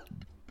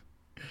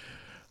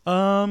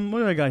 What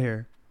do I got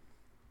here?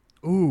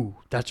 Ooh,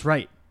 that's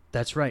right.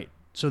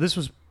 So this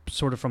was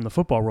sort of from the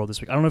football world this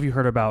week. I don't know if you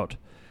heard about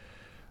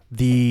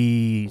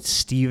the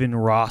Stephen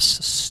Ross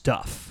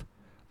stuff.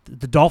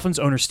 The Dolphins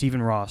owner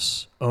Stephen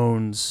Ross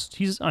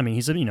he's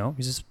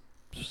a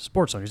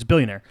sports owner. He's a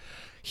billionaire.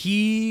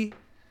 He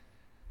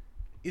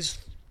is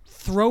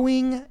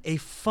throwing a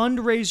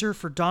fundraiser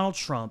for Donald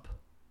Trump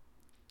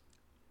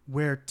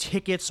where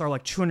tickets are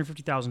like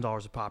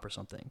 $250,000 a pop or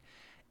something.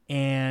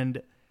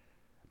 And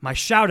my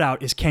shout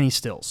out is Kenny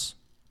Stills,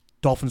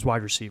 Dolphins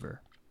wide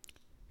receiver.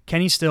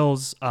 Kenny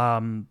Stills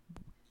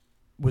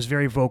was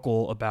very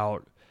vocal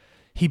about,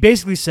 he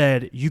basically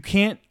said, you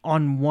can't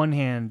on one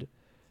hand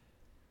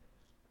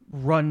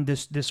run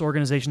this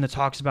organization that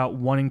talks about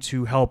wanting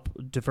to help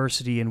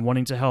diversity and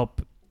wanting to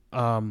help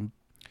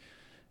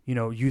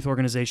youth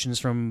organizations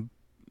from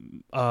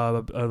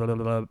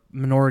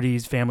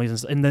minorities,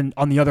 families, and then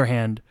on the other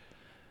hand,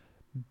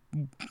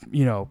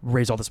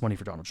 raise all this money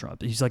for Donald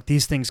Trump. He's like,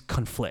 these things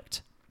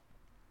conflict.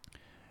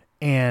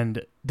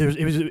 And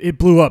it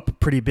blew up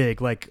pretty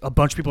big. Like a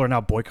bunch of people are now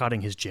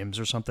boycotting his gyms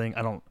or something.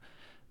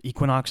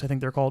 Equinox, I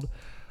think they're called.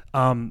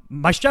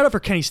 My shout out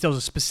for Kenny Stills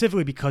is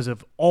specifically because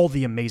of all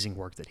the amazing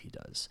work that he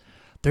does.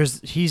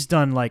 He's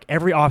done like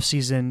every off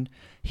season,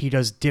 he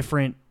does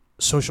different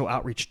social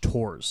outreach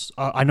tours.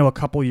 I know a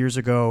couple years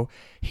ago,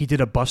 he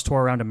did a bus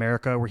tour around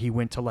America where he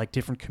went to like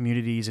different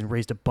communities and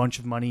raised a bunch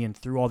of money and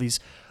threw all these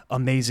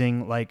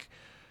amazing like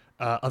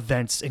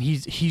events. And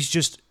he's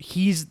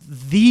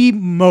the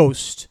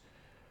most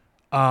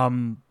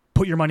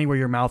put your money where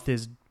your mouth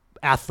is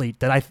athlete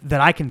that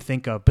I can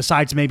think of,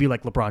 besides maybe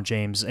like LeBron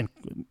James and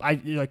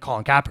I like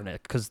Colin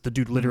Kaepernick, because the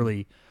dude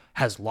literally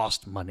has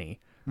lost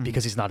money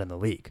because he's not in the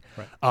league.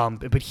 Right.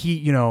 But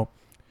he,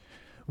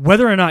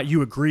 whether or not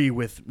you agree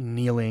with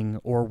kneeling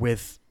or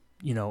with,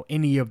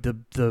 any of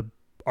the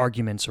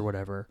arguments or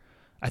whatever,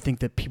 I think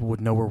that people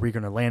would know where we're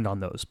going to land on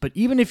those. But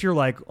even if you're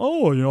like,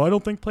 oh, I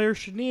don't think players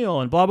should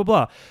kneel and blah, blah,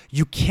 blah,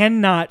 you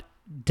cannot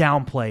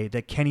downplay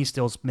that Kenny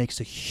Stills makes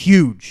a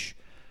huge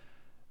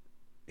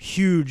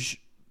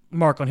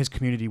mark on his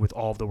community with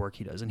all of the work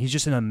he does. And he's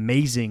just an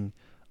amazing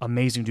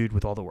dude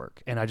with all the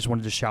work. And I just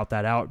wanted to shout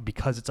that out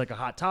because it's like a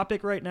hot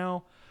topic right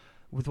now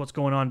with what's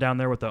going on down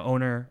there with the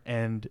owner.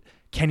 And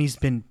Kenny's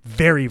been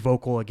very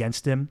vocal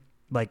against him.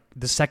 Like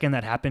the second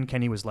that happened,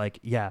 Kenny was like,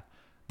 yeah,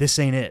 this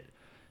ain't it.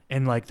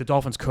 And like the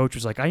Dolphins coach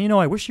was like,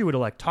 I wish you would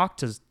have like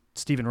talked to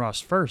Stephen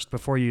Ross first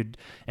before and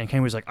Kenny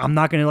was like, I'm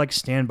not going to like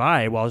stand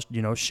by while,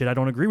 shit, I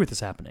don't agree with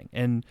this happening.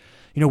 And,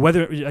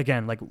 whether,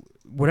 again, like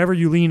whatever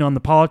you lean on the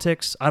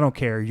politics, I don't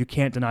care. You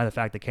can't deny the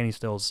fact that Kenny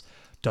Stills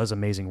does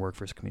amazing work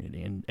for his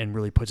community and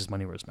really puts his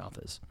money where his mouth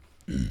is.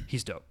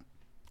 He's dope.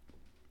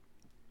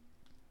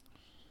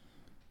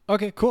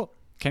 Okay, cool.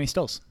 Kenny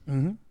Stills.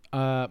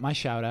 Mm-hmm. My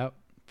shout out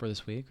for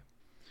this week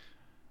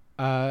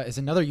is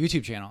another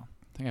YouTube channel.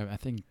 I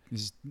think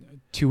this is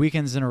 2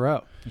 weekends in a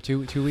row. Two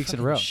weeks in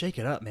a row. Shake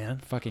it up, man.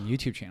 Fucking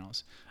YouTube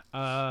channels.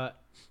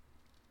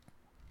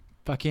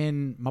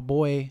 Fucking my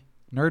boy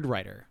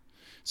Nerdwriter.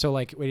 So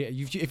like,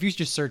 if you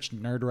just search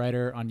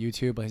Nerdwriter on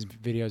YouTube, his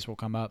videos will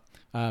come up.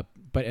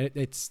 But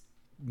it's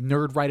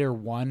Nerdwriter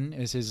 1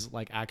 is his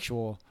like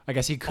actual. I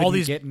guess he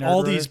couldn't get Nerdwriter.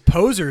 All these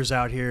posers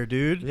out here,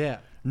 dude. Yeah.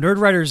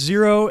 Nerdwriter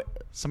 0,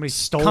 somebody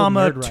stole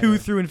comma Nerdwriter. 2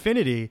 through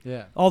infinity.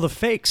 Yeah. All the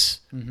fakes.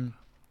 Mm-hmm.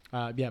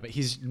 But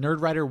he's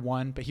Nerdwriter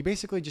 1, but he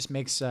basically just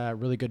makes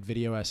really good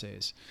video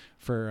essays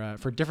for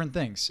different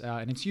things,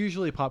 and it's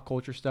usually pop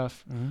culture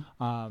stuff.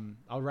 Mm-hmm.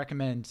 I'll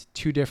recommend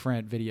 2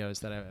 different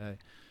videos that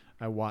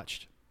I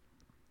watched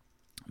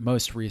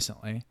most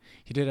recently.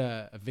 He did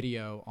a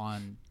video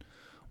on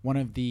one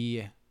of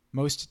the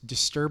most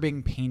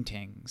disturbing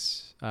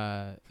paintings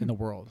in the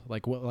world,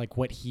 like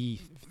what he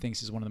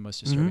thinks is one of the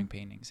most disturbing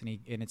paintings,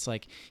 and it's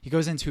like he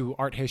goes into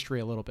art history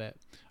a little bit,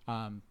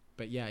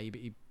 but yeah,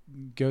 he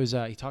goes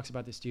he talks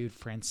about this dude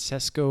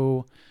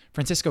Francisco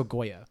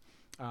Goya,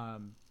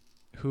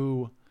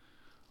 who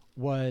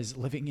was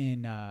living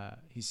in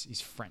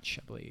he's French,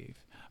 I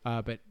believe,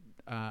 but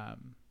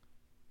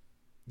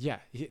yeah,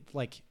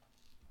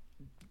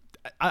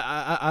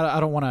 I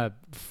don't want to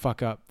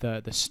fuck up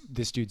this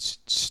dude's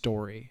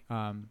story,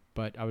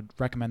 but I would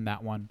recommend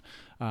that one.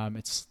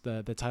 It's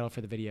the title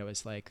for the video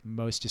is like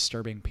most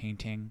disturbing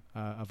painting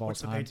of all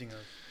What's time. the painting of?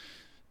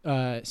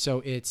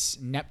 So it's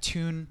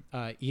Neptune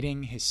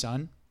eating his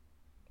son.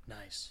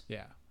 Nice.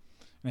 Yeah,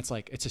 and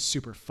it's a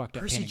super fucked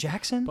up Percy painting.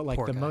 Jackson. But like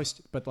Poor the guy.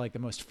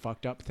 most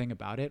fucked up thing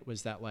about it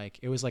was that like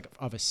it was like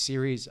of a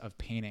series of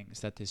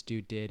paintings that this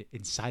dude did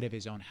inside of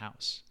his own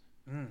house,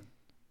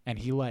 and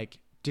he like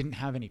didn't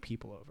have any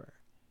people over.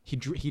 He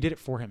did it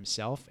for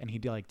himself, and he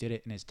did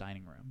it in his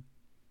dining room.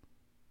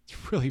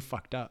 It's really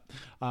fucked up.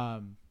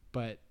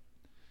 But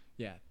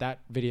yeah,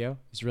 that video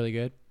is really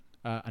good.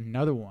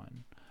 Another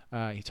one.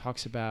 He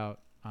talks about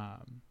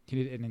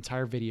he did an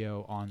entire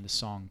video on the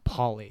song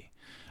 "Polly"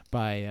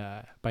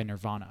 by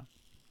Nirvana,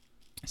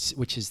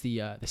 which is the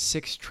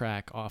 6th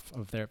track off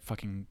of their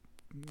fucking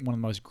one of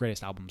the most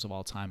greatest albums of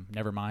all time,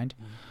 Nevermind.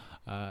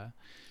 Yeah,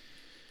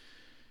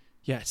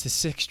 it's the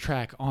 6th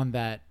track on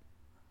that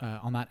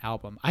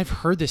album. I've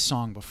heard this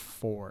song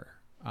before,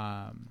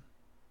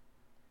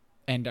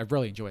 and I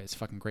really enjoy it. It's a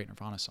fucking great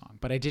Nirvana song,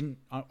 but I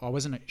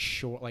wasn't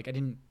sure. Like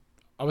I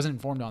wasn't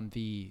informed on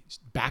the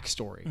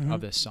backstory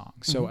of this song.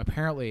 So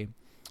apparently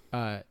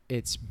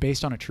it's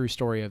based on a true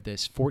story of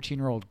this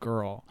 14-year-old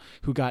girl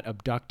who got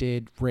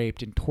abducted,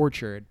 raped, and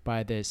tortured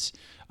by this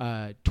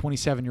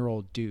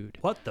 27-year-old dude.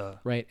 What the?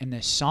 Right? And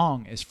this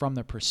song is from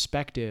the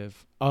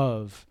perspective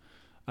of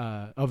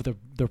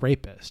the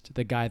rapist,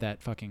 the guy that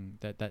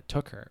that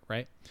took her,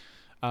 right?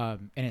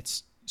 And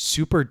it's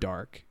super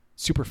dark,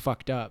 super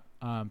fucked up.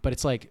 But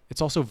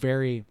it's also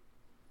very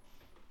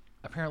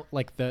apparently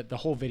like the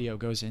whole video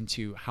goes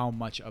into how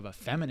much of a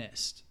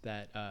feminist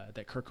that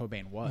Kurt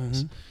Cobain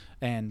was,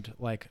 and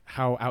like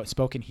how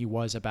outspoken he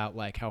was about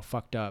like how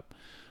fucked up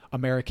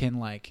American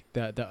like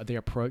the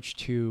approach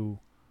to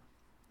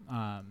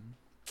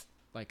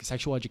like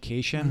sexual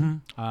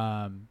education,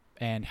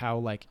 and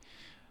how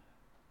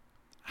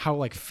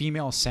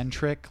female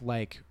centric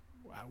like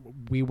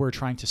we were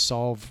trying to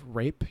solve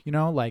rape,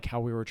 like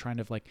how we were trying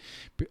to like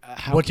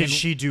what did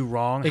she do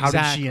wrong? Exactly,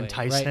 how did she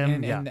entice right?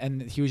 him?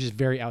 And he was just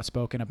very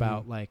outspoken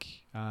about like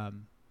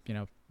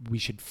we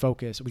should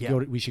focus.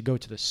 We should go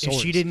to the source.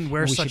 If she didn't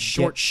wear such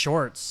short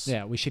shorts,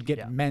 we should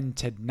get men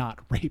to not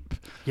rape.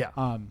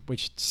 Yeah.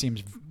 Which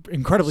seems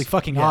incredibly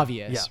fucking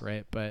obvious,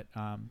 right? But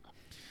but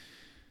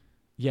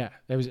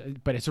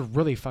it's a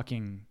really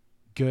fucking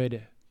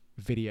good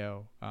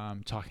video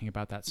talking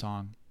about that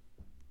song.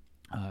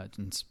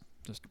 It's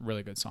just a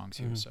really good song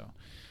too. So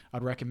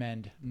I'd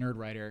recommend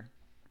Nerdwriter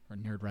or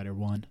Nerdwriter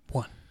 1.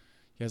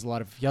 He has a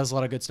lot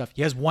of good stuff.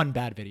 He has one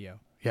bad video.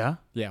 Yeah?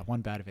 Yeah,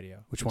 one bad video.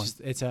 Which one?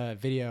 It's a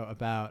video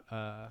about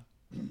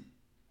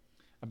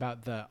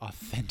about the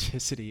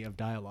authenticity of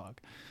dialogue.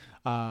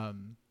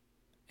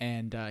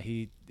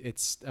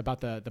 It's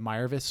about the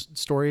Meyerowitz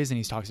stories, and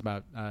he talks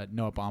about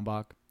Noah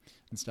Baumbach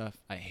and stuff.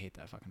 I hate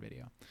that fucking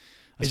video.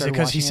 Is it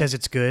because he says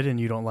it's good and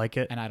you don't like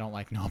it? And I don't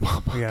like Noah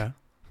Baumbach. Yeah.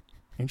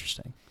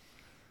 Interesting.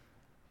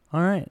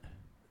 All right.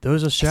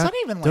 Those are It's not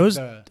even like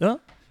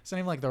it's not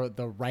even like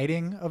the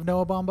writing of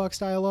Noah Baumbach's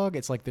dialogue.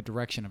 It's like the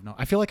direction of Noah.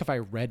 I feel like if I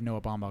read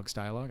Noah Baumbach's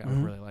dialogue, I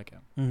would really like it.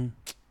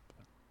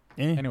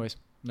 Mm-hmm. Anyways,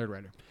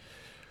 Nerdwriter.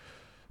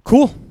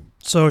 Cool.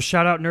 So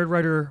shout out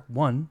Nerdwriter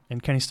 1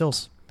 and Kenny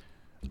Stills.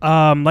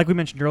 Like we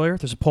mentioned earlier,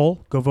 there's a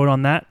poll. Go vote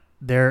on that.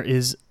 There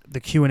is the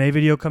Q&A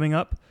video coming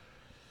up.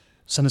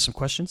 Send us some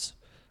questions.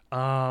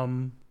 I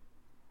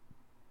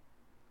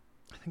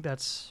think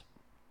that's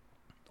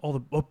all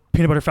the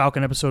Peanut Butter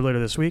Falcon episode later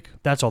this week.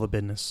 That's all the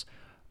business.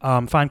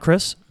 Find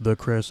Chris. The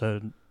Chris.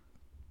 What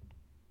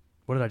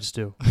did I just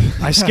do?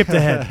 I skipped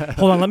ahead.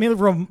 Hold on. Let me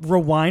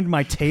rewind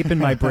my tape in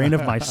my brain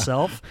of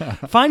myself.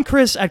 Find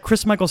Chris at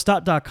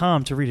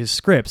chrismichaelstott.com to read his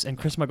scripts, and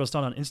Chris Michael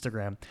Stott on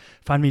Instagram.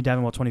 Find me,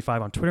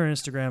 Davinwell25 on Twitter and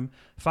Instagram.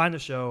 Find the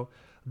show,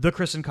 The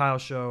Chris and Kyle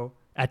Show,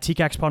 at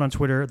TCAXPod on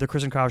Twitter, The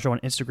Chris and Kyle Show on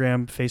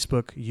Instagram,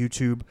 Facebook,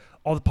 YouTube,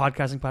 all the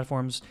podcasting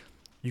platforms.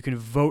 You can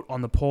vote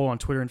on the poll on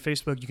Twitter and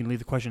Facebook. You can leave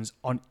the questions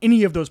on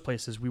any of those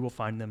places. We will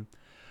find them.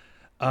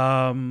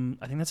 I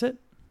think that's it.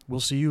 We'll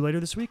see you later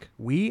this week.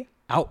 We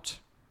out.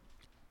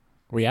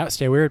 We out.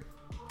 Stay weird.